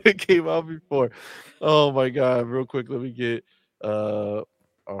when it came out before. Oh my god, real quick, let me get our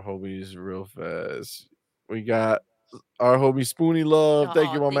homies real fast. We got our homie Spoonie Love. Thank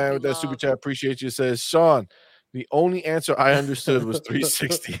Oh, you, my thank man, you, with that super love. chat. Appreciate you. Says Sean, the only answer I understood was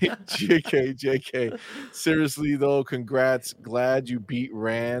 360. JK, JK. Seriously, though, congrats. Glad you beat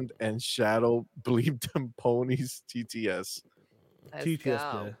Rand and Shadow bleeped them ponies. TTS. Let's TTS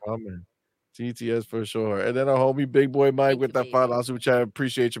go. player. Oh, man. TTS for sure. And then our homie Big Boy Mike Thank with you, that $5 baby. super chat.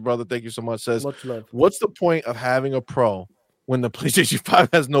 Appreciate you, brother. Thank you so much. Says, Much love. what's the point of having a pro when the PlayStation 5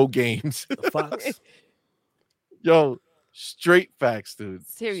 has no games? Facts. Yo, straight facts, dude.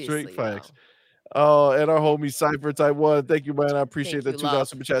 Straight Seriously, facts. though. Oh, and our homie Cypher Type 1. Thank you, man. I appreciate Thank that you, $2 love.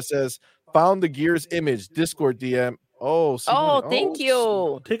 super chat says, found the Gears image, Discord DM. Oh, see what it Oh, oh, thank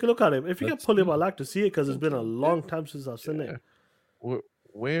you. Take a look at him. If you can let's pull him, see. I'd like to see it because it's Thank been a you. long time since I've seen Yeah. it.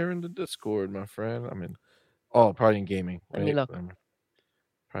 Where in the Discord, my friend? I mean, oh, probably in gaming, Let me right? look.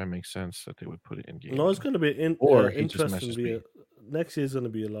 Probably makes sense that they would put it in No, it's gaming. going to be Or he just interesting. messaged me. Next year's going to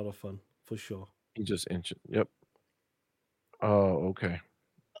be a lot of fun for sure. He just yep. Oh, okay.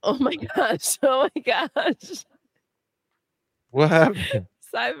 Oh my gosh. Oh my gosh. What happened?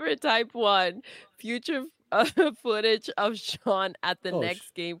 Cyber Type 1. Future footage of Sean at the Oh,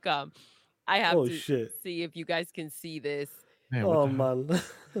 next game come. I have oh to shit. see if you guys can see this. Man, what Oh the hell? man.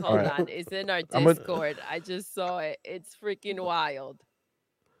 All Hold right. on. It's in our I'm gonna Discord. I just saw it. It's freaking wild.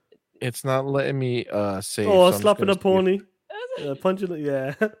 it's not letting me save, Oh, so I'm just slapping gonna a see if pony. Punching it.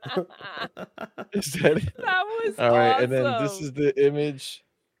 Yeah. is that it? That was All right, and then this awesome. is the image,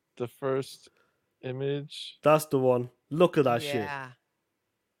 the first image. That's the one. Look at that shit. Yeah.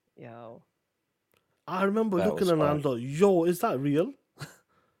 Yo. I remember That looking was and I fire. was like, yo, is that real?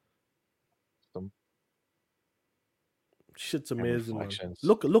 Some Shit's and amazing, man. reflections.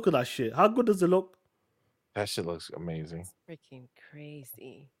 Look at that shit. How good does it look? That shit looks amazing. It's freaking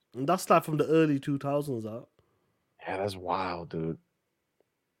crazy. And that's like from the early 2000s out. Yeah, that's wild, dude.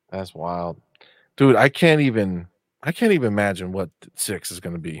 That's wild. Dude, I can't even imagine what 6 is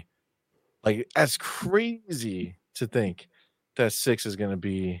gonna be. Like, that's crazy to think that 6 is gonna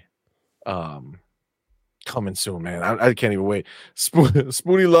be, um, coming soon, man. I can't even wait.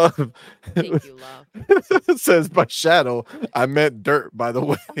 Spoonie Love Thank you, love. says, "By shadow, I meant dirt, by the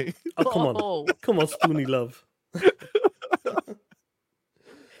way." Oh, come on. Oh, Come on, Spoonie Love.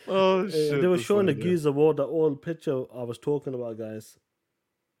 Oh, They shit, were that's showing the funny, man. Gears of War, the old picture I was talking about, guys.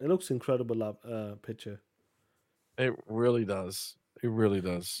 It looks incredible, picture. It really does. It really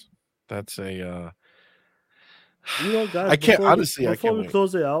does. That's a, You know, guys, I can't honestly, I before can't we wait.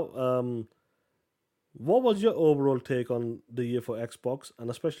 close it out, what was your overall take on the year for Xbox, and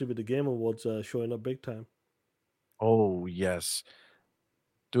especially with the Game Awards showing up big time? Oh, yes.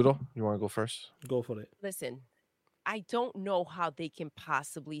 Doodle, you wanna go first? Go for it. listen. I don't know how they can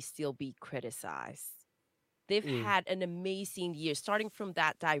possibly still be criticized. They've Mm. had an amazing year, starting from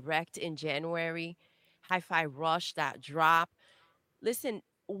that direct in January, Hi-Fi Rush, that drop. Listen,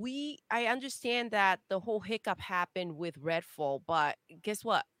 I understand that the whole hiccup happened with Redfall, but guess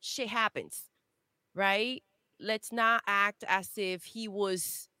what? Shit happens, right? Let's not act as if he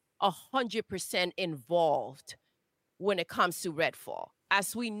was 100% involved when it comes to Redfall.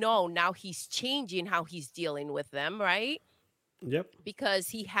 As we know, now he's changing how he's dealing with them, right? Yep. Because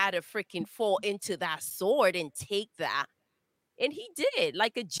he had to freaking fall into that sword and take that. And he did,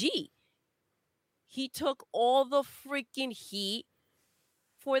 like a G. He took all the freaking heat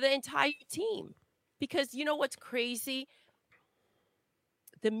for the entire team. Because you know what's crazy?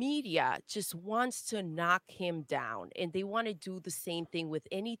 The media just wants to knock him down and they want to do the same thing with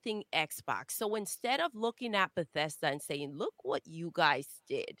anything Xbox. So instead of looking at Bethesda and saying, look what you guys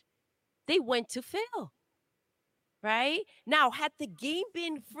did, they went to Phil, right? Now, had the game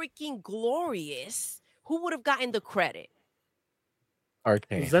been freaking glorious, who would have gotten the credit?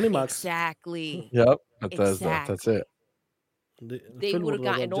 Arcane. ZeniMax. Exactly. Yep, Bethesda, that's it. Exactly. They Phil would would have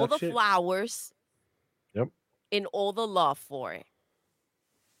have gotten got all jack the shit. flowers Yep. and all the love for it.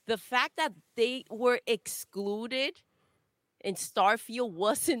 The fact that they were excluded and Starfield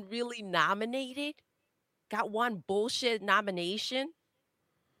wasn't really nominated, got one bullshit nomination.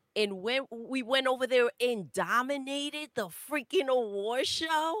 And when we went over there and dominated the freaking award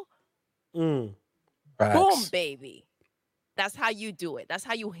show, Mm. boom, Facts. baby. That's how you do it. That's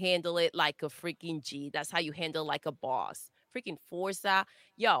how you handle it like a freaking G. That's how you handle like a boss. Freaking Forza.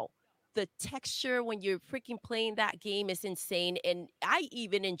 Yo, the texture when you're freaking playing that game is insane. And I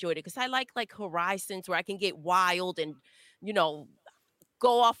even enjoyed it because I like Horizons where I can get wild and, you know,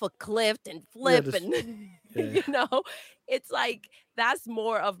 go off a cliff and Yeah, flip this. and Yeah. it's like that's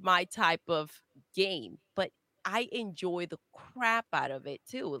more of my type of game. But I enjoy the crap out of it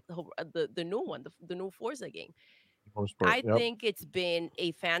too. The new one, the new Forza game. Motorsport. I Yep. think it's been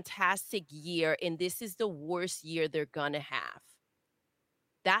a fantastic year, and this is the worst year they're gonna have.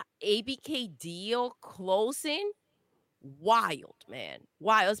 That ABK deal closing, wild, man.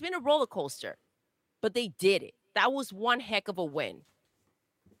 Wild. It's been a roller coaster, but they did it. That was one heck of a win.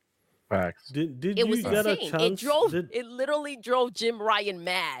 Facts. Did It you was get a Facts. insane. chance? Did It literally drove Jim Ryan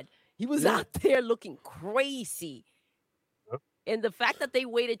mad. He was Yeah. out there looking crazy. Yep. And the fact that they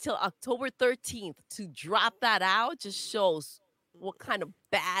waited till October 13th to drop that out just shows what kind of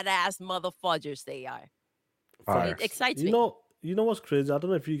badass motherfuckers they are. And it Fire. Facts. excites me. You know what's crazy? I don't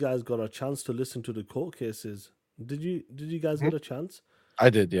know if you guys got a chance to listen to the court cases. Did you guys Mhm. get a chance? I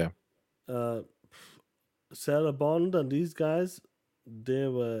did. Yeah. Uh, Sarah Bond and these guys,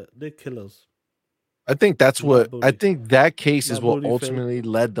 they killers. I think that's Matt what I Booty, think that case is Matt what Booty, Phil. ultimately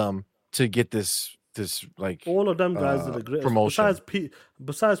led them to get this like All of them guys did a great. promotion.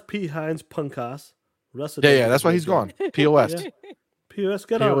 Besides Pete Hines, punk ass, rest of Yeah, them yeah, did a that's why great he's job. gone. POS. Yeah, POS,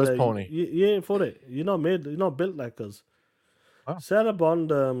 get out of POS there. pony. You ain't for it. You're not made. You're not built like us. Oh, Sarah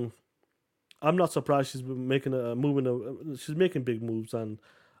Bond. I'm not surprised she's been making a moving. She's making big moves, and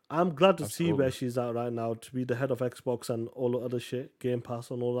I'm glad to see where absolutely. she's at right now to be the head of Xbox and all the other shit, Game Pass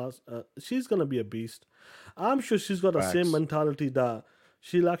and all that. She's gonna be a beast. I'm sure she's got the same Facts. mentality that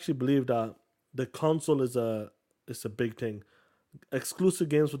she'll actually believe that the console is a big thing. Exclusive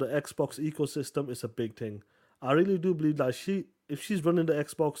games for the Xbox ecosystem is a big thing. I really do believe that if she's running the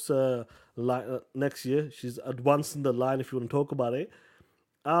Xbox line next year, she's advancing the line. If you want to talk about it,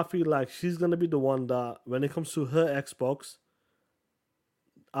 I feel like she's gonna be the one that when it comes to her Xbox,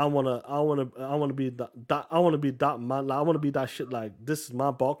 I wanna be that I wanna be that man. Like, I wanna be that shit. Like, this is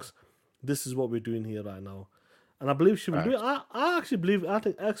my box. This is what we're doing here right now, and I believe she will do it. Facts. I actually believe. I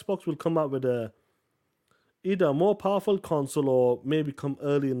think Xbox will come out with either a more powerful console or maybe come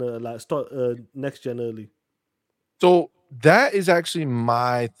early in the like start next gen early. So that is actually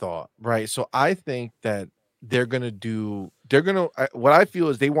my thought, right? So I think that what I feel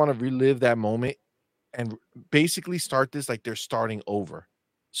is they want to relive that moment and basically start this like they're starting over.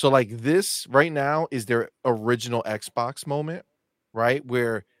 So like this right now is their original Xbox moment, right?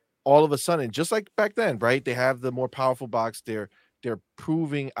 Where all of a sudden, just like back then, right? They have the more powerful box. They're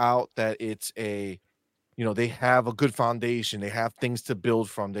proving out that it's a they have a good foundation, they have things to build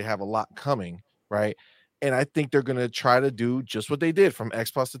from, they have a lot coming, right? And I think they're going to try to do just what they did from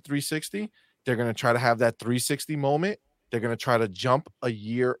Xbox to 360. They're going to try to have that 360 moment. They're going to try to jump a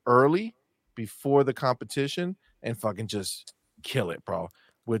year early before the competition and fucking just kill it, bro.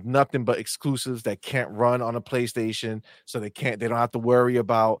 With nothing but exclusives that can't run on a PlayStation, so they don't have to worry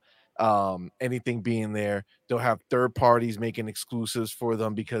about anything being there. They'll have third parties making exclusives for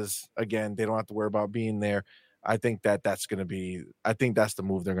them because again, they don't have to worry about being there. I think that's the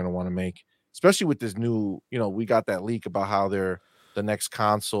move they're going to want to make, especially with this new, we got that leak about how the next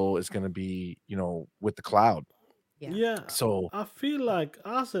console is going to be, with the cloud. Yeah. Yeah, So, I feel like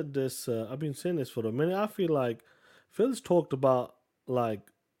I said this. I've been saying this for a minute. I feel like Phil's talked about like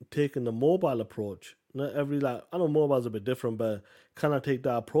taking the mobile approach. Not every like I know mobile's a bit different, but kind of take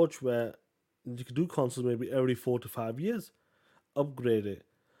that approach where you could do consoles maybe every 4 to 5 years, upgrade it.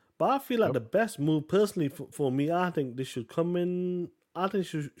 But I feel like yep. the best move personally for me, I think they should come in. I think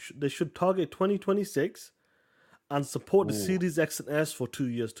they should target 2026 and support the Ooh, Series X and S for 2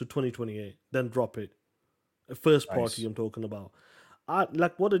 years to 2028, then drop it. First party nice. I'm talking about. I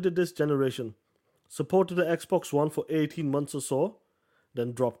like what they did this generation. Supported the Xbox One for 18 months or so,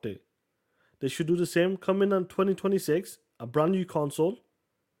 then dropped it. They should do the same. Come in 2026, a brand new console,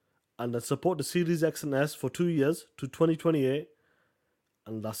 and then support the Series X and S for 2 years to 2028,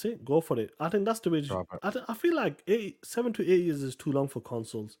 and that's it. Go for it. I think that's the way. Drop it. I feel like 7 to 8 years is too long for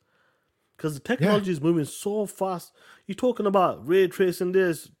consoles because the Yeah. technology is moving so fast. You're talking about ray tracing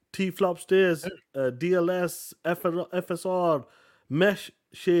this, T flops this, DLS, FSR, mesh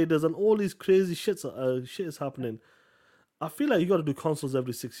shaders, and all these crazy shit is happening. I feel like you got to do consoles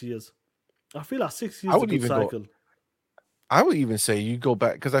every 6 years. I feel like 6 years I is a would good even go cycle. I would even say you go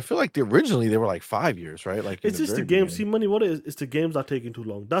back because I feel like originally they were like 5 years, right? Like in It's the just the very games. See, beginning. money. What it is? It's the games are taking too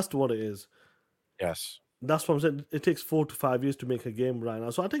long. That's what it is. Yes. That's what I'm saying. It takes 4 to 5 years to make a game right now.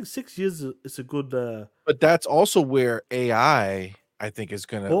 So I think 6 years is a good. But that's also where AI, I think is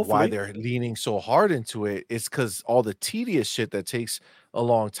gonna why Hopefully. they're leaning so hard into it is because all the tedious shit that takes a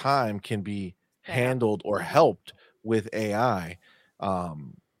long time can be Sped up. handled or Mhm. helped with AI.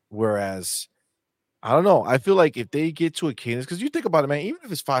 Um, whereas I don't know, I feel like if they get to a cadence, because you think about it, man, even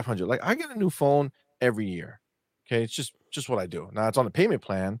if it's 500, like I get a new phone every year. Okay, it's just what I do. Now it's on a payment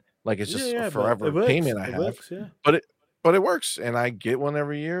plan, like it's Yeah, just a yeah, but it forever works. payment I It have, works, yeah. but it works, and I get one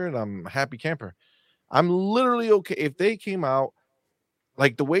every year, and I'm a happy camper. I'm literally okay if they came out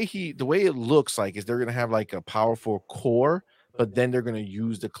like the way it looks like is they're gonna have like a powerful core, but then they're gonna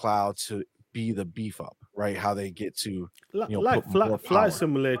use the cloud to be the beef up, right? How they get to, Like put more Flight power.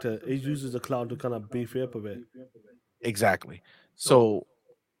 Simulator, it uses the cloud to kind of beef you up a bit. Exactly. So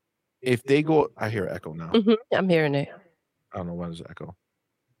if they go I hear echo now. Mhm. I'm hearing it. I don't know why there's echo.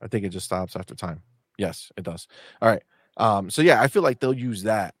 I think it just stops after time. Yes, it does. All right. So yeah, I feel like they'll use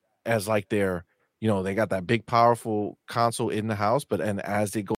that as like their, they got that big powerful console in the house, but and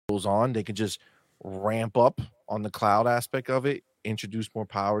as it goes on, they can just ramp up on the cloud aspect of it, introduce more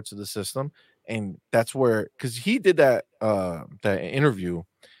power to the system. And that's where because he did that interview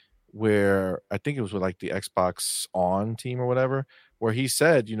where I think it was with like the Xbox On team or whatever, where he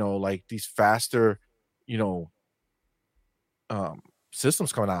said, like these faster, you know, um,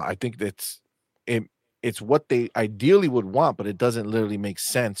 systems coming out. I think it it's what they ideally would want, but it doesn't literally make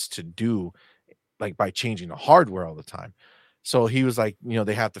sense to do like by changing the hardware all the time. So he was like,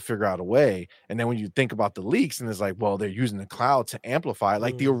 they have to figure out a way. And then when you think about the leaks, and it's like, well, they're using the cloud to amplify,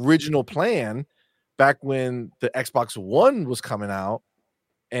 like the Mm. original plan back when the Xbox One was coming out,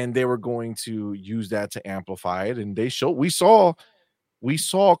 and they were going to use that to amplify it. And we saw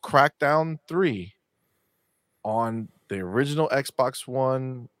Crackdown 3 on the original Xbox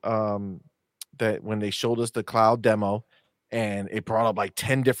One, that when they showed us the cloud demo, and it brought up like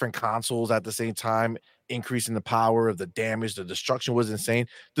 10 different consoles at the same time, increasing the power of the damage, the destruction was insane.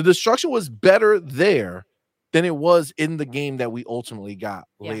 The destruction was better there than it was in the game that we ultimately got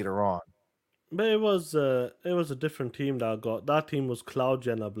Yeah. later on. But it was a different team that got that team was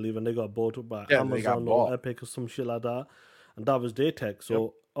CloudGen, I believe, and they got bought up by Yeah, they got Amazon or bought. Epic or some shit like that, and that was their tech. Yep,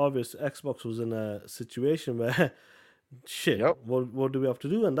 So obviously Xbox was in a situation where shit, yep, what do we have to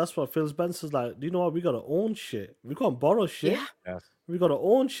do? And that's what Phil Spencer's like. Do you know what? We gotta own shit. We can't borrow Yeah. shit. yes, We gotta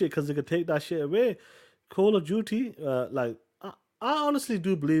own shit because they could take that shit away. Call of Duty, I honestly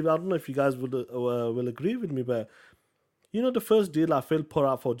do believe. I don't know if you guys will agree with me, but you know the first deal that Phil put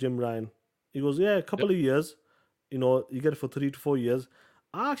out for Jim Ryan, he goes, yeah, a yep, couple of years. You know, you get it for 3 to 4 years.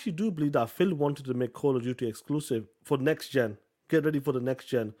 I actually do believe that Phil wanted to make Call of Duty exclusive for next gen. Get ready for the next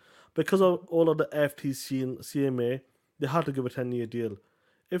gen. Because of all of the FTC and CMA, they had to give a 10-year deal.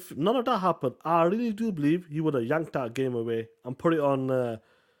 If none of that happened, I really do believe he would have yanked that game away and put it on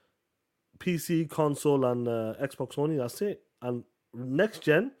PC, console, and Xbox only. That's it. And next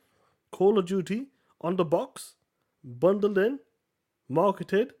gen, Call of Duty on the box, bundled in,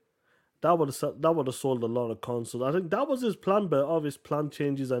 marketed. That would have sold a lot of consoles. I think that was his plan, but obvious plan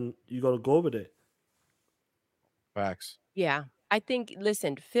changes, and you got to go with it. facts. Yeah. I think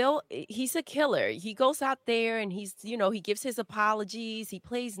listen, Phil, he's a killer. He goes out there and he gives his apologies, he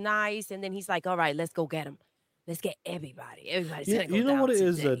plays nice, and then he's like, "All right, let's go get him. Let's get everybody. Everybody's You, gonna go you know what down it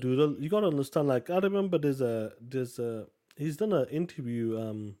is, today." Doodle. You got to understand. Like I remember, he's done an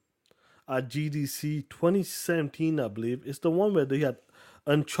interview at GDC 2017, I believe. It's the one where they had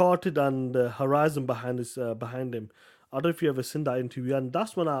Uncharted and Horizon behind him. I don't know if you ever seen that interview, and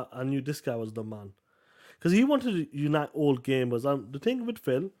that's when I knew this guy was the man because he wanted to unite all gamers. And the thing with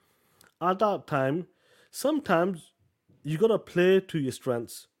Phil, at that time, sometimes you gotta play to your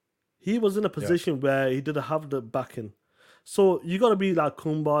strengths. He was in a Yes. position where he didn't have the backing, so you gotta be like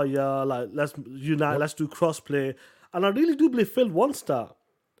kumbaya, like let's unite, Yep. let's do crossplay. And I really do believe Phil wants that.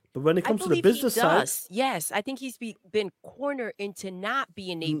 But when it I comes to the believe he business side, does. Yes, I think he's been cornered into not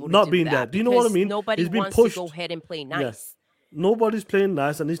being able to not do being there. that Do you know what I because mean? nobody He's been wants to go pushed. ahead and play Yeah, nice. nobody's playing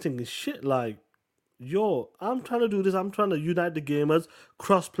nice, and he's thinking shit. Like, yo, I'm trying to do this. I'm trying to unite the gamers,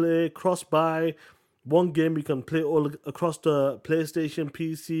 cross play, cross buy. One game you can play all across the PlayStation,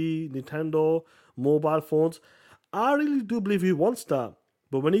 PC, Nintendo, mobile phones. I really do believe he wants that.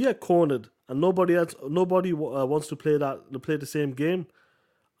 But when you get cornered and nobody wants to play the same game,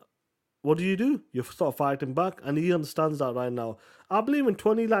 what do? You start fighting back, and he understands that right now. I believe in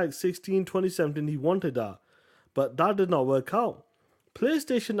 2016, 2017, he wanted that, but that did not work out.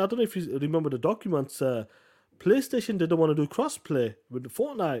 PlayStation, I don't know if you remember the documents. PlayStation didn't want to do crossplay with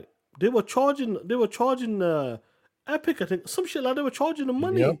Fortnite. They were charging Epic, I think, some shit like they were charging them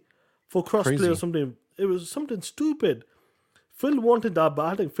Yep. money for crossplay or Crazy. something. It was something stupid. Phil wanted that, but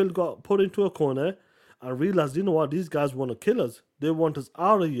I think Phil got put into a corner. and realized, you know what, these guys want to kill us. They want us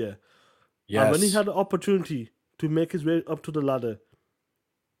out of here. And when he Yes. had the opportunity to make his way up to the ladder,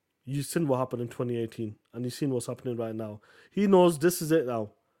 you've seen what happened in 2018, and you've seen what's happening right now. He knows this is it now.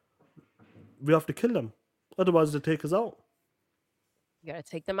 We have to kill them. Otherwise, they take us out. You gotta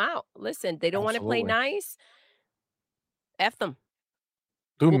take them out. Listen, they don't want to play Absolutely. nice. F them.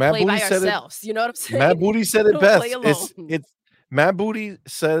 Dude, We'll Matt play Booty by said it. ourselves. You know what I'm Matt saying? Booty said it We'll play best. alone. It's Matt Booty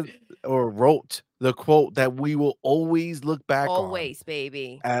said or wrote the quote that we will always look back on Always,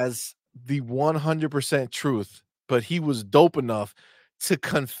 baby. as the 100% truth, but he was dope enough to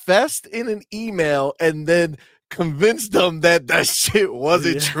confess in an email and then convince them that that shit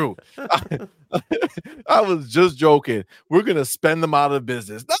wasn't Yeah. true. I was just joking. We're gonna spend them out of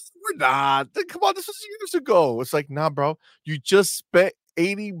business. No, we're not. Come on, this was years ago. It's like, nah, bro. You just spent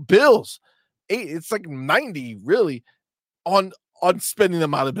 80 bills. It's like 90 really on spending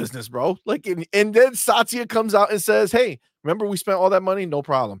them out of business, bro. Like, and then Satya comes out and says, "Hey, remember we spent all that money? No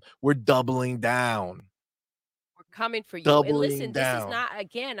problem. We're doubling down. We're coming for you." And Doubling listen, this is down." not,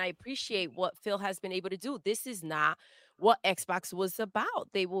 again, I appreciate what Phil has been able to do. This is not what Xbox was about.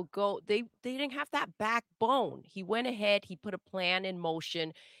 They will go, they didn't have that backbone. He went ahead, he put a plan in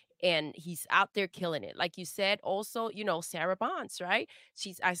motion, and he's out there killing it. Like you said, also, Sarah Bonds, right?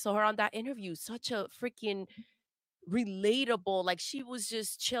 I saw her on that interview. Such a freaking relatable, like she was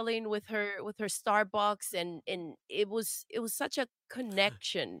just chilling with her Starbucks, and it was such a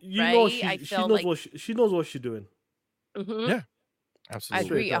connection, You know right? she I she felt knows like, what she knows what she's doing. mhm, Yeah, I absolutely.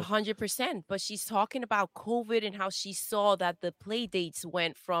 agree Straight up. 100%. But she's talking about COVID and how she saw that the play dates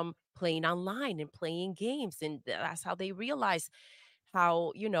went from playing online and playing games, and that's how they realized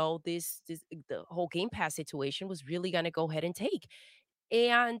how, this the whole Game Pass situation was really going to go ahead and take.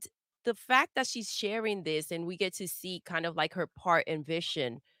 And the fact that she's sharing this and we get to see kind of like her part and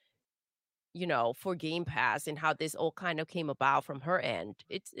vision, for Game Pass, and how this all kind of came about from her end.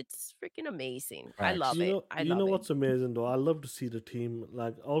 It's freaking amazing. I Facts. love You it. know, I you know love it. what's amazing though. I love to see the team.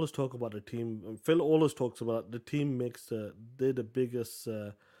 Like, I always talk about the team. Phil always talks about the team makes they're the biggest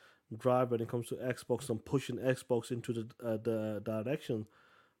drive when it comes to Xbox and pushing Xbox into the direction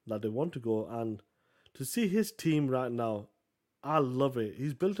that they want to go. And to see his team right now, I love it.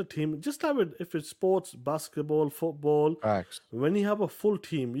 He's built a team just like if it's sports, basketball, football. Facts. When you have a full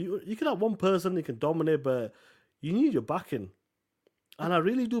team, you can have one person that can dominate, but you need your backing. And I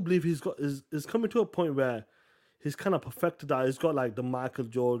really do believe is coming to a point where he's kind of perfected that. He's got like the Michael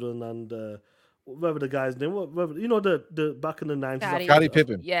Jordan and whatever the guy's name, whatever, the back in the 90s. I Scotty, forget Scottie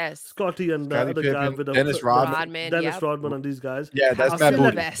Pippen. yes. Scotty and the Scottie other guy Pippen. with Dennis Rodman. Rodman, Dennis yep. Rodman and these guys. Yeah, Has that's I Matt feel the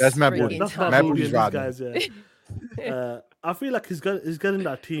like Booty. That's best Matt yeah, Booty. freaking that's Matt Matt time. Booty Booty's and these Rodman. guys. Yeah, I feel like he's getting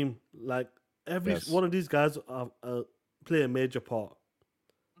that team. Like every Yes. one of these guys play a major part.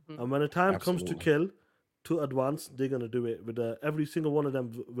 Mhm. And when the time comes to Absolutely. kill, to advance, they're gonna do it. With every single one of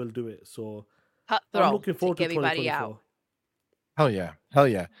them will do it. So I'm Cutthroat. looking forward Take to everybody out. 2024. Hell yeah. Hell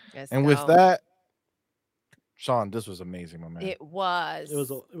yeah. Let's And with go. that, Shaan, this was amazing, my man. It was.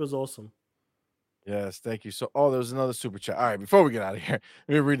 It was awesome. Yes, thank you. So, there was another super chat. All right, before we get out of here,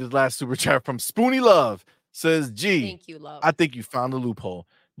 let me read this last super chat from Spoony Love. Says, "Gee, Thank you, love. I think you found a loophole.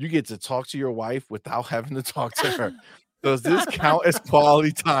 You get to talk to your wife without having to talk to her. Does this count as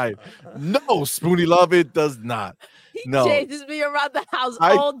quality time?" No, Spoony Love, it does not. He No, chases me around the house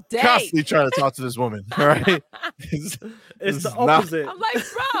I all day. constantly try to talk to this woman. All right, It's this the is not. opposite. I'm like,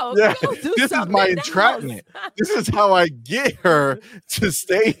 bro, Yeah, go do this is something my in the entrapment. house. This is how I get her to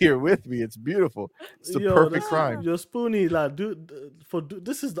stay here with me. It's beautiful. It's the Yo, perfect this, crime. your Spoonie, like,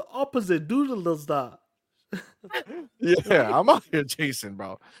 this is the opposite. Doodle does that. Yeah, I'm out here chasing,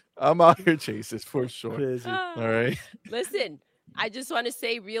 bro. I'm out here chasing for sure. Crazy. All right. Listen, I just want to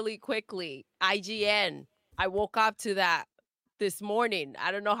say really quickly, IGN. I woke up to that this morning.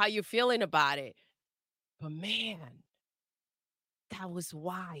 I don't know how you're feeling about it, but man, that was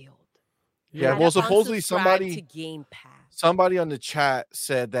wild. Yeah, Had well, to supposedly unsubscribe to Game Pass. somebody on the chat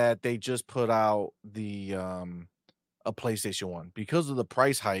said that they just put out the a PlayStation 1 because of the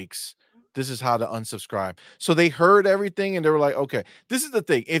price hikes. This is how to unsubscribe. So they heard everything and they were like, okay, this is the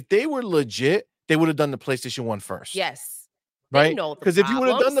thing. If they were legit, they would have done the PlayStation 1 first. Yes, they Right? know the Because if you would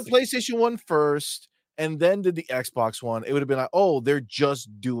have done the problems. PlayStation 1 first and then did the Xbox One, it would have been like, oh, they're just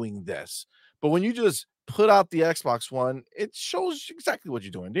doing this. But when you just put out the Xbox One, it shows exactly what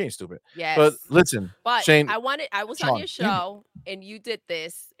you're doing. They ain't stupid. But Yes. listen, But Shane, I was on Shaan, your show and you did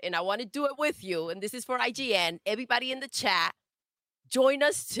this, and I want to do it with you. And this is for IGN. Everybody in the chat, join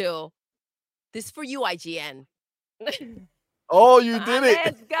us too. This is for you, IGN. Oh, you did it.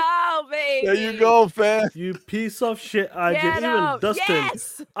 Let's go, There you baby. go, fam. You piece of shit, IJ. Get Even up. Dustin,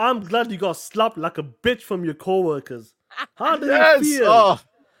 Yes. I'm glad you got slapped like a bitch from your coworkers. How did it Yes. feel? Oh,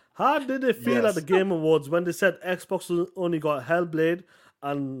 How did it feel at the yes. Game Awards when they said Xbox only got Hellblade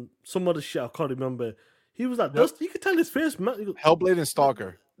and some other shit I can't remember? He was like, Yep. Dustin, you could tell his face, man. Hellblade and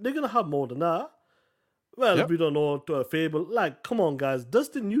Stalker. They're gonna have more than that. Well, Yep. we don't know to a Fable. Like, come on, guys.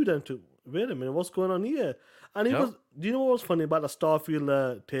 Dustin knew them to wait a minute, what's going on here? And he Yep. was. Do you know what was funny about the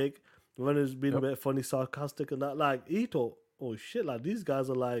Starfield take when it was being a Yep. bit funny, sarcastic, and that? Like, he thought, oh shit, like these guys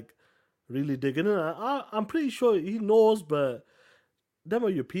are like really digging in. I'm pretty sure he knows, but them are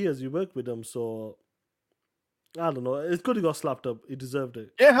your peers. You work with them, so I don't know. It's good he got slapped up. He deserved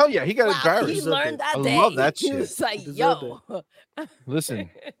it. Yeah, hell yeah. He got Wow, he embarrassed. deserved learned it. I that love day. that He shit. was like, He deserved yo. Listen,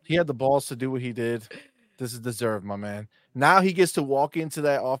 he had the balls to do what he did. This is deserved, my man. Now he gets to walk into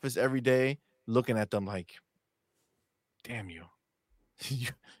that office every day looking at them like, damn you.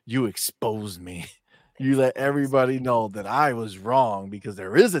 You exposed me. You let everybody know that I was wrong because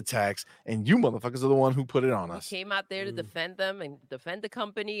there is a tax and you motherfuckers are the one who put it on You us. came out there to defend them and defend the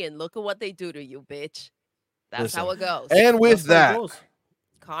company, and look at what they do to you, bitch. That's Listen, how it goes. and with That's how it that, goes.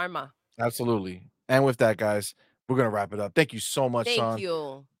 Karma. absolutely. And with that, guys, we're going to wrap it up. Thank you so much, Thank Shaan.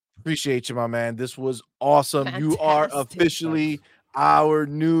 you. Appreciate you, my man. This was awesome. You are Fantastic. officially our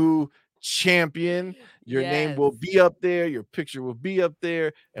new champion. Your name Yes. will be up there. Your picture will be up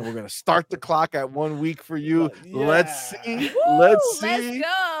there. And we're going to start the clock at 1 week for you. Like, Let's yeah. see. Woo! Let's Let's see.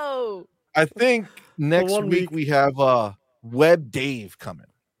 go. I think next 1 week week. we have Web Dave coming.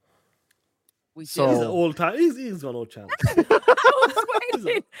 We He's an So old time. He's got no chance. do. I was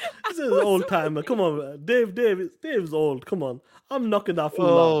waiting. He's an old timer. Come on, man. Dave's old. Come on. I'm knocking that fool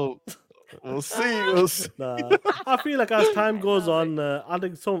oh, we'll see. We'll see. out. Nah. I feel like as time goes love on, I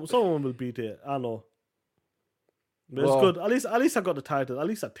think someone will beat it. I know. But it's Well, good. At least I got the title. At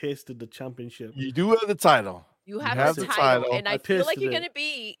least I tasted the championship. You do have the title. You You have, have the the title, title. and I I feel like tasted you're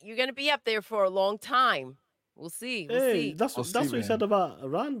it. gonna be up there for a long time. We'll see. We'll Hey, see. that's We'll what see, you said man. about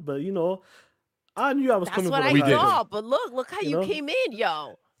Rand, but you know, I knew I was That's coming what for the I We did. thought. But look how You you know? came in,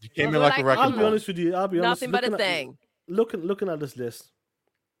 yo. You came You in were like a like, wrecking I'll be ball. honest with you. I'll be honest. Nothing but a thing. Looking at this list,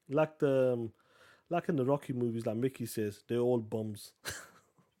 like like in the Rocky movies, like Mickey says, they're all bums.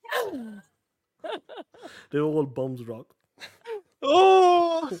 They're all bums, Rock.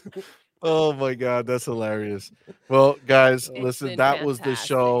 Oh, oh my God, that's hilarious. Well, guys, It's listen, been that was the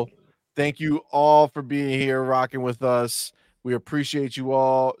show. fantastic. Thank you all for being here, rocking with us. We appreciate you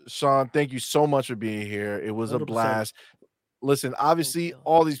all. Shaan, thank you so much for being here. It was a 100%. blast. Listen, obviously, you.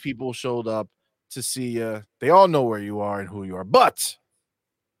 all these people showed up to see you. They all know where you are and who you are. But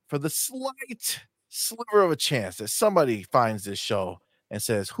for the slight sliver of a chance that somebody finds this show and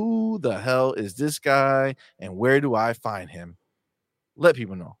says, who the hell is this guy and where do I find him? Let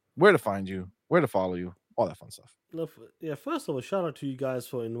people know where to find you, where to follow you, all that fun stuff. Yeah, first of all, shout out to you guys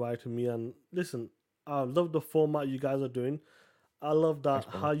for inviting me. And listen, I love the format you guys are doing. I love that Thanks,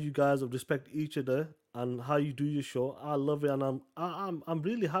 brother. how you guys respect each other and how you do your show. I love it, and I'm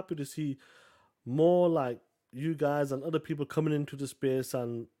really happy to see more like you guys and other people coming into the space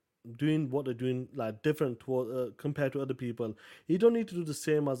and doing what they're doing like different compared to other people. You don't need to do the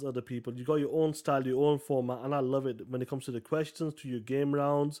same as other people. You got your own style, your own format, and I love it when it comes to the questions, to your game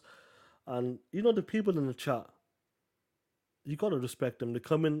rounds, and you know the people in the chat. You gotta respect them. They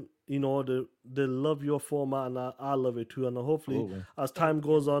come in, you know, they love your format, and I love it too. And hopefully, Absolutely. as time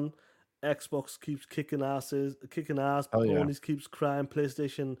goes on, Xbox keeps kicking ass, Hell yeah. Ponies keeps crying,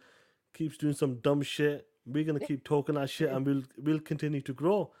 PlayStation keeps doing some dumb shit. We're gonna keep talking that shit, and we'll continue to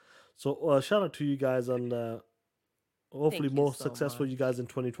grow. So shout out to you guys, and hopefully Thank you more so success for you much. guys in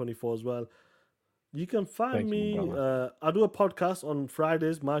 2024 as well. You can find Thank you, me. brother. I do a podcast on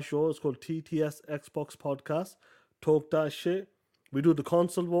Fridays. My show is called TTS Xbox Podcast. Talk that shit. We do the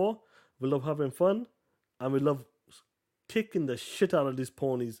console war. We love having fun, and we love kicking the shit out of these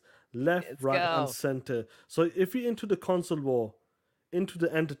ponies, left, Let's right, and go. center. So if you're into the console war, into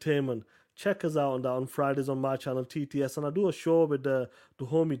the entertainment, check us out on Fridays on my channel TTS, and I do a show with the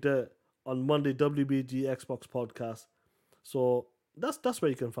homie Dirt on Monday WBG Xbox Podcast. So that's where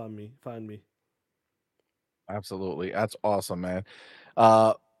you can find me. Absolutely. That's awesome, man.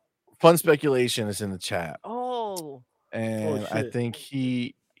 Fun speculation is in the chat. Oh. And I shit. think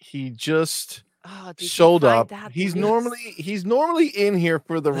he just Oh, did you showed find up. that He's list? normally in here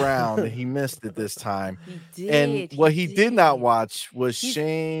for the round and he missed it this time. He did. And what he did not did. watch was He's-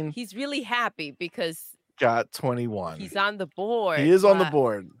 Shane He's really happy because got 21. he's on the board. He is on the but-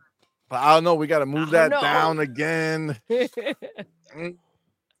 board. But I don't know. We got to move I that don't know. down again.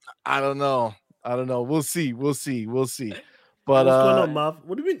 I don't know. We'll see. But What's going on, Mav?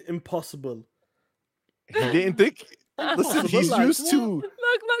 What do you mean impossible? he didn't think. Listen, Impossible, he's like, used what? to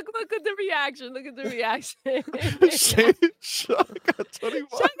Look at the reaction. Look at the reaction. Shaan got 21.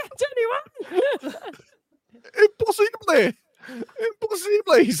 Shut up, 21. Impossible.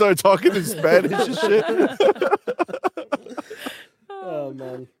 Impossible. He started talking in Spanish and shit. Oh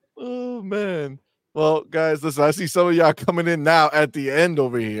man. Oh man. Well, guys, listen, I see some of y'all coming in now at the end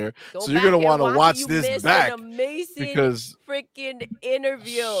over here. Go So you're gonna back and want to watch it. You this missed back an amazing because freaking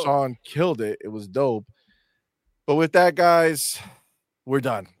interview. Shaan killed it. It was dope. But with that, guys, we're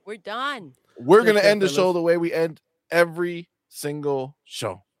done. We're done. We're Take gonna care, end the show fellas. the way we end every single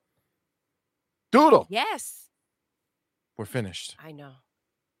show. Doodle. Yes, We're finished. I know.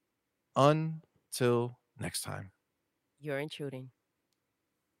 Until next time, You're intruding.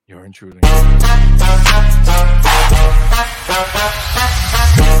 you're intruding.